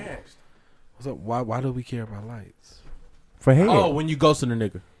 What's up? He asked. What's up? Why do we care about lights? For head. Oh, when you ghosting a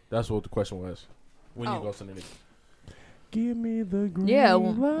nigga. That's what the question was. When you Oh. ghosting a nigga. Give me the green Yeah,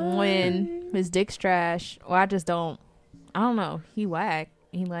 light. when his dick's trash, or I don't know. He whack.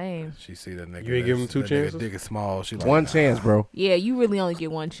 He lame. She see that nigga. You ain't give him two that nigga chances? Dick is small. She like, One chance, bro. Yeah, you really only get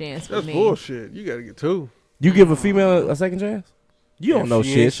one chance That's with me. bullshit. You gotta get 2. You give a female a second chance? You don't If know she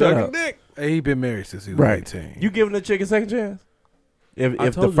shit. ain't Shut sucking up. dick. Hey, he been married since he was Right. 18. You giving a chick a second chance? If I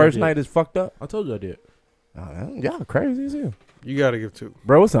the told you I first did. night is fucked up? I told you I did. Y'all crazy as hell. You gotta give 2.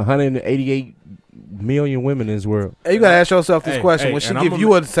 Bro, it's 188 million women in this world. Hey, you gotta ask yourself this Hey, question: hey, Would she and give I'ma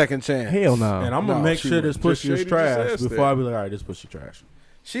you a second chance? Hell no. And I'm going to No, make she sure this wouldn't. pussy is Shady just trash asked before that. I be like, all right, this pussy trash.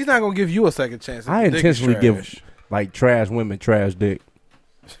 She's not gonna give you a second chance. if I the dick is intentionally give trash. like trash women trash dick.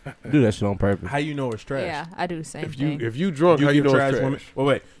 Do that shit on purpose. How you know it's trash? Yeah, I do the same If thing. you drunk, You how you give know trash it's trash? women.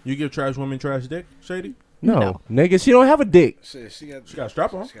 Wait. You give trash women trash dick, Shady? No, No. nigga, she don't have a dick. Shit, she got a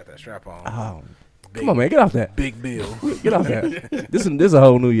strap on. She got that strap on. Oh, come on, man, get off that. Big bill. Get off that. This is a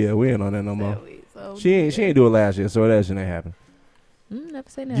whole new year. We ain't on that no more. So, She ain't do it last year, so that shit ain't happen. never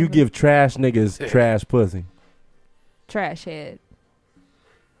say never. You give trash niggas trash pussy. trash head.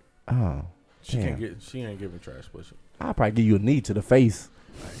 Oh, She damn. can't get. She ain't giving trash pussy. I'll probably give you a knee to the face.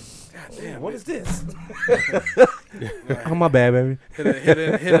 damn, what is this? Oh, my bad, baby. Hit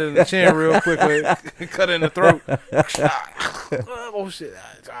it in the chin real quick. Cut it in the throat. Oh shit!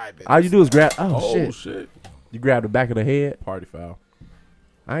 All right, bitch. All you do is grab. Oh, Oh, shit. shit. You grab the back of the head. Party foul.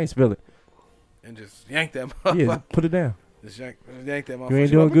 I ain't spill it. And just yank that Yeah, motherfucker. just put it down. Just yank that motherfucker. You ain't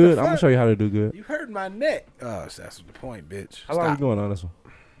She like, doing "What good. the I'm gonna fuck? show you how to do good. You hurt my neck. Oh, that's the point, bitch. How long you Stop. going on this one?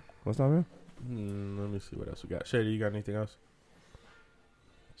 What's that, man? Let me see what else we got. Shady, you got anything else?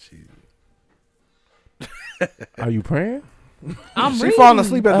 Are you praying? I'm She reading. falling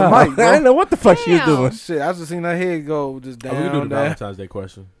asleep at the mic, I didn't bro. know what the fuck she was Damn. doing. Shit, I just seen her head go just we can do down, the down. Valentine's Day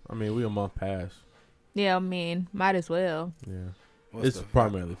question. I mean, we a month past. Yeah, I mean, might as well. Yeah. What's It's the-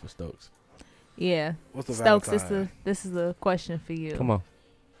 primarily for Stokes. Yeah. What's the Stokes, Valentine? this is a question for you. Come on.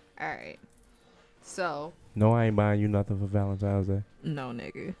 All right. So, No, I ain't buying you nothing for Valentine's Day. no,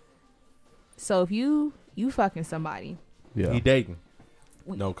 nigga. So if you fucking somebody, Yeah. He dating.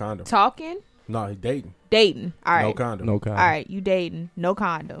 We- No condom. talking, No, he dating. dating. All right. No condom. No kind. All right, you dating, no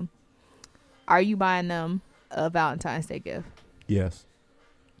condom. Are you buying them a Valentine's Day gift? Yes.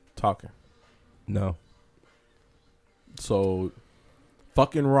 Talking. No. So,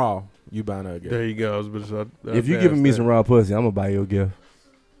 fucking raw. You buying her a gift. There you go. But If you giving me some raw pussy, I'm gonna buy you a gift.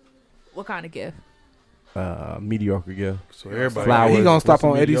 What kind of gift? Mediocre gift. So everybody, Flowers. He gonna stop What's a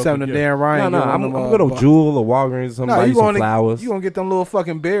on 87 and mediocre Dan Ryan. No, get one I'm of them, gonna go to Jewel or Walgreens or something. No, buy you you some gonna flowers. you gonna get them little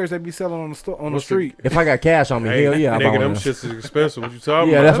fucking bears they be selling on the on the What's the- street. If I got cash on me, Hey, hell yeah, I'll buy nigga, one them of them. shits is expensive. What you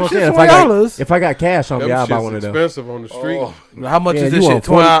talking Yeah, about? that's what I'm saying. Them If I $20. if I got cash on Them me, I'll buy shits one of is them. expensive on the street. Oh, how much Yeah, is you this want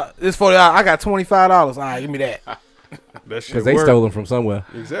shit? $20. It's $40. I got $25. All right, give me that. That shit Because they work. stole them from somewhere.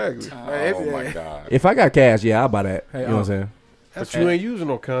 Exactly. Oh my God. If I got cash, yeah, I'll buy that. Hey, you know what I'm saying? But you ain't using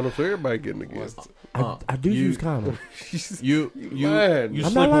no condom, so everybody getting a gift. I do you- use condoms. You lying. you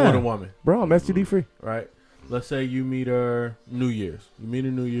I'm not sleeping with lying. a woman, Bro, I'm STD free. right? Let's say you meet her New Year's. You meet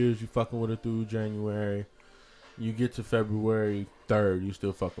her New Year's. You fucking with her through January. You get to February 3rd. You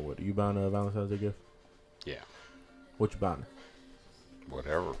still fucking with her. You buying her a Valentine's Day gift? Yeah. What you buying her?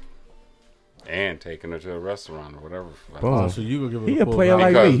 Whatever. And taking her to a restaurant or whatever. Boom. So you gonna give her He the a full player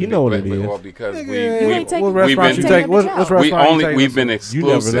like Valentine's me. He know what it is. Well, because Nigga, we ain't taking- what we've restaurant been you taking take? What her to? restaurant we you only taking we've us been to? You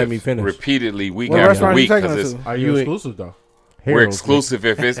never exclusive let me finish. repeatedly week What after restaurant you week taking because us it's to? Are you exclusive though? we're Harold's exclusive.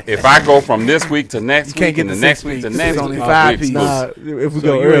 If I go from this week to next You can't week get and the the next 6 week to piece. next It's only week, 5 we're piece. exclusive. Nah, if we So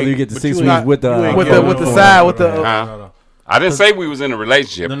go you early, ain't- you get the but 6 you weeks ain't- with the you ain't with getting the with the side with the- No. I didn't say we was in a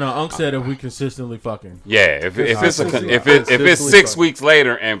relationship. No, Unc said if we consistently fucking. Yeah, if it's Consistently if it's fucking. 6 weeks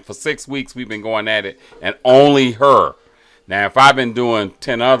later and for 6 weeks we've been going at it and only her. Now if I've been doing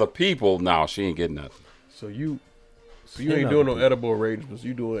 10 other people, no, she ain't getting nothing. So you ain't doing no edible arrangements.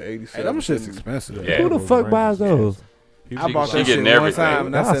 You doing 87. Hey, them shit's expensive. Yeah. Who the fuck buys those? I bought She that shit getting one everything. time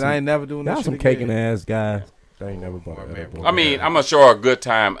and I Y'all said I ain't never doing that Y'all shit some again. caking ass guys. They ain't never bought an edible. I mean, I'm gonna show her a good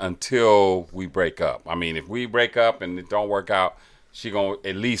time until we break up. I mean, if we break up and it don't work out, she gonna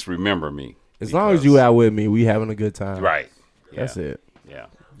at least remember me. As long as you out with me, we having a good time. Right. That's it. Yeah.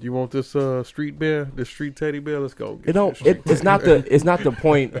 You want this street bear, this street teddy bear? Let's go. Get It don't. that shit. It's not the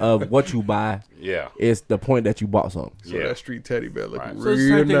point of what you buy. Yeah. It's the point that you bought something. So Yeah. that street teddy bear looking Right. So it's the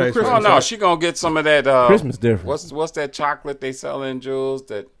real same thing with nice. Christmas. Oh no, she gonna get some of that. Christmas different. What's that chocolate they sell in Jules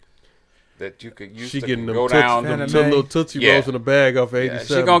that you could use She to getting them go Tootsie, down? Fannie them Mae. little Tootsie Yeah. Rolls in a bag off of Yeah,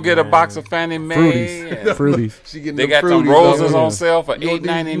 87. she gonna get a box of Fannie Mae. Fruities. and Fruities. She getting They them got them Fruities roses over on there. sale for You want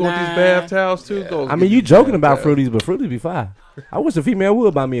 $8.99. these bath towels too? Go I get mean, you these joking bath about towels. Fruities, but Fruities be fire. I wish a female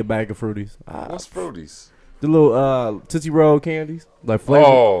would buy me a bag of Fruities. What's fruities? The little Tootsie Roll candies, like flavor.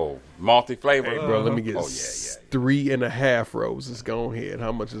 Oh, multi-flavor. Hey, bro, let me get Oh, yeah. 3.5 roses. Go ahead.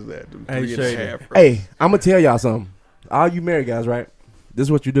 How much is that? Dude? Hey, 3.5 roses. Hey, I'm gonna tell y'all something. All you married guys, right? This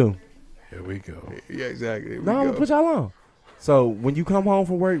is what you do. Here we go. Yeah, exactly. Here we No, I'm go. gonna put y'all on. So when you come home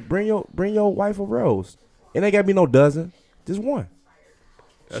from work, bring your wife a rose. It ain't gotta be no dozen, just one.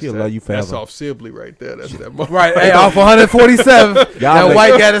 That's She'll that- love you That's forever. off Sibley right there. That's that. Right, hey, off 147. that make-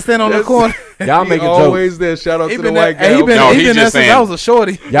 white guy that stand on the corner. Y'all He making always there. Shout out He to the been white there. guy. He been, No, he he's been there just since saying- I was a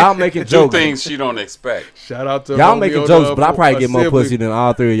shorty. jokes. Y'all making Do jokes. things she don't expect. Shout out to Y'all homie making on jokes, the- but I probably on get more Sibley. pussy than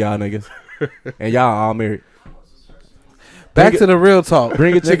all three of y'all niggas. And y'all all married. Back to the real talk.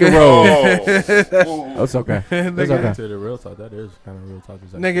 Bring a chicken Nigga. roll. Oh. That's okay. That's okay. To the real talk, that is kind of real talk.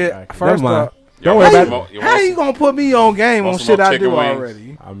 It's actually Nigga, accurate. first mind. off, Don't You worry want about some it. more- how want you gonna put me on game on want some shit more I do chicken wings?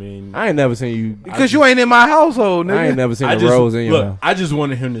 already? I mean, I ain't never seen you. Because you ain't in my household, nigga. I ain't never seen I a just rose in your look. house. I just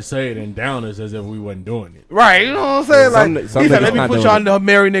wanted him to say it and down us as if we wasn't doing it. Right, you know what I'm saying? Some Like, some he said, niggas let me not put doing y'all it. the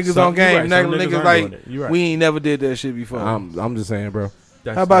married niggas Some- on game. you right, some Niggas niggas aren't like, doing it. You right. we ain't never did that shit before. I'm just saying, bro.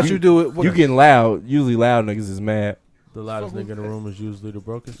 That's How about you- you do it? You getting loud. Usually loud niggas is mad. The loudest nigga in the room is usually the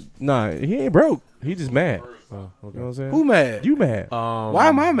brokest. Nah, he ain't broke. He just mad. Oh, okay. You know what I'm saying? Who mad? You mad? Why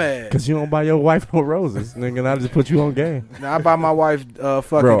am I mad? Because you don't buy your wife no roses, nigga. And I just put you on game. Now I buy my wife fucking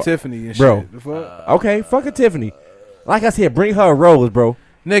Bro, Tiffany and bro. shit. The fuck? Okay, fucking Tiffany. Like I said, bring her a rose, bro.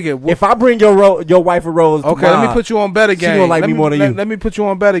 Nigga, If I bring your wife a rose, okay, let me put you on better she game. gonna like let me more than you. Let me put you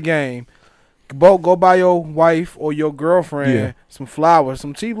on better game. Go buy your wife or your girlfriend some flowers,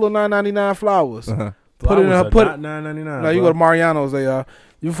 some cheap little $9.99 flowers. Uh-huh. Put it in her. Put $9.99. No, you go to Mariano's. They are.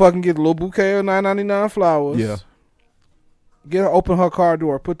 You fucking get a little bouquet of $9.99 flowers. Yeah. Get her, open her car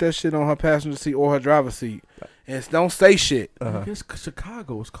door, put that shit on her passenger seat or her driver's seat, and don't say shit. Uh-huh. It's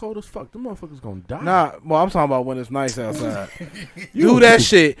Chicago. It's cold as fuck. Them motherfuckers gonna die. Nah, well, I'm talking about when it's nice outside. Do that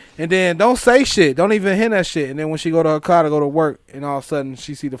shit, and then don't say shit. Don't even hint that shit. And then when she go to her car to go to work, and all of a sudden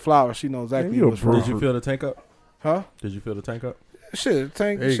she see the flowers, she knows exactly you a what's brute. wrong. Did you fill the tank up? Huh? Did you fill the tank up? Shit,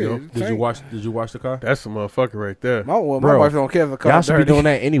 tank. There you shit, go. tank. Did you wash the car? That's a motherfucker right there. My Bro, wife don't care if the car Y'all should be dirty. doing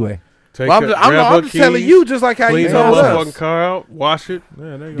that anyway. Take Well, her- I'm grab her just telling keys, you, just like how you clean her told motherfucking us. car out, wash it,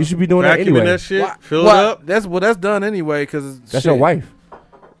 Yeah, there you go. You should be doing that vacuum anyway. that shit, Why- fill why- it up. That's done anyway. Because That's your wife.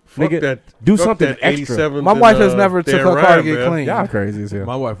 Fuck Nigga, that. do fuck something that extra. 87 My wife has never took her car to get clean. Y'all crazy as hell.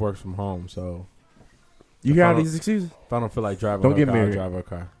 My wife works from home, so You hear all If I these excuses? if I don't feel like driving Don't her get car, I'll married. drive her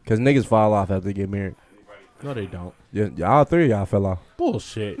car. Because niggas fall off after they get married. No, they don't. Yeah, all three of y'all fell off.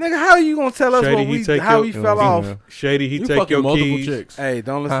 Bullshit. Nigga, how you gonna tell us Shady, he take how your- we fell Yeah. off? Shady, he You take fucking your multiple keys. chicks. Hey,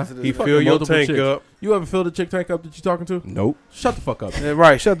 don't listen Huh? to He this. fucking fill your multiple tank chicks. up. You ever fill the chick tank up that you talking to? Nope. Shut the fuck up. Yeah,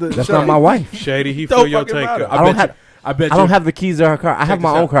 right, shut the. That's shut not my wife. Shady, he Don't fill your fucking tank matter. up. I don't bet have. you- I bet I you. don't have the keys to her car. I have Check my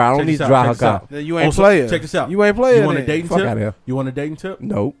this own out. car. I don't Check need this to out. drive Check her this car. out. Then you ain't Also, playing. check this out. You ain't playing. You want a then. dating Fuck tip? out of here. You want a dating tip?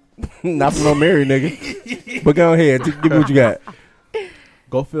 Nope. Not for no married nigga. But go ahead. Give me what you got.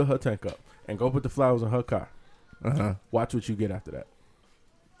 Go fill her tank up and go put the flowers in her car. Uh-huh. Watch what you get after that.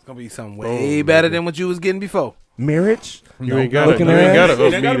 It's gonna be something way better than what you was getting before. Marriage? You ain't got to. Looking You ain't at got us. to It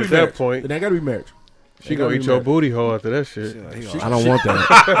hook ain't me gotta be at marriage. that point. It ain't gotta be marriage. She gonna eat your booty hole after that shit. I don't want that.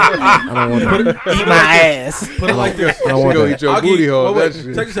 I don't want that. Eat my ass. Put it like this. I don't She want gonna that. eat your I'll booty give, hole. wait, That wait,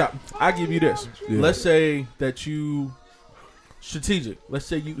 shit. check this out. I'll give you this. Yeah. Let's say that you strategic. Let's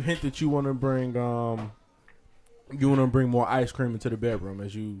say you hint that you want to bring more ice cream into the bedroom,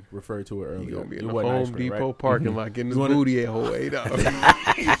 as you referred to it earlier. You gonna be in It the wasn't ice Home cream, Depot right? parking lot getting his You wanna- booty hole ate up.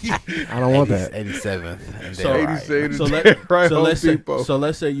 I don't want that. 87th. And So- then Lady say So, the right so Home let's say, Depot. so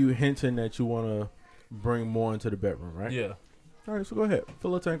let's say you hinting that you want to bring more into the bedroom, right? Yeah. All right, so go ahead,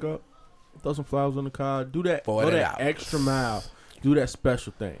 fill a tank up, throw some flowers in the car, do that, For go that that hours. extra mile, do that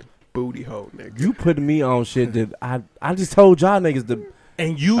special thing, Booty hole, nigga. You putting me on shit that I just told y'all niggas that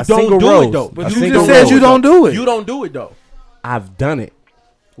and you A don't single do rose. it though. But But A you single just said rose. you don't do it. You don't do it though. I've done it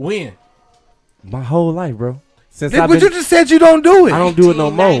When? my whole life, bro. Since But I've been, you just said you don't do it. I don't do it no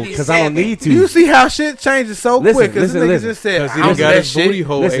more because I don't need to. You see how shit changes so Listen, quick? Because listen, this nigga listen. just said, Because he I done don't do got that his booty shit.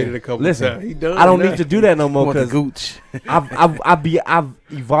 hole Listen, ate it a couple listen. times. He done I don't that. need to do that no I more want the because gooch. I've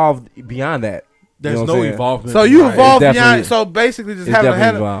evolved beyond that. There's You know what no I'm saying? involvement. So you Right. evolved It's beyond. definitely- So basically, just It's having definitely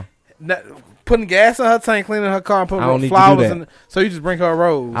had involved. putting gas in her tank, cleaning her car, and putting I don't need to do flowers that. in. So you just bring her a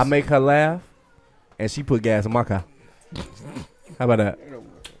rose. I make her laugh, and she put gas in my car. How about that?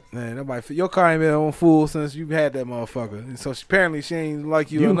 Man, nobody. Your car ain't been on full since you had that motherfucker. So apparently she ain't like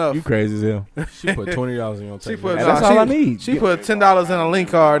you, enough. You crazy as hell. She put $20 in your She tank. put- That's nah, all she- I need. She put $10 in a link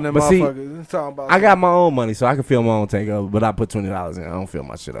card, and then But see, motherfucker. Talking about I got my own money, so I can fill my own tank up. But I put $20 in. I don't fill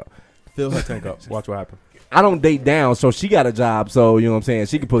my shit up. Fill her tank up. Watch what happens. I don't date down, so she got a job. So you know what I'm saying.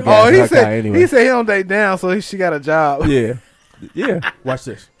 She can put Oh, gas in he her car said anyway. he said he don't date down, so she got a job. Yeah, yeah. Watch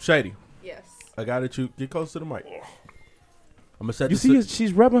this. Shady. Yes. I got it. You get close to the mic. I'm gonna set You the see,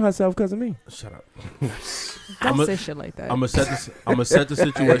 she's rubbing herself because of me. Shut up. Don't say shit like that. I'm gonna set the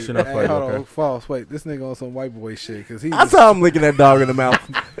situation up for Hey, you. hold on, Okay. false. Wait, this nigga on some white boy shit because he. I saw him licking that dog in the mouth.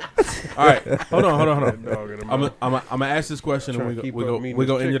 All right. Hold on. Dog in the I'm mouth. gonna ask this question and Trying to keep we up go mean we as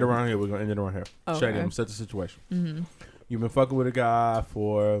go end it chicken. around here. We're gonna end it around here. Okay. Shady, I'm gonna set the situation. Mm-hmm. You've been fucking with a guy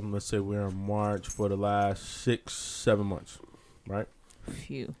for let's say we're in March for the last 6-7 months, right?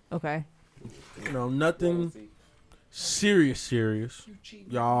 Phew. Okay. You know, nothing serious.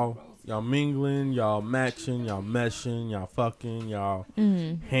 Y'all mingling, y'all matching, y'all meshing, y'all fucking, y'all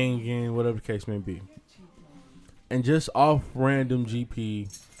Mm-hmm. hanging, whatever the case may be. And just off random GP,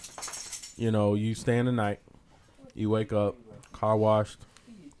 you know, you stay in the night, you wake up, car washed,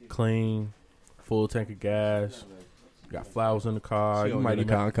 clean, full tank of gas, got flowers in the car. You might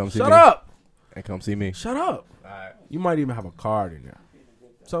even come see shut me. up. And come see me. Shut up. You might even have a card in there.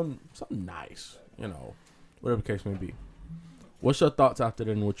 Something nice, you know, whatever the case may be. What's your thoughts after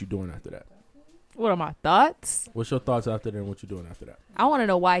that and what you doing after that? What are my thoughts? What's your thoughts after that and what you doing after that? I want to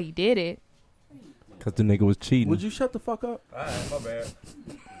know why he did it. Because the nigga was cheating. Would you shut the fuck up? Alright, my bad.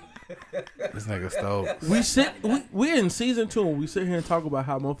 This nigga Stokes. We in season 2 and we sit here and talk about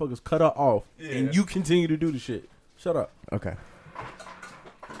how motherfuckers cut her off and you continue to do the shit. Shut up. Okay.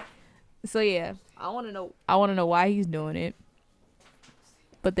 So yeah, I want to know why he's doing it.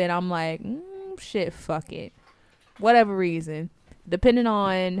 But then I'm like, shit, fuck it. Whatever reason. Depending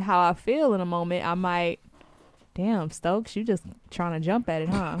on how I feel in a moment, I might, damn, Stokes, you just trying to jump at it,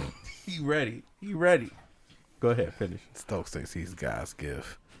 huh? He ready. Go ahead, finish. Stokes thinks he's God's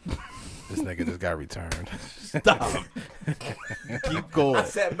gift. This nigga just got returned. Stop. Keep going. I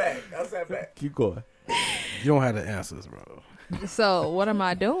sat back. Keep going. You don't have the answers, bro. So what am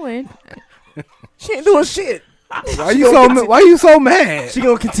I doing? She ain't doing shit. Why you so mad? She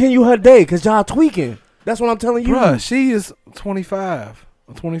gonna continue her day because y'all tweaking. That's what I'm telling you. Bruh, she is 25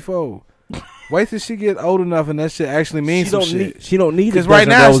 or 24. Wait till she get old enough and that shit actually means some shit. She don't need it Because right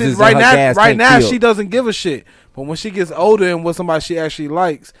now she doesn't give a shit. But when she gets older and with somebody she actually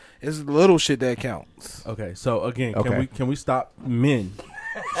likes, it's the little shit that counts. Okay, so again, Okay. can we stop men?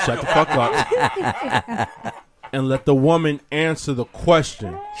 Shut the fuck up. And let the woman answer the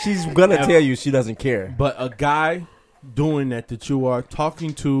question. She's gonna tell you she doesn't care. But a guy doing that you are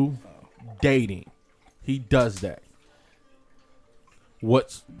talking to, dating, he does that.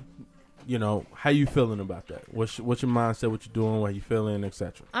 How you feeling about that? What's your mindset? What you doing? What you feeling,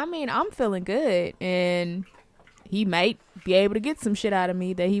 etc. I mean, I'm feeling good, and he might be able to get some shit out of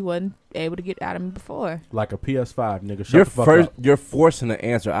me that he wasn't able to get out of me before. Like a PS5, nigga. Shut the fuck up. You're forcing the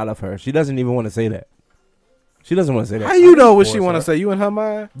answer out of her. She doesn't even want to say that. She doesn't want to say that. How you know what she want to say? You in her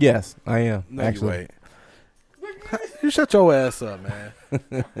mind? Yes, I am. No, actually. You shut your ass up, man.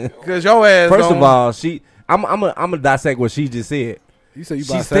 Because your ass. First of all, I'm gonna dissect what she just said. You said you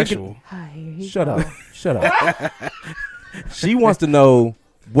She's bisexual. Shut up. She wants to know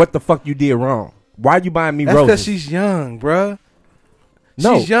what the fuck you did wrong. Why are you buying me That's roses? because she's young, bruh.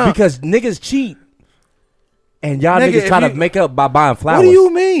 No, she's young. because niggas cheat. And y'all Nigga, niggas try to make up by buying flowers. What do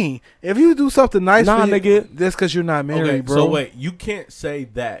you mean? If you do something nice Nah, for you, nigga. that's because you're not married, Okay, bro. so wait, you can't say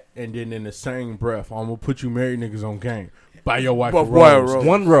that and then in the same breath, I'm gonna put you married niggas on game. Buy your wife a rose.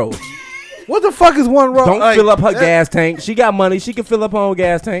 One rose. What the fuck is one rose? Don't fill up her gas tank. She got money. She can fill up her own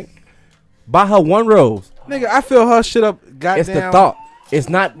gas tank. Buy her one rose. Nigga, I fill her shit up. Goddamn. It's the thought. It's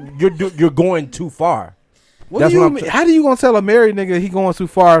not. You're going too far. What That's do you what I'm mean? How do you gonna tell a married nigga he going too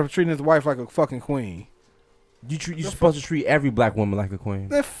far for treating his wife like a fucking queen? You're supposed to treat every black woman like a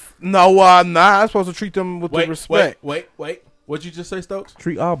queen. No, I'm not. I'm supposed to treat them with the respect. Wait. What'd you just say, Stokes?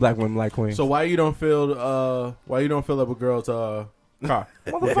 Treat all black women like queens. So why you don't fill up a girl's car?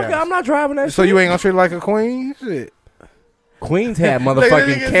 Motherfucker, I'm not driving that shit. So you ain't gonna treat her like a queen? Shit. Queens had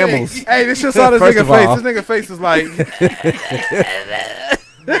motherfucking camels. Hey, this just saw this First nigga of face. all. This nigga face is like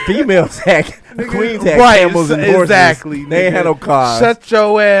Females had queens had camels and horses. Exactly. They ain't had no cars. Shut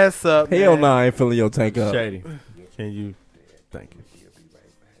your ass up. Hell man. no, I ain't filling your tank up. Shady, can you? Thank you.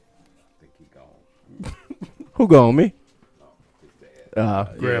 Who gone, me?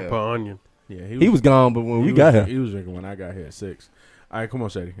 Grandpa Onion. Yeah, He was gone, but when we got here. he was drinking when I got here at 6. All right, come on,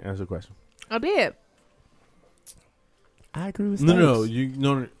 Shady, answer the question. I did. I agree with No,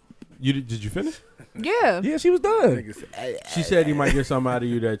 Stokes. did you finish? Yeah. Yeah, she was done. She said you might get something out of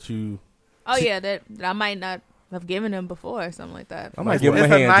you that you. Oh yeah, that I might not have given him before or something like that. I might give him It's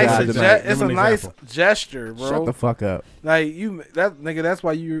a a hand nice, job tonight. it's a Give him an nice example. gesture, bro. Shut the fuck up. Like that's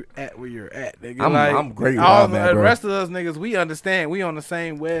why you're at where you're at, nigga. I'm great with all all that, the bro. rest of us niggas, we understand. We on the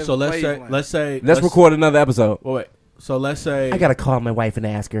same web. So let's Let's record another episode. Wait. So let's say I gotta call my wife and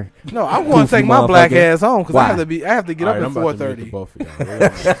ask her. No, I'm going to Goofy take my black motherfucker. ass home because Why? I have to get All up right, at I'm about to mute 4:30. the both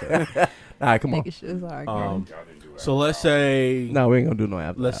of y'all. All right, come on. Making sure it's arguing. So let's say No, we ain't gonna do no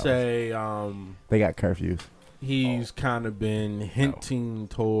after. let's hours. say they got curfews. he's kind of been hinting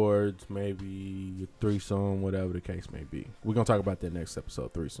towards maybe a threesome, whatever the case may be. We're gonna talk about that next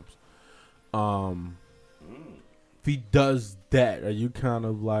episode, threesomes. If he does that, are you kind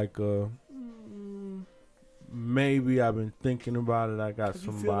of like maybe I've been thinking about it. I got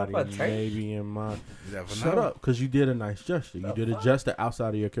somebody maybe in mind. Shut up, because you did a nice gesture. You did a gesture outside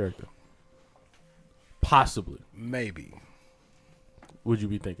of your character. Possibly. Maybe. Would you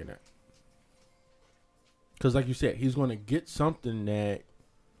be thinking that? Because like you said, he's going to get something that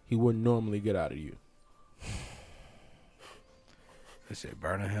he wouldn't normally get out of you. That shit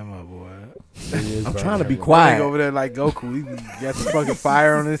burning him up, boy. I'm trying to be Quiet quiet. over there like Goku. He got the fucking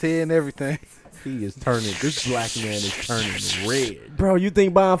fire on his head and everything. He is turning. This black man is turning red. Bro, you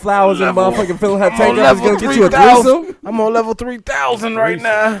think buying flowers and Level- motherfucking filling her I'm tank on up is level gonna get you a 3,000. threesome? I'm on level 3,000 right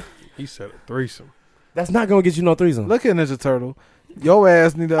now. He said a threesome. That's not gonna get you no threesome. Look at Ninja Turtle. Your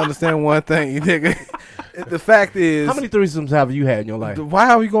ass need to understand one thing, nigga. The fact is, How many threesomes have you had in your life? why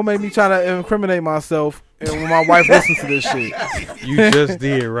are you gonna make me try to incriminate myself and when my wife listens to this shit? You just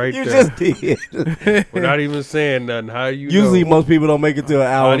did right You there. just did. Without even saying nothing. How you Usually, know? most people don't make it to an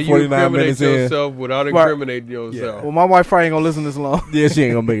How hour do and you 49 incriminate minutes in. yourself without incriminating yourself? Well, my wife probably ain't gonna listen this long. Yeah, she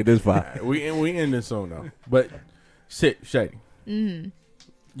ain't gonna make it this far. We end this soon though. But Shady. Mm-hmm.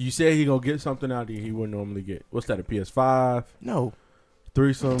 You said he gonna get something out of you he wouldn't normally get. What's that? A PS5? No,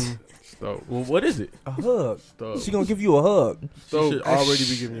 Threesome? Stokes. Well, what is it? a hug. Stokes. She gonna give you a hug. She should already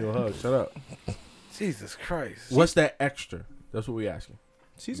be giving you a hug. Shut up. Jesus Christ. What's that extra? That's what we asking.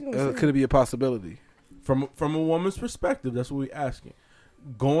 She's gonna. Could it be a possibility? From a woman's perspective, that's what we asking.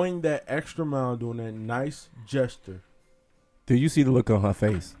 Going that extra mile, doing that nice gesture. Do you see the look on her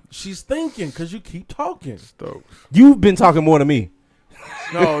face? She's thinking because you keep talking. Stokes. You've been talking more than me.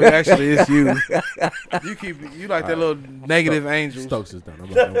 No, actually, it's you. You like that little negative angel. Stokes is done. I'm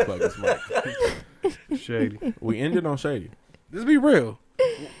not gonna plug this mic. Shady. We ended on Shady. Just be real. You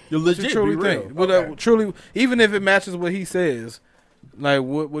What you legit truly be real. think? What, truly, even if it matches what he says, like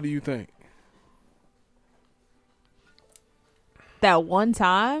what do you think? That one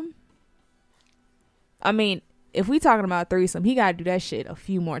time, I mean, if we talking about threesome, he gotta do that shit a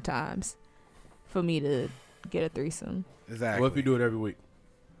few more times for me to get a threesome. Exactly. What if you do it every week?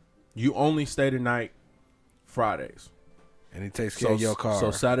 You only stay the night Fridays. And he takes care of your car.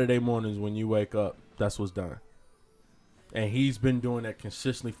 So Saturday mornings when you wake up, that's what's done. And he's been doing that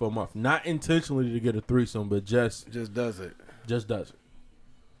consistently for a month. Not intentionally to get a threesome, but just does it. does it.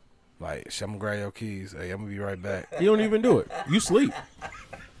 Like, I'm gonna grab your keys. Hey, I'm gonna be right back. He don't even do it. You sleep.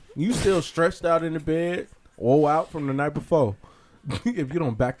 You still stretched out in the bed, wore out from the night before. If you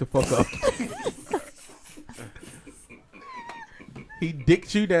don't back the fuck up. He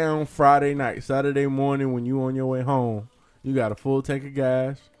dicked you down Friday night. Saturday morning when you on your way home, you got a full tank of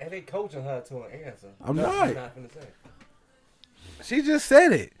gas. And they coaching her to an answer. I'm not. She just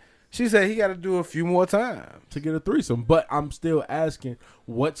said it. She said he got to do a few more times To get a threesome. But I'm still asking,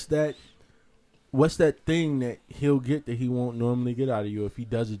 what's that thing that he'll get that he won't normally get out of you if he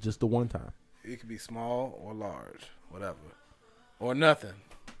does it just the one time? It could be small or large, whatever, or nothing.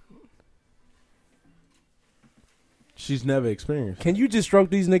 She's never experienced. Can you just stroke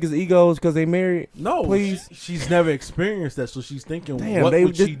these niggas' egos because they married? No, please. She's never experienced that, so she's thinking, Damn, what they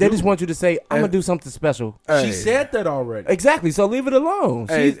would she they do? just want you to say, "I'm gonna do something special." She said that already. Exactly. So leave it alone.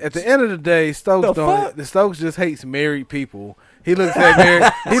 Hey, at the end of the day, Stokes The don't. fuck? The Stokes just hates married people. He looks at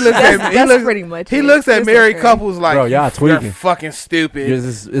married. He looks at. He That's looks pretty much He it. looks at It's married okay. couples like, Bro, y'all you're tweaking. fucking stupid.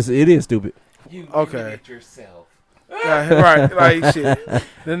 It is stupid. Okay. Right, like shit.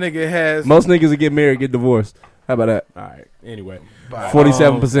 The nigga has. Most niggas that get married get divorced. How about that? All right. Anyway,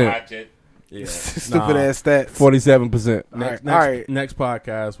 47%. Watch it. yeah. Stupid ass stats. 47%. Next, All right. next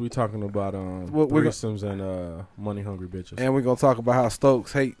podcast, we talking about We're threesomes and money hungry bitches. And we're gonna talk about how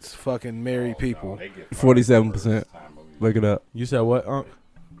Stokes hates fucking married people. 47%. Look it up. You said what, Unc?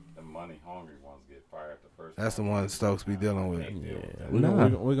 The money hungry ones get fired the first. That's the one Stokes be dealing with. Yeah, Nah.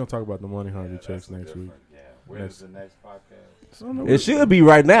 we're gonna talk about the money hungry chicks next week. Yeah. When's the next podcast? It should be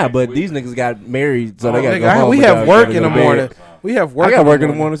right now, but these niggas got married, so they got to go Nigga, home. we without have work having in to the go to morning. bed. We have work. I got work in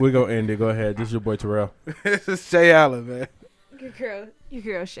the morning. We gonna end it. Go ahead. This is your boy Terrell. This is Jay Allen, man. Your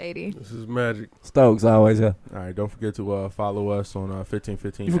girl shady. This is magic. Stokes always here. All right. Don't forget to follow us on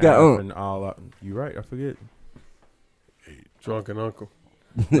 1515. You forgot app Unc. and all. You right. I forget. Drunken uncle.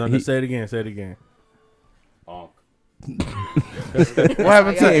 No, no, say it again. Say it again. What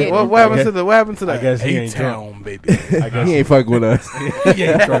happened to Yeah. what happened to the what happened to the I guess he ain't drunk. A-Town, baby? I guess He ain't fucking with us. he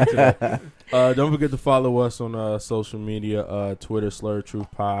ain't drunk today. Don't forget to follow us on social media, Twitter, Slur Truth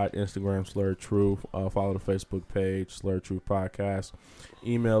Pod, Instagram, Slur Truth. Follow the Facebook page, Slur Truth Podcast.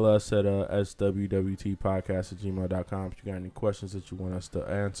 Email us at swwtpodcast@gmail.com if you got any questions that you want us to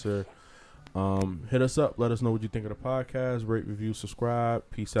answer. Hit us up. Let us know what you think of the podcast. Rate, review, subscribe.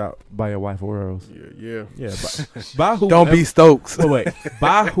 Peace out. Buy your wife a rose. Yeah. Yeah, by whoever, Don't be Stokes. wait.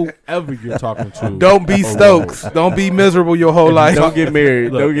 By whoever you're talking to. Don't be or Stokes. Don't be miserable your whole life. Don't get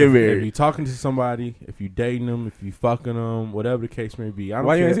married. Look, Don't get If married. you're talking to somebody, if you dating them, if you fucking them, whatever the case may be. I don't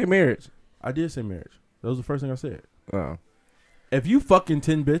Why you care. ain't say marriage? I did say marriage. That was the first thing I said. Oh. If you fucking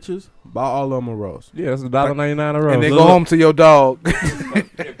 10 bitches, buy all of them a rose. Yeah, it's $1.99 a rose. And then Look. go home to your dog.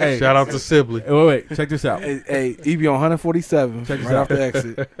 Hey, Shout out to Sibley. wait. Check this out. Hey, he be on 147 Check this right out. off the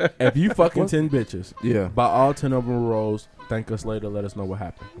exit. If you fucking 10 bitches, Yeah, buy all 10 of them a rose. Thank us later. Let us know what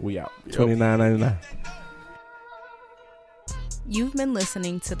happened. We out. $29.99. You've been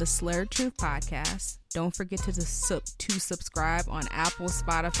listening to the Slurred Truth Podcast. Don't forget to subscribe on Apple,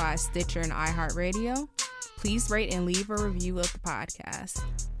 Spotify, Stitcher, and iHeartRadio. Please rate and leave a review of the podcast.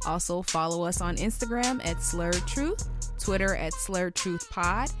 Also, follow us on Instagram at Slurred Truth, Twitter at Slurred Truth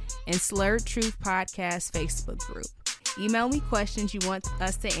Pod, and Slurred Truth Podcast Facebook group. Email me questions you want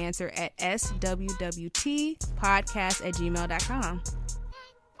us to answer at swwtpodcast@gmail.com.